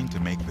planning to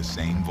make the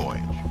same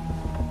voyage.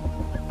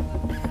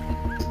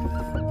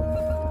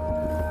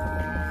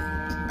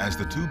 As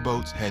the 2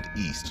 boats head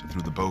east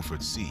through the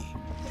Beaufort Sea,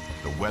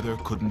 the weather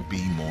couldn't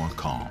be more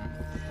calm.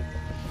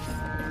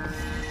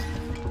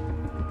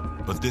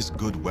 But this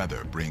good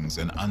weather brings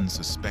an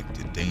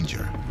unsuspected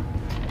danger.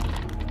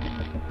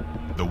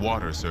 The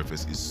water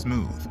surface is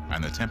smooth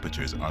and the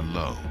temperatures are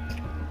low.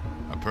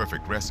 A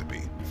perfect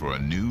recipe for a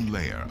new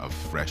layer of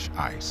fresh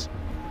ice.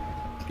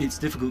 It's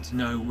difficult to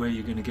know where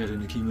you're going to get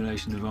an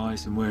accumulation of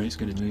ice and where it's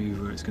going to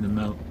move, where it's going to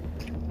melt.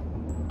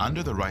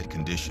 Under the right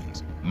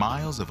conditions,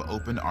 miles of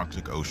open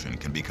Arctic Ocean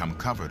can become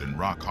covered in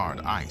rock-hard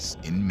ice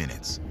in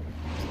minutes.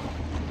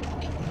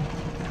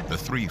 The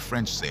 3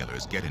 French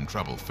sailors get in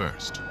trouble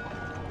first.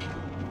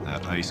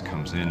 That ice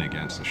comes in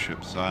against the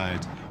ship's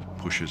sides,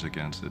 pushes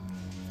against it,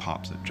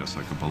 pops it just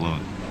like a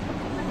balloon.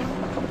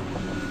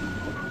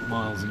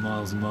 Miles and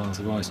miles and miles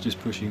of ice just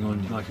pushing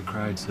on like a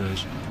crowd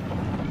surge.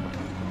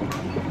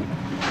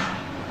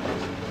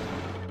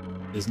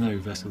 There's no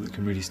vessel that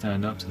can really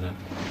stand up to that.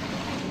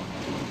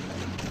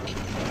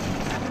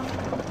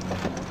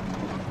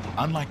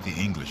 Unlike the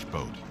English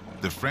boat,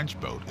 the French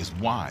boat is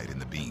wide in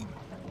the beam.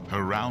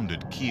 Her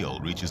rounded keel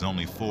reaches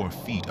only 4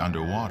 feet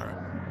underwater.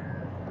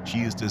 She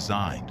is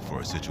designed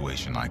for a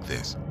situation like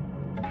this.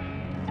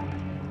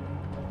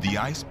 The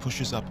ice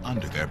pushes up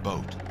under their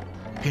boat,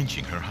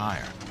 pinching her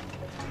higher,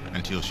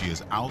 until she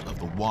is out of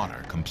the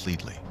water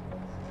completely.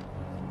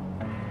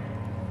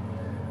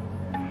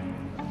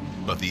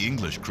 But the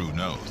English crew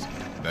knows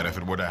that if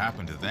it were to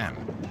happen to them,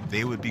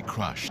 they would be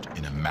crushed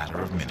in a matter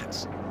of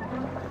minutes.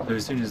 So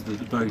as soon as the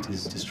boat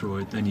is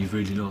destroyed, then you've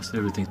really lost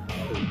everything.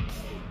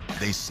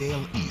 They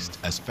sail east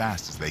as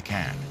fast as they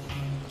can,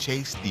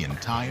 chase the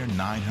entire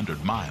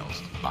 900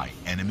 miles by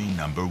enemy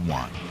number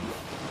 1,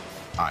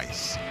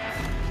 ice.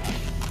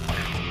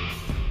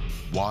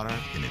 Water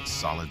in its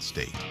solid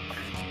state.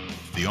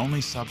 The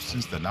only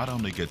substance that not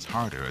only gets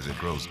harder as it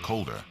grows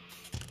colder,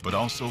 but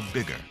also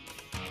bigger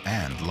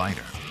and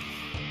lighter.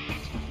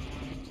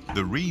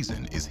 The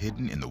reason is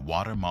hidden in the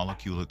water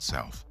molecule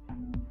itself.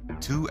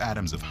 2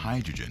 atoms of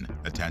hydrogen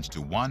attached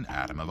to 1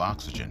 atom of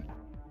oxygen.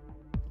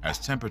 As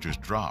temperatures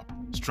drop,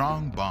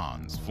 strong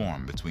bonds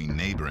form between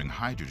neighboring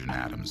hydrogen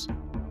atoms.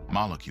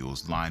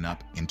 Molecules line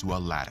up into a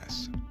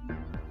lattice.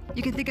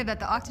 You can think of that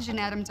the oxygen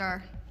atoms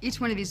are each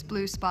one of these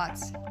blue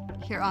spots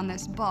here on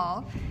this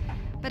ball.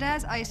 But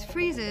as ice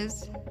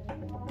freezes,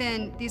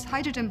 then these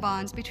hydrogen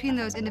bonds between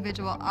those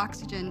individual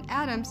oxygen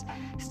atoms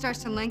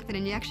starts to lengthen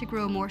and you actually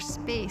grow more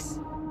space.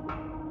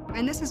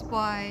 And this is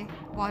why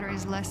water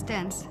is less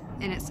dense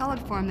in its solid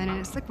form than in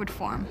its liquid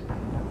form.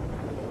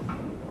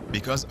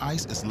 Because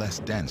ice is less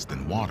dense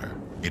than water,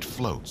 it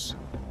floats.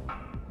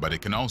 But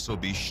it can also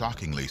be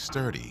shockingly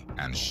sturdy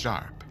and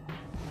sharp.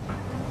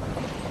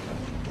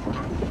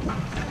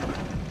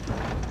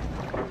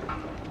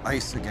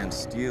 Ice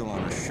against steel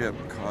on a ship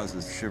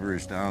causes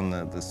shivers down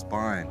the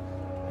spine.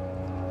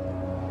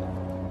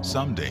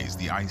 Some days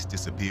the ice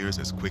disappears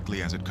as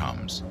quickly as it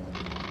comes.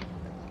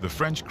 The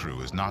French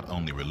crew is not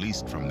only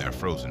released from their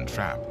frozen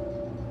trap,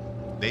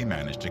 they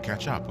manage to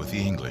catch up with the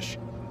English.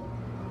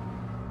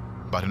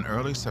 But in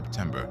early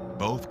September,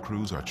 both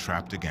crews are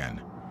trapped again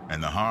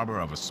in the harbor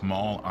of a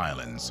small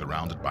island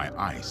surrounded by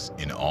ice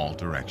in all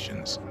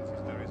directions.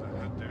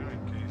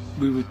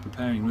 We were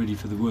preparing really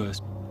for the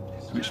worst,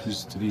 which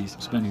was to be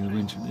spending the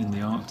winter in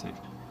the Arctic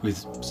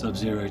with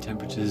sub-zero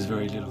temperatures,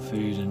 very little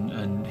food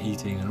and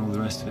heating and all the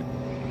rest of it.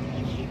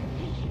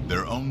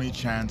 Their only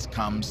chance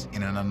comes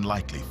in an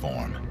unlikely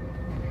form,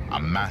 a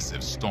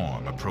massive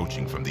storm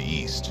approaching from the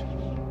east.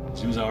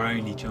 It was our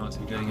only chance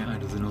of getting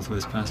out of the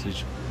Northwest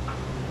Passage.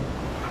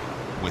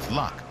 With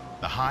luck,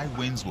 the high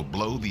winds will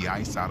blow the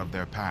ice out of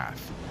their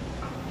path.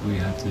 We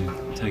had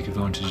to take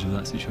advantage of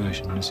that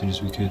situation as soon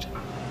as we could.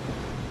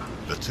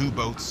 The 2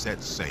 boats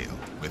set sail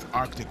with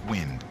Arctic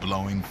wind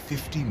blowing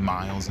 50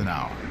 miles an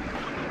hour.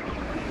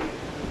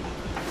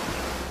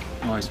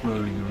 Ice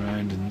rolling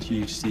around and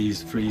huge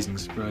seas, freezing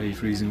spray,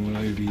 freezing all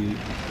over you.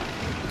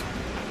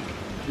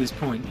 At this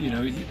point, you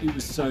know, it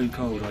was so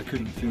cold I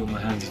couldn't feel my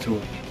hands at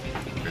all.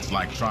 It's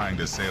like trying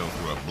to sail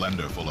through a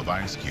blender full of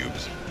ice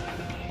cubes.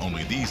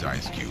 Only these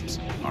ice cubes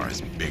are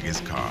as big as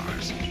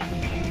cars.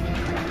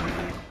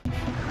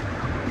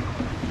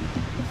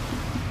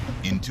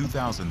 In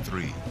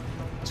 2003,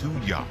 2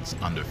 yachts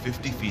under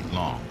 50 feet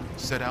long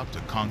set out to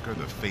conquer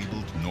the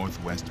fabled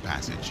Northwest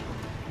Passage,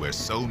 where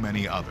so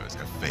many others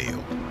have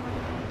failed.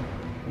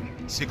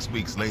 6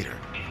 weeks later,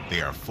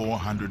 they are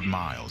 400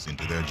 miles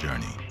into their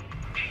journey.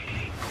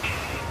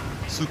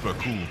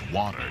 Supercooled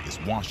water is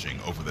washing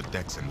over the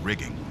decks and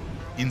rigging,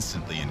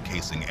 instantly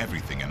encasing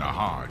everything in a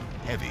hard,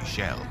 heavy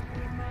shell.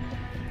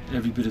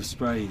 Every bit of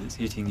spray that's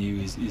hitting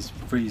you is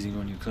freezing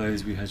on your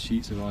clothes. We had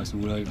sheets of ice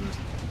all over us.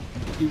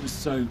 It was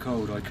so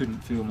cold I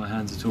couldn't feel my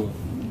hands at all.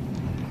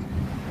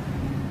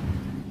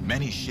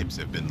 Many ships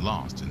have been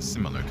lost in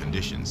similar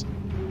conditions,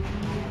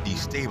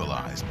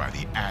 destabilized by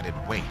the added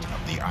weight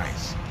of the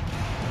ice.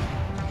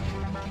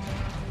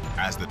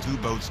 As the 2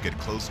 boats get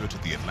closer to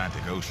the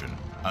Atlantic Ocean,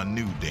 a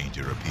new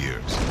danger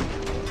appears.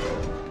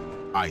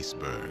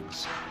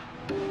 Icebergs.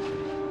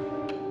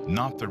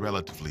 Not the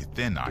relatively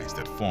thin ice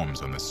that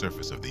forms on the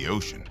surface of the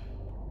ocean.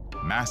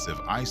 Massive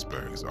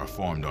icebergs are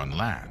formed on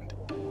land.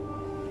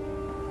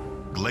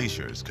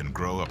 Glaciers can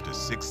grow up to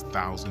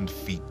 6,000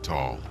 feet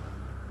tall.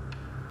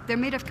 They're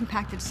made of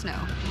compacted snow.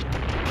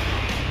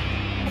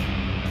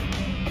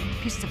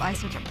 Pieces of ice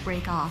start to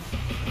break off.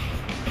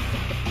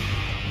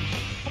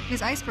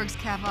 These icebergs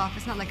calve off.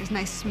 It's not like a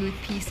nice smooth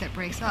piece that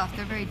breaks off.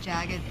 They're very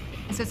jagged.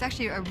 And so it's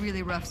actually a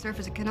really rough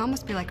surface. It can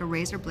almost be like a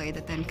razor blade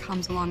that then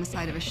comes along the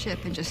side of a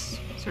ship and just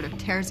sort of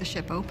tears the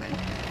ship open.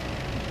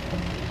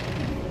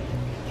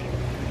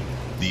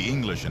 The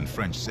English and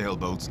French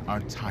sailboats are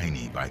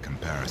tiny by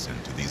comparison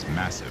to these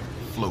massive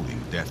floating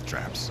death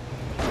traps.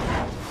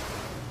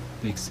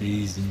 Big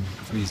seas and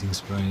freezing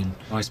spray and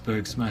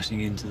icebergs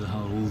smashing into the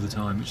hull all the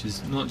time, which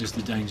is not just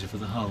a danger for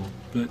the hull,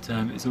 but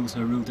it's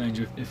also a real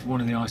danger. If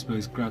one of the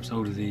icebergs grabs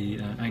hold of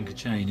the anchor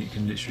chain, it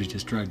can literally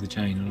just drag the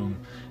chain along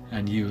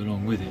and you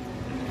along with it.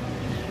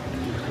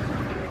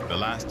 The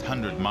last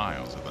 100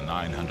 miles of the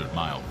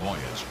 900-mile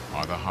voyage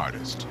are the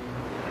hardest.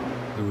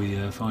 We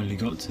finally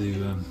got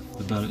to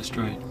the Bellot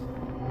Strait.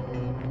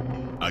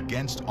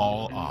 Against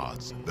all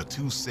odds, the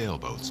two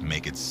sailboats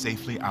make it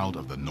safely out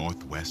of the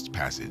Northwest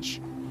Passage.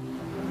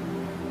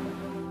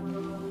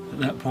 At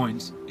that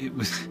point, it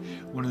was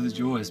one of the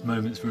joyous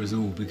moments for us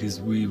all because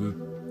we were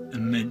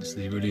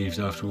immensely relieved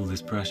after all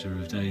this pressure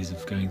of days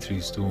of going through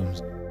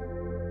storms.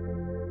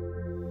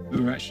 We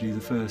were actually the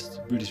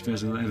first British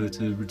vessel ever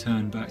to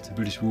return back to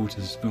British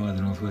waters via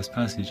the Northwest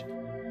Passage.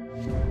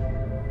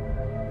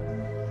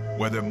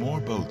 Whether more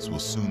boats will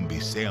soon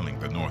be sailing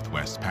the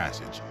Northwest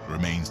Passage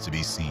remains to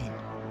be seen,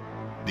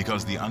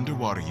 because the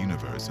underwater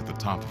universe at the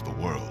top of the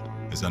world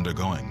is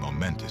undergoing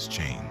momentous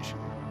change.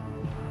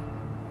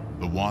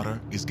 The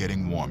water is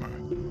getting warmer,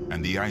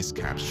 and the ice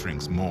cap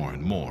shrinks more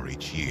and more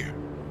each year.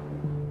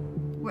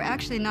 We're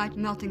actually not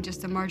melting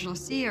just the marginal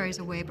sea areas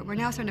away, but we're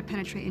now starting to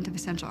penetrate into the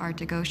Central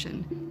Arctic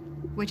Ocean,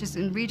 which is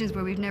in regions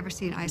where we've never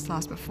seen ice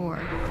loss before.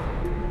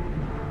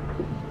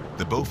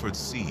 The Beaufort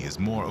Sea is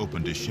more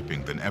open to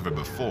shipping than ever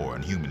before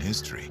in human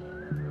history,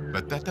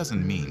 but that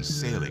doesn't mean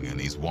sailing in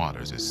these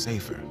waters is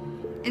safer.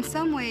 In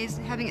some ways,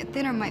 having it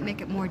thinner might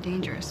make it more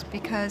dangerous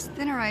because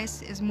thinner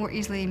ice is more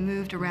easily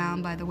moved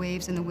around by the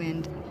waves and the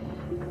wind.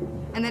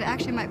 And that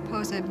actually might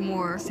pose a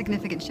more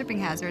significant shipping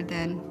hazard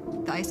than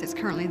the ice that's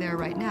currently there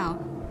right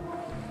now.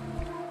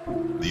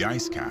 The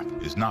ice cap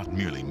is not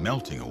merely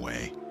melting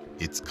away,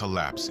 it's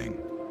collapsing.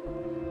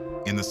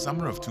 In the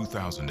summer of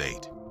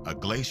 2008, a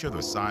glacier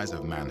the size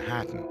of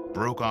Manhattan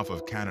broke off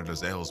of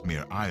Canada's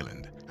Ellesmere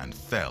Island and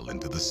fell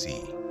into the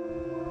sea.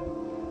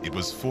 It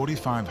was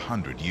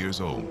 4,500 years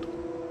old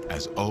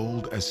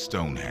as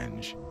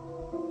Stonehenge.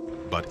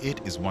 But it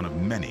is one of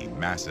many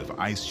massive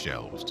ice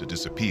shelves to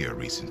disappear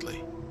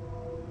recently.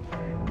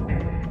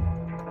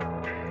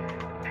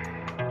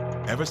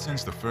 Ever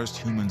since the first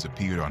humans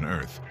appeared on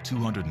Earth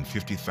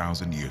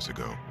 250,000 years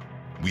ago,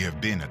 we have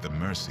been at the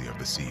mercy of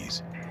the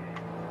seas.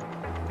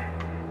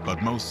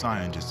 But most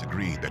scientists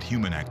agree that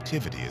human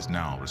activity is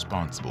now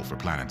responsible for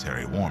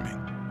planetary warming.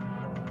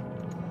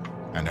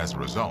 And as a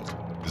result,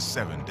 the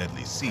 7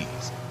 deadly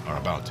seas are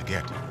about to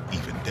get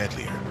even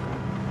deadlier.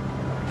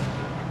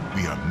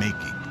 We are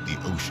making the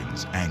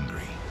oceans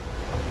angry.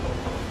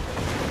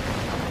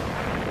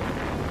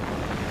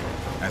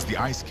 As the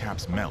ice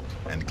caps melt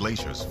and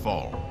glaciers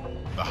fall,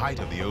 the height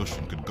of the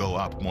ocean could go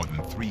up more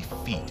than 3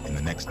 feet in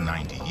the next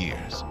 90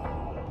 years.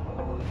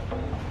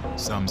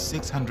 Some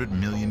 600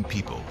 million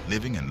people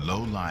living in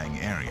low-lying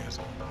areas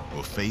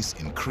will face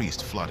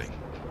increased flooding.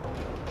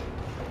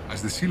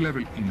 As the sea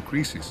level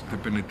increases, the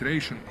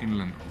penetration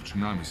inland of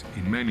tsunamis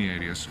in many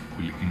areas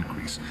will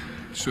increase.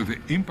 So the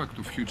impact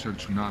of future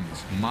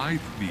tsunamis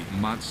might be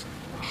much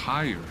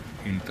higher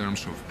in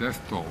terms of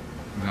death toll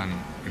than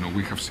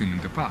we have seen in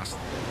the past.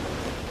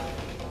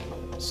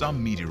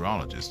 Some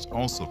meteorologists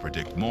also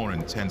predict more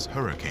intense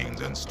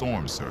hurricanes and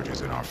storm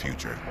surges in our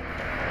future.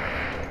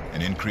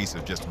 An increase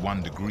of just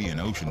 1 degree in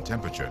ocean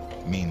temperature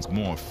means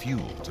more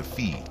fuel to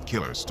feed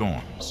killer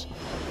storms.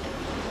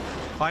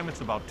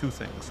 Climate's about 2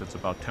 things. It's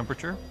about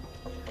temperature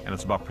and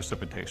it's about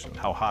precipitation.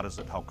 How hot is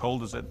it? How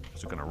cold is it?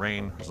 Is it going to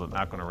rain? Is it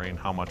not going to rain?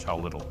 How much? How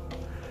little?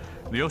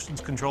 The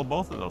oceans control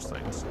both of those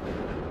things.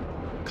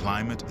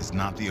 Climate is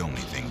not the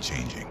only thing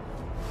changing.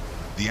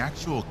 The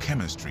actual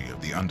chemistry of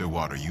the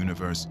underwater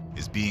universe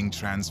is being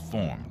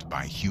transformed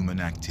by human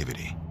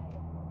activity.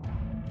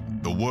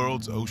 The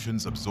world's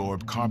oceans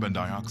absorb carbon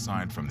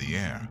dioxide from the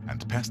air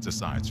and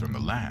pesticides from the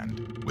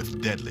land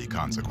with deadly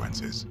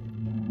consequences.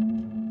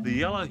 The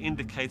yellow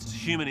indicates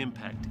human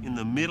impact in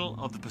the middle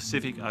of the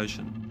Pacific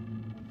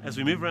Ocean. As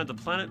we move around the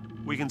planet,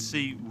 we can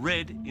see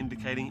red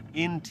indicating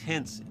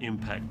intense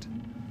impact.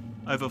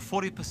 Over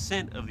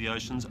 40% of the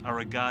oceans are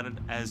regarded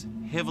as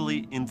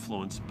heavily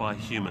influenced by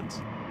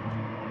humans.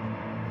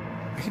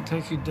 I can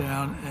take you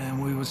down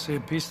and we will see a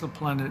piece of the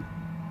planet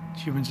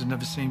humans have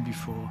never seen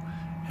before.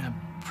 And I'm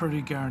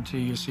pretty guarantee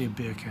you'll see a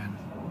beer can.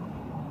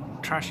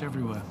 Trash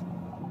everywhere.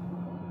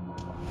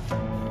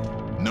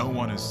 No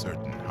one is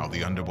certain how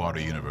the underwater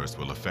universe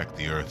will affect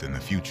the Earth in the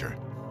future.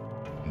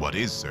 What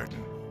is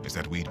certain is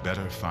that we'd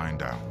better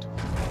find out.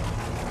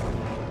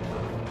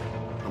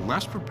 The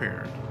less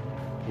prepared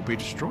will be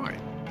destroyed,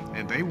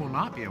 and they will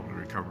not be able to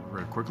recover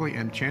very quickly,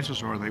 and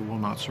chances are they will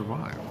not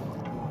survive.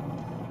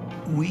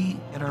 We,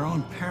 at our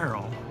own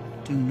peril,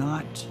 do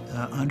not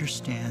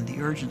understand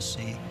the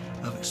urgency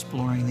of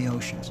exploring the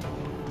oceans.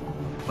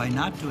 By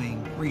not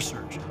doing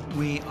research,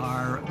 we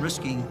are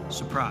risking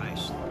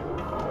surprise.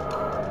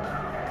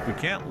 We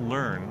can't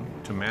learn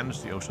to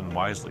manage the ocean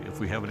wisely if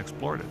we haven't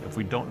explored it, if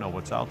we don't know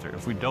what's out there,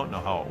 if we don't know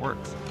how it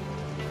works.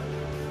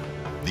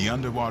 The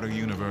underwater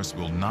universe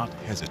will not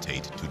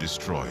hesitate to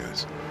destroy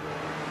us.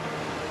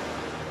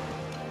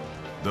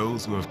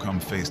 Those who have come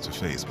face to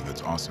face with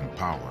its awesome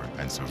power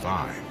and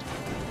survived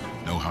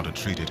know how to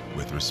treat it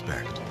with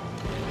respect.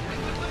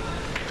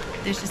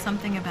 There's just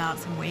something about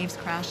some waves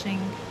crashing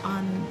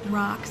on the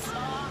rocks.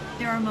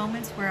 There are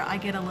moments where I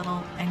get a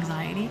little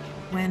anxiety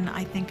when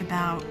I think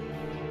about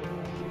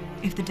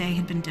if the day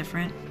had been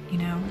different,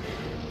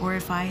 or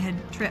if I had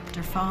tripped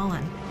or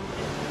fallen.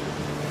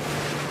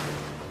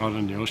 Out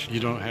in the ocean, you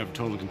don't have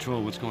total control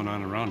of what's going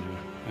on around you,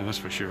 and that's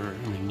for sure.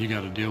 I mean, you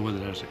got to deal with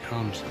it as it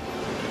comes.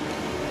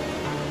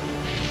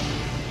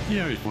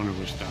 You always wonder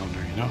what's down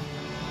there, you know?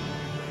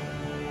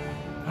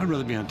 I'd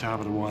rather be on top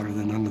of the water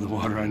than under the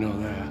water, I know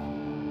that.